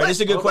 All right, this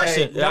is a good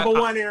question. Number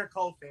one Aaron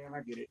Cole fan.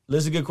 I get it.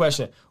 This is a good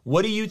question.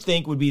 What do you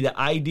think would be the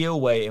ideal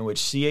way in which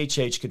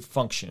CHH could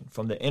function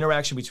from the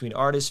interaction between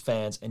artists,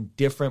 fans, and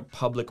different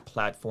public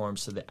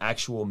platforms to the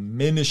actual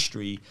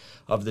ministry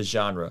of the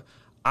genre?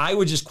 I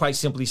would just quite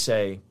simply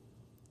say,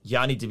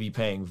 y'all need to be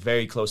paying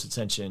very close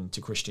attention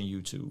to Christian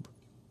YouTube.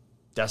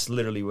 That's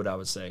literally what I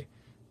would say.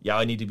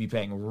 Y'all need to be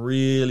paying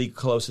really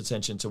close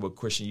attention to what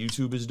Christian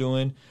YouTube is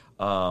doing,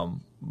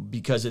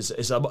 because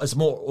it's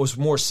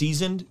more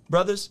seasoned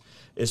brothers.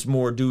 It's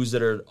more dudes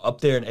that are up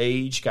there in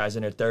age, guys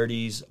in their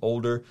 30s,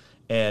 older,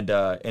 and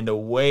the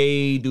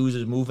way dudes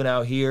is moving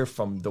out here,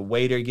 from the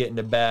way they're getting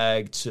the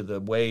bag to the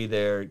way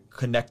they're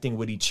connecting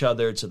with each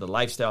other, to the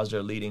lifestyles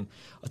they're leading,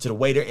 to the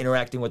way they're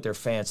interacting with their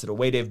fans, to the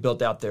way they've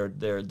built out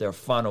their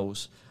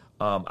funnels.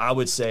 I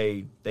would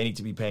say they need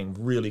to be paying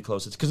really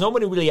close attention, because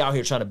nobody really out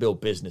here trying to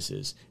build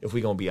businesses, if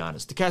we're going to be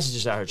honest. The cats is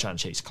just out here trying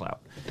to chase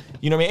clout.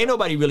 You know what I mean? Ain't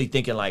nobody really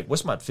thinking like,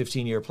 what's my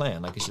 15-year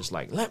plan? Like, it's just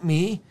like, let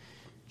me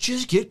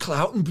just get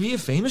clout and be a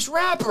famous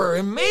rapper,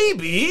 and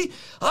maybe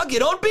I'll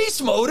get on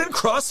beast mode and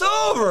cross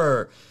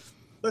over.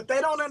 But they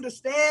don't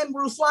understand,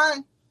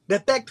 Ruslan,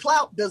 that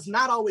clout does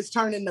not always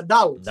turn into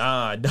dollars.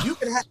 Nah. You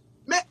can have,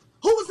 man,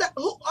 who was that?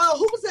 Who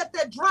was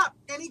that drop?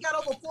 And he got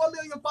over 4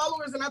 million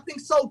followers, and I think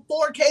sold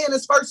 4K in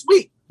his first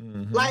week.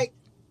 Mm-hmm. Like,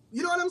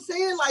 you know what I'm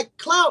saying? Like,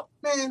 clout,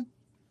 man,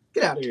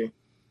 get out of here.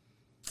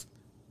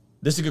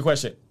 This is a good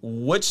question.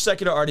 Which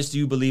secular artist do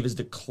you believe is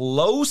the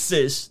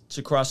closest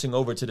to crossing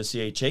over to the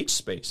CHH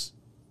space?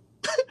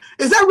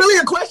 Is that really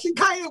a question?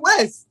 Kanye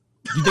West.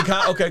 You think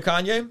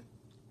Kanye?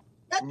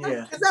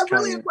 Yeah, Is that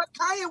really Kanye. a question?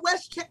 Kanye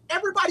West,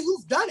 everybody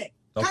who's done it.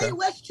 Okay. Kanye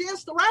West,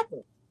 Chance the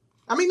Rapper.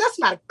 I mean, that's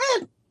not,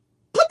 man,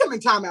 put them in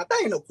timeout. That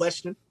ain't no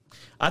question.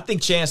 I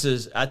think Chance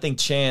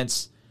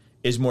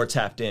is more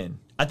tapped in.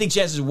 I think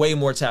Chance is way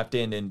more tapped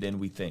in than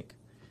we think.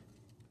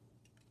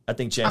 I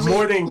think Chance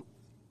more than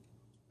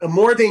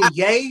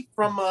Ye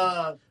from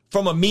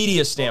a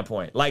media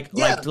standpoint. Like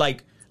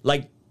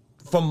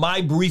from my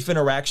brief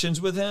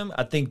interactions with him,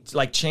 I think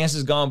like Chance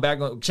has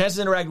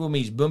interacted with me.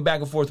 He's been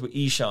back and forth with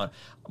Eshawn.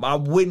 I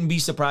wouldn't be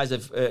surprised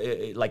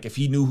if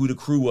he knew who the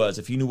crew was,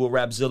 if he knew what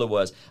Rapzilla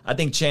was. I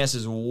think Chance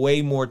is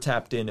way more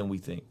tapped in than we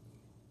think.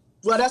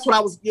 Well, that's what I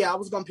was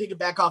going to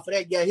piggyback off of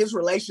that. Yeah, his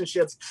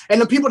relationships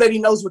and the people that he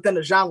knows within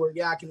the genre.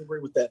 Yeah, I can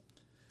agree with that.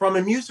 From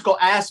a musical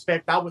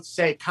aspect, I would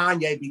say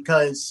Kanye,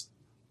 because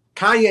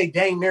Kanye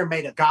dang near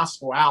made a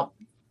gospel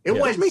album. It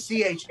wasn't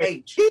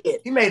CHH.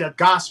 He made a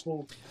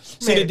gospel.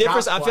 See, the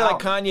difference, I feel like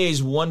Kanye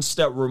is one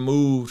step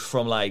removed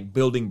from like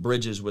building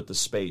bridges with the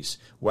space,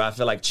 where I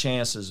feel like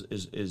Chance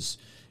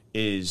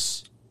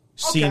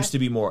seems to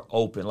be more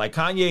open. Like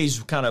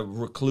Kanye's kind of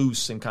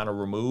recluse and kind of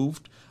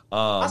removed.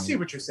 I see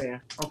what you're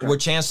saying. Okay. Where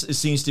Chance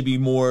seems to be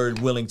more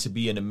willing to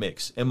be in the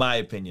mix, in my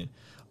opinion.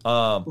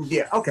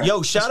 Yeah. Okay.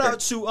 Yo, shout out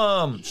to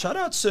I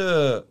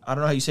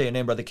don't know how you say your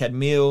name, brother.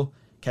 Cadmiel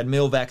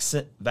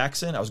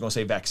Vaccine. I was going to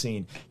say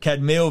vaccine.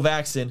 Cadmill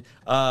Vaccine.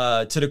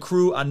 To the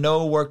crew, I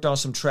know worked on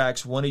some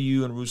tracks. One of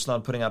you and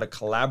Ruslan putting out a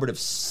collaborative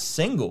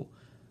single.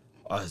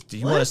 Do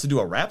you want us to do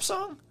a rap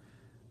song?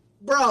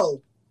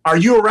 Bro. Are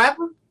you a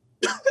rapper?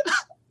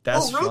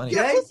 That's funny.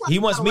 Yeah, He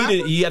wants me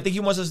to. I think he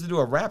wants us to do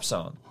a rap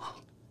song.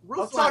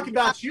 I'm talking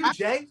about you,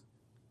 Jay.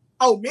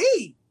 Oh,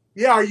 me?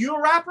 Yeah, are you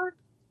a rapper?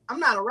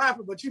 I'm not a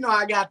rapper, but you know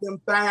I got them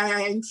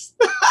things.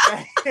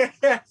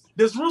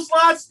 Does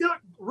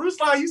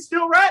Ruslan, you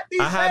still rap these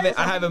days?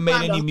 I haven't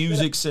made any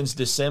music since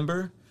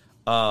December.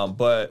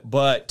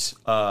 But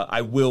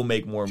I will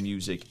make more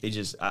music. It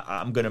just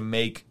I'm gonna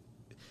make.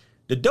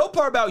 The dope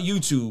part about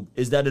YouTube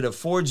is that it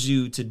affords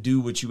you to do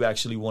what you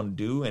actually want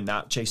to do and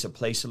not chase a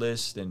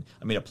playlist,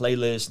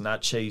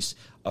 not chase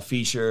a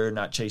feature,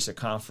 not chase a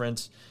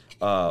conference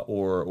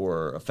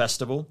or a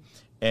festival,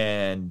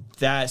 and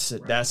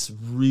that's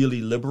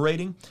really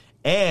liberating.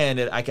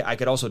 And I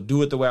could also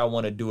do it the way I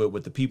want to do it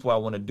with the people I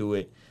want to do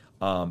it,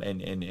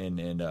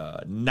 and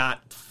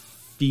not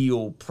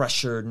feel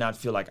pressured, not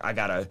feel like I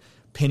gotta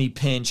penny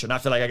pinch, or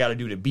not feel like I got to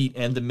do the beat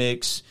and the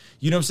mix.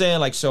 You know what I'm saying?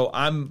 Like, so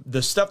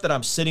the stuff that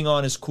I'm sitting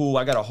on is cool.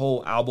 I got a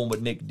whole album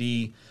with Nick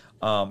D.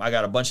 I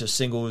got a bunch of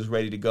singles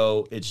ready to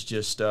go. It's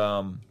just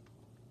the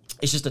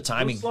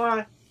timing.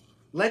 Ruslan,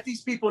 let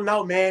these people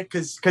know, man,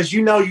 because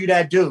you know you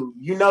that dude.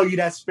 You know you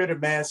that spitter,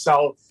 man.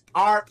 So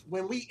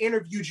when we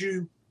interviewed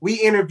you, we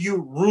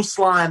interviewed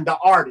Ruslan, the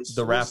artist.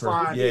 The rapper.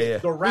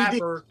 Ruslan, the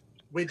rapper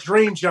with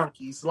Dream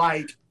Junkies.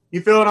 Like,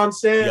 you feel what I'm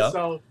saying? Yep.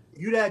 So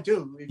you that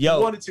dude. If you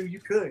wanted to, you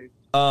could.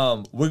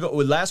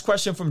 With last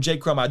question from Jay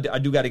Crumb. I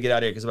do got to get out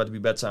of here because it's about to be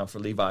bedtime for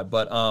Levi.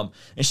 But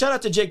and shout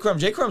out to Jay Crumb.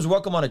 Jay Crumb's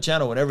welcome on the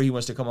channel whenever he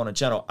wants to come on the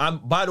channel.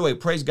 By the way,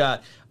 praise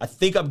God. I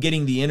think I'm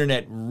getting the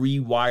internet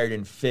rewired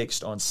and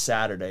fixed on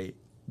Saturday,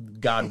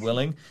 God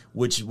willing,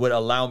 which would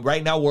allow.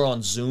 Right now we're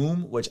on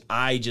Zoom, which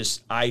I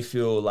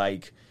feel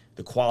like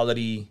the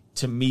quality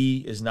to me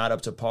is not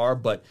up to par,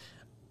 but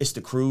it's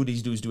the crew.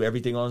 These dudes do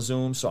everything on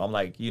Zoom, so I'm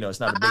like, it's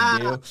not a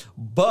big deal.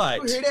 But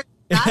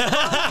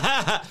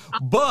I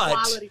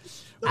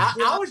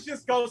was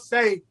just gonna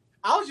say,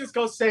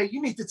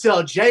 you need to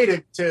tell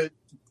Jay to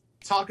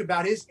talk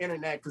about his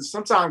internet, because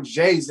sometimes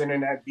Jay's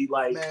internet be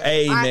like,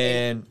 hey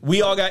man,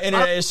 we all got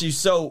internet issues.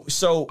 So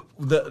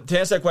to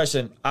answer that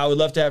question, I would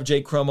love to have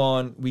Jay Crumb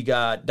on. We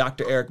got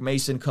Dr. Eric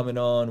Mason coming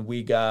on.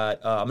 We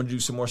got I'm gonna do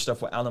some more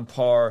stuff with Alan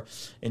Parr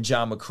and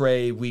John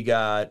McCrae. We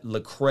got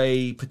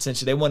Lecrae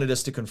potentially. They wanted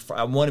us to confirm.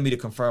 I wanted me to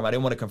confirm. I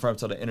didn't want to confirm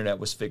until the internet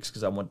was fixed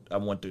because I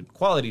want the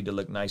quality to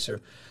look nicer.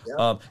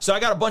 Yep. So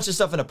I got a bunch of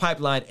stuff in the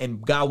pipeline,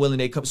 and God willing,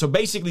 they come. So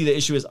basically, the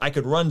issue is I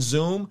could run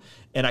Zoom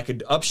and I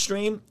could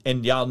upstream,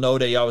 and y'all know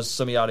that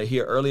some of y'all are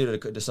here earlier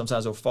that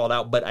sometimes it'll fall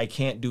out, but I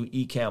can't do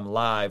Ecamm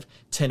live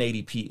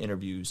 1080p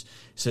interviews.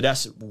 So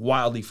that's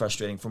wildly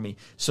frustrating for me.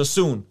 So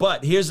soon.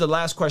 But here's the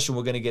last question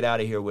we're going to get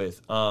out of here with.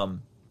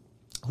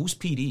 Who's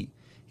PD?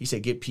 He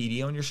said, get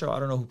PD on your show. I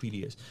don't know who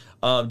PD is.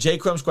 Jay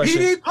Crumb's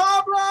question. PD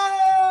Pablo!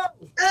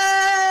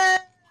 Hey!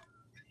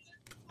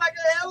 Like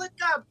a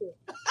helicopter.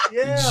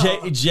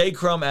 Yeah. Jay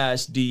Crumb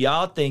asked, do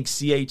y'all think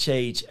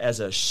CHH as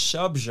a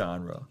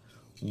subgenre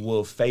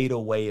will fade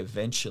away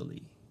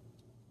eventually?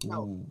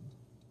 No. Ooh.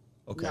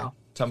 Okay. No.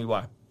 Tell me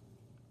why.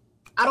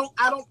 I don't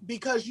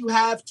because you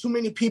have too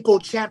many people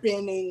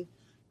championing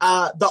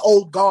the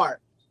old guard.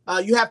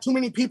 You have too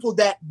many people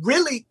that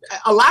really,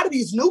 a lot of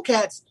these new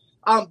cats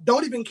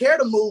don't even care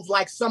to move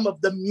like some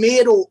of the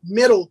middle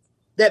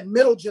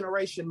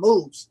generation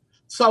moves.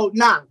 So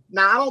I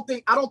don't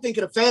think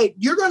it'll fade.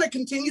 You're going to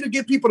continue to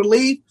get people to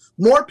leave,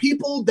 more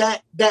people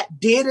that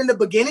did in the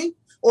beginning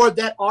or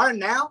that are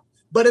now,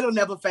 but it'll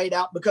never fade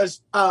out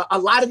because a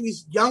lot of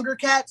these younger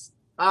cats,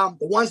 the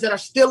ones that are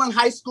still in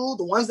high school,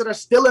 the ones that are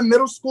still in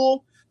middle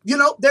school,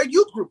 they're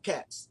youth group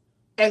cats.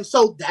 And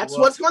so that's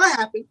what's going to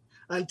happen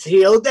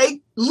until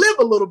they live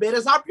a little bit,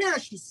 as our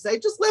parents used to say,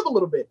 just live a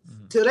little bit,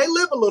 till they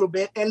live a little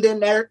bit, and then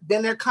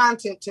their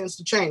content tends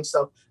to change.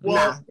 So,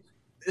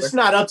 it's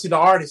not up to the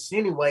artists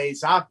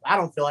anyways. I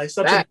don't feel like it's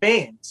up to the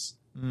fans.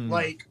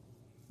 Like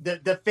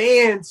the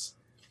fans,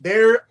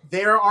 there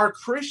are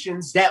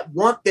Christians that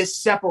want this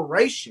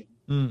separation.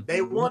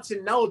 They want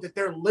to know that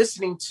they're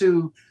listening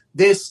to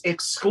this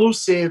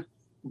exclusive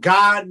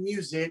God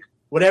music,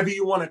 whatever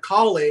you want to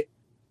call it.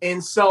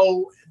 And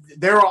so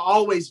there will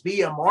always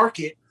be a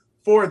market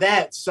for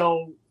that.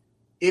 So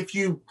if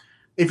you're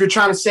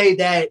trying to say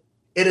that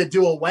it'll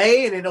do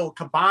away and it'll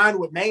combine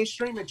with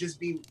mainstream and just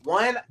be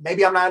one,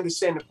 maybe I'm not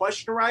understanding the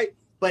question right.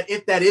 But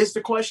if that is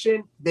the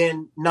question,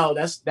 then no,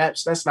 that's not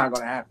going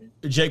to happen.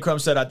 Jay Crumb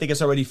said, I think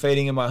it's already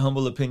fading in my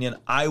humble opinion.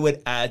 I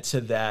would add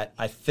to that,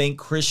 I think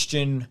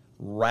Christian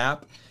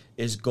rap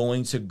is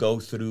going to go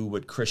through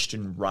what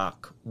Christian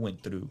rock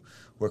went through,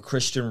 where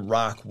Christian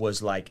rock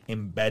was like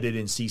embedded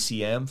in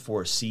CCM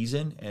for a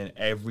season and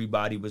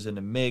everybody was in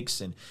the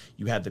mix, and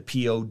you had the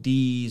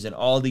PODs and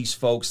all these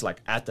folks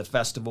like at the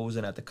festivals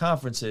and at the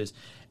conferences,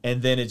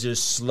 and then it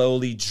just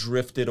slowly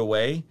drifted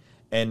away,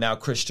 and now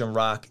Christian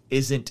rock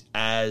isn't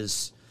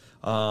as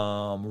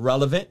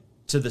relevant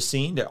to the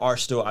scene. There are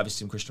still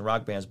obviously some Christian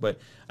rock bands, but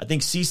I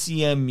think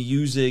CCM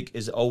music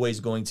is always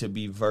going to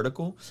be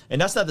vertical. And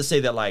that's not to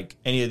say that like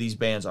any of these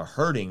bands are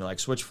hurting, like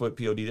Switchfoot,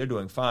 POD, they're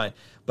doing fine.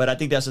 But I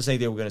think that's the same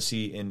thing we're going to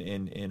see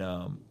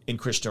in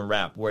Christian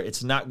rap, where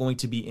it's not going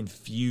to be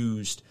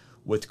infused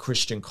with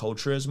Christian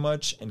culture as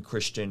much and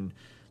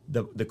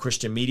the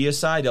Christian media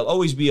side. There'll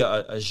always be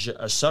a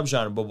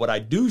subgenre, but what I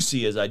do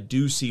see is I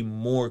do see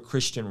more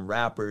Christian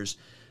rappers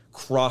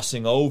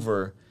crossing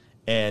over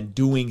and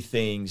doing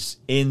things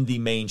in the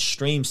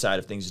mainstream side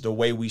of things, the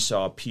way we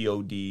saw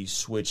POD,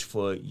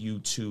 Switchfoot,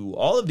 U2,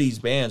 all of these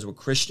bands were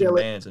Christian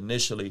bands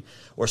initially,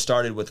 or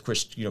started with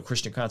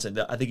Christian content.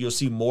 I think you'll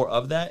see more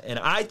of that, and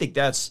I think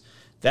that's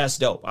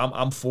dope.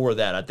 I'm for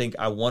that. I think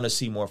I want to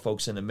see more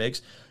folks in the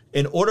mix.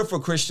 In order for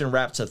Christian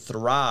rap to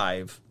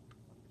thrive,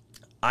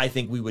 I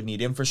think we would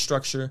need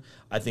infrastructure.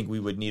 I think we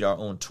would need our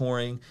own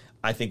touring.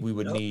 I think we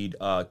would need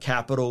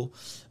capital.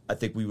 I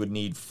think we would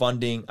need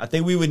funding. I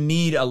think we would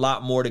need a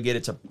lot more to get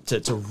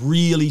it to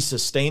really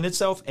sustain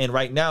itself. And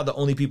right now, the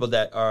only people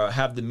that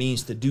have the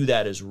means to do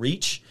that is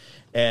Reach.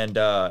 And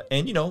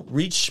you know,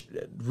 Reach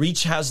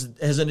has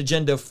an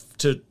agenda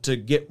to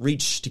get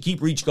Reach, to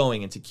keep Reach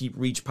going and to keep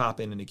Reach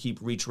popping and to keep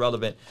Reach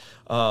relevant.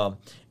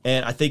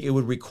 And I think it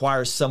would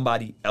require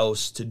somebody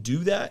else to do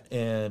that.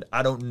 And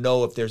I don't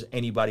know if there's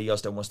anybody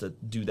else that wants to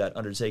do that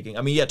undertaking.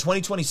 I mean,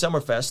 2020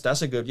 Summerfest,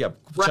 that's a good,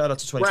 shout out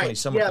to 2020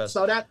 Summerfest.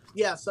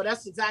 So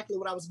that's exactly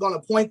what I was going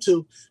to point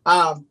to.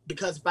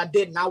 Because if I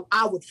didn't,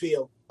 I would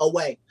feel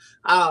away.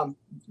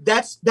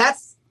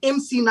 That's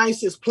MC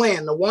Nice's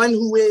plan. The one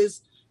who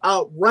is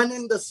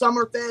running the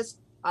Summerfest.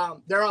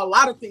 There are a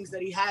lot of things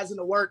that he has in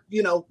the work.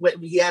 You know,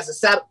 he has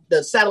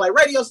the satellite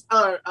radio,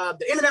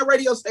 the internet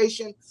radio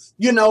station.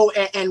 You know,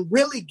 and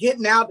really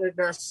getting out there.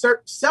 There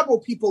are several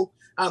people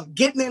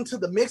getting into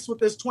the mix with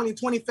this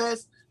 2020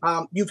 Fest.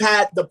 You've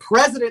had the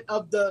president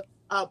of the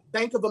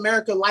Bank of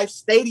America Life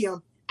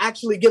Stadium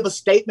actually give a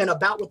statement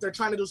about what they're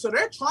trying to do. So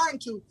they're trying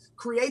to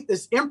create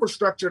this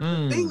infrastructure.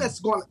 The thing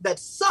that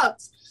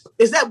sucks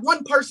is that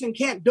one person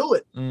can't do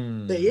it.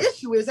 The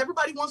issue is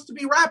everybody wants to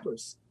be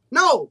rappers.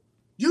 No.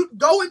 You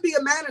go and be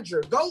a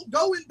manager. Go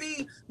and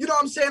be, you know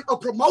what I'm saying, a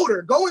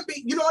promoter. Go and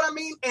be, you know what I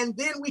mean? And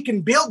then we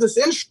can build this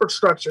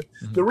infrastructure.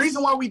 The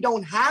reason why we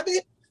don't have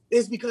it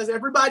is because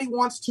everybody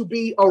wants to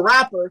be a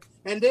rapper.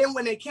 And then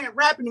when they can't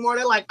rap anymore,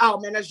 they're like, oh,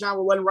 man, that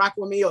genre wasn't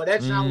rocking with me, or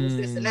that genre was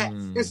this and that.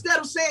 Instead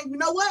of saying, you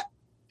know what?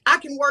 I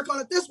can work on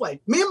it this way.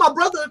 Me and my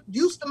brother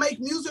used to make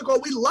music, or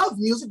we love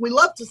music. We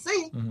love to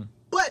sing,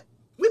 but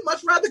we'd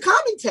much rather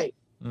commentate.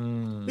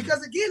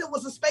 Because again, it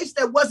was a space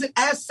that wasn't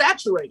as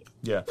saturated.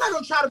 I'm not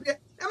gonna try to be.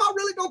 Am I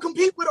really gonna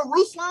compete with a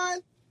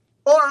Ruslan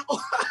or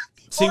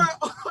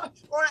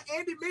an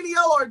Andy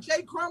Mineo or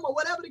Jay Crumb or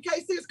whatever the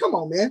case is? Come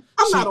on, man.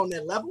 I'm not on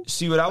that level.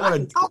 See what I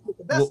want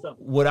to.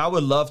 What I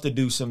would love to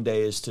do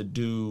someday is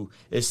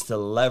to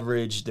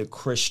leverage the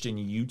Christian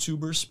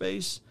YouTuber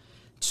space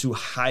to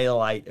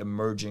highlight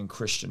emerging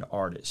Christian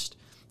artists.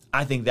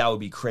 I think that would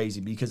be crazy,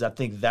 because I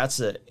think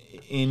that's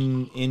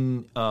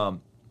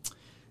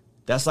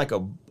that's like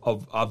a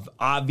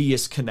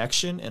obvious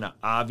connection and an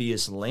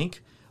obvious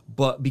link,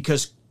 but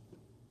because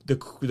the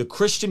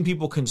Christian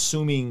people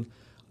consuming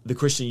the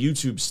Christian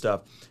YouTube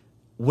stuff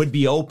would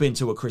be open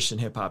to what Christian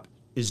hip hop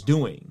is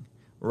doing,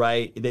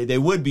 right? They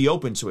would be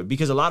open to it,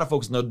 because a lot of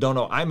folks don't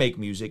know I make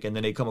music, and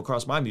then they come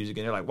across my music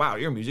and they're like, wow,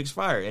 your music's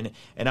fire.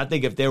 And I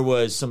think if there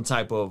was some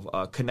type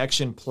of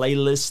connection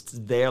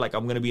playlist there, like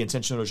I'm going to be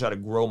intentional to try to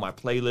grow my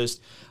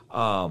playlist,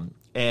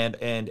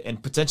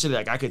 and potentially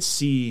like I could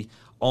see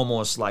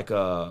almost like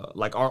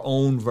our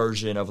own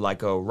version of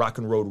like a Rock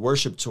and Road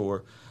worship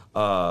tour,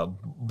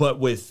 but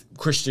with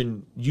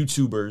Christian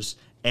YouTubers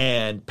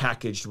and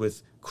packaged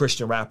with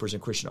Christian rappers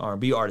and Christian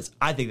R&B artists.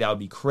 I think that would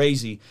be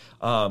crazy,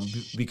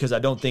 because I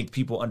don't think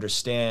people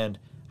understand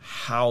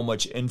how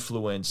much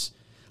influence.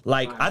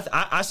 Like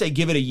I say,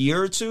 give it a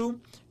year or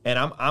two, and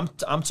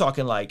I'm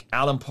talking like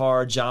Alan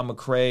Parr, John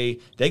McCrae.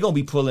 They're gonna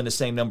be pulling the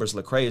same numbers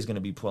Lecrae is gonna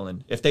be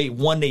pulling if they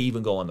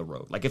even go on the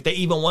road. Like if they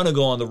even want to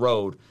go on the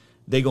road,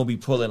 they're going to be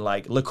pulling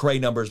like Lecrae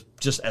numbers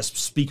just as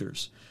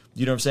speakers.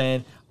 You know what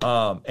I'm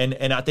saying?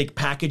 And I think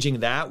packaging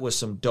that with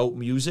some dope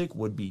music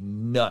would be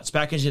nuts.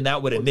 Packaging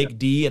that with a Nick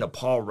D and a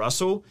Paul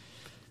Russell.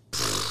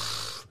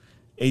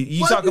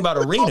 You talk about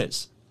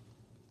arenas.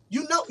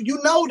 You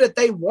know that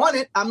they want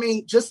it. I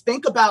mean, just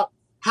think about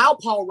how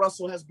Paul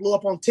Russell has blew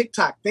up on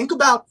TikTok. Think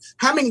about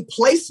how many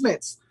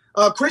placements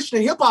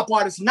Christian hip hop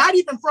artists, not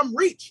even from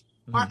Reach,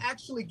 are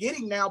actually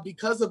getting now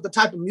because of the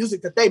type of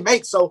music that they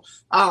make. So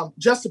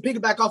just to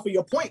piggyback off of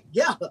your point,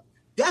 yeah,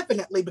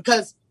 definitely,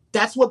 because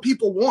that's what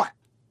people want.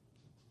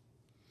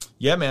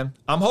 Yeah, man.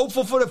 I'm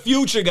hopeful for the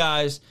future,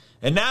 guys.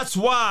 And that's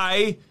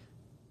why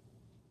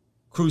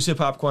Cruz Hip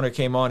Hop Corner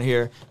came on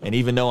here. And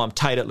even though I'm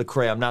tight at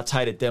Lecrae, I'm not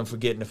tight at them for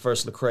getting the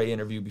first Lecrae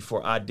interview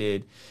before I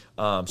did.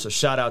 So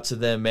shout out to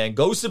them, man.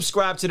 Go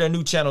subscribe to their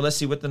new channel. Let's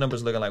see what the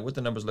numbers looking like.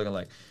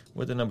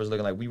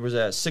 We was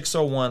at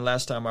 601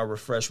 last time I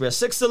refreshed. We're at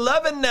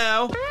 611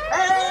 now.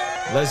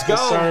 Hey! Let's go.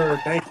 Yes,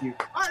 sir. Thank you.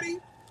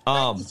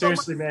 Marty,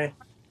 Seriously, man.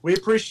 We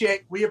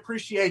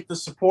appreciate the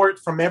support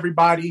from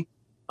everybody.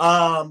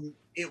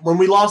 When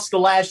we lost the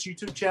last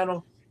YouTube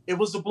channel, it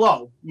was a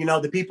blow. You know,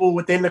 the people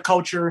within the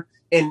culture,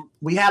 and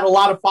we had a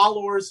lot of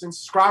followers and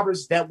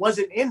subscribers that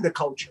wasn't in the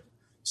culture.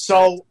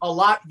 So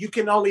you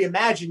can only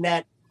imagine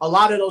that a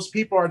lot of those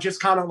people are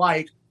just kind of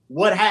like,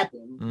 what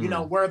happened? You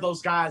know, where are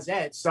those guys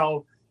at?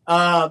 So,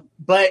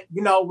 but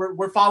you know,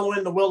 we're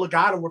following the will of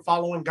God, and we're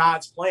following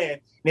God's plan.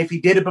 And if he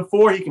did it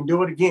before, he can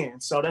do it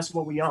again. So that's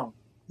what we own.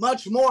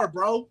 Much more,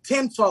 bro.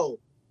 Tenfold.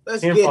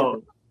 Let's Tenfold.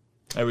 get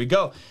it. There we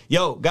go.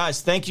 Yo,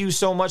 guys, thank you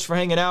so much for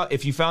hanging out.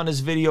 If you found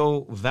this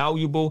video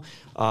valuable,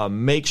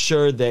 make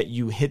sure that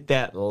you hit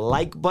that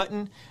like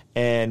button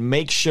and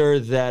make sure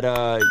that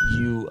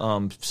you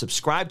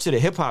subscribe to the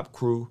Hip Hop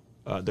Crew.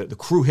 The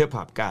Crew Hip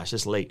Hop. Gosh,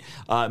 it's late.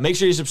 Make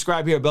sure you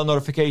subscribe here. Bell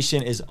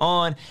notification is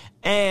on.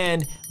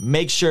 And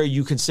make sure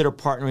you consider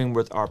partnering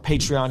with our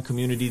Patreon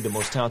community, the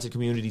most talented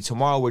community.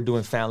 Tomorrow we're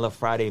doing Fan Love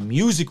Friday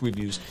music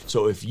reviews.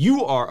 So if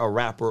you are a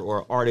rapper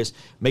or artist,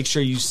 make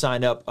sure you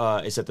sign up.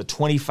 It's at the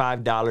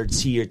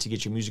 $25 tier to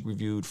get your music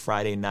reviewed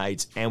Friday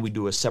nights. And we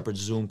do a separate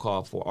Zoom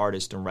call for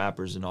artists and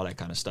rappers and all that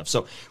kind of stuff.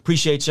 So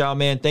appreciate y'all,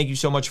 man. Thank you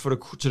so much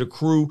to the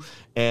crew.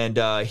 And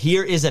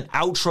here is an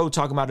outro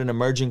talking about an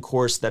emerging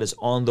course that is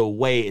on the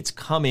way. It's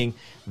coming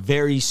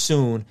very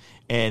soon.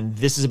 And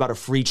this is about a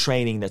free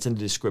training that's in the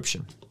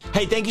description.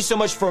 Hey, thank you so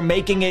much for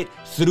making it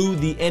through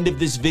the end of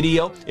this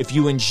video. If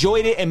you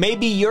enjoyed it and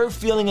maybe you're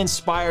feeling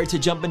inspired to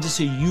jump into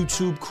some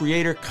YouTube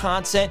creator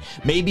content,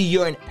 maybe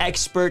you're an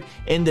expert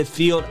in the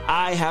field,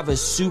 I have a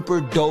super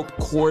dope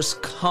course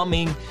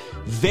coming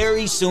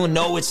very soon.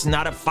 No, it's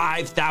not a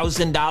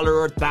 $5,000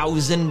 or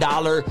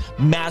 $1,000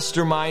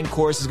 mastermind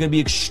course. It's going to be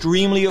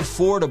extremely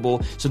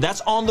affordable. So that's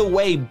on the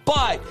way,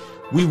 but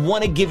we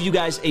want to give you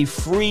guys a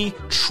free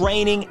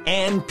training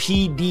and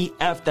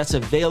PDF that's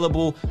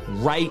available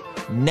right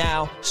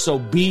now. So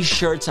be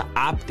sure to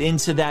opt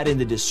into that in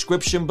the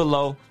description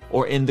below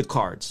or in the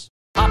cards.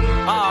 Yes.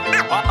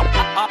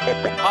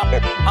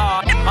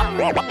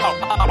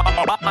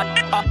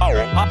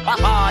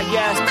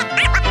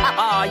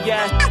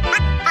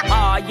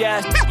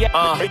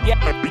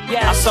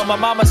 I saw my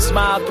mama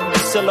smile through the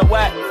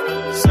silhouette.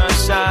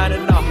 Sunshine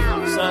and all.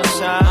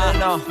 Sunshine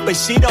and all. But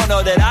she don't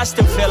know that I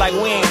still feel like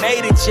we ain't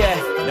made it yet.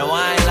 No,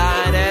 I ain't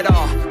lying at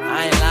all.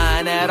 I ain't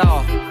lying at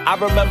all. I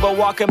remember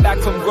walking back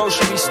from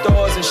grocery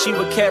stores and she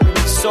would carry me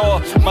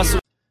sore.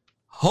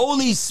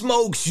 Holy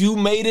smokes, you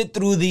made it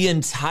through the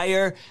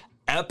entire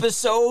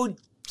episode.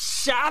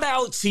 Shout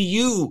out to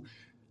you.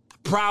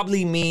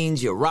 Probably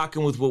means you're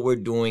rocking with what we're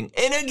doing.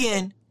 And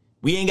again,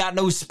 we ain't got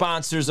no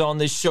sponsors on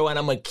this show, and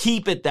I'm going to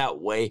keep it that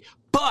way.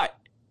 But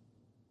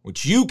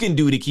what you can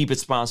do to keep it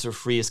sponsor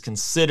free is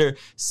consider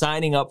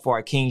signing up for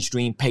our King's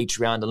Dream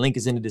Patreon. The link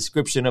is in the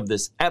description of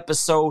this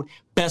episode.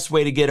 Best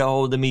way to get a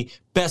hold of me,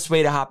 best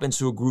way to hop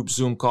into a group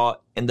Zoom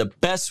call, and the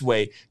best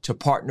way to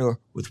partner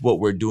with what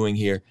we're doing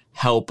here.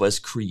 Help us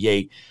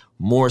create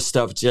more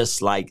stuff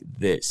just like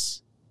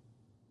this.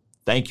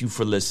 Thank you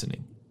for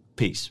listening.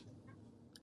 Peace.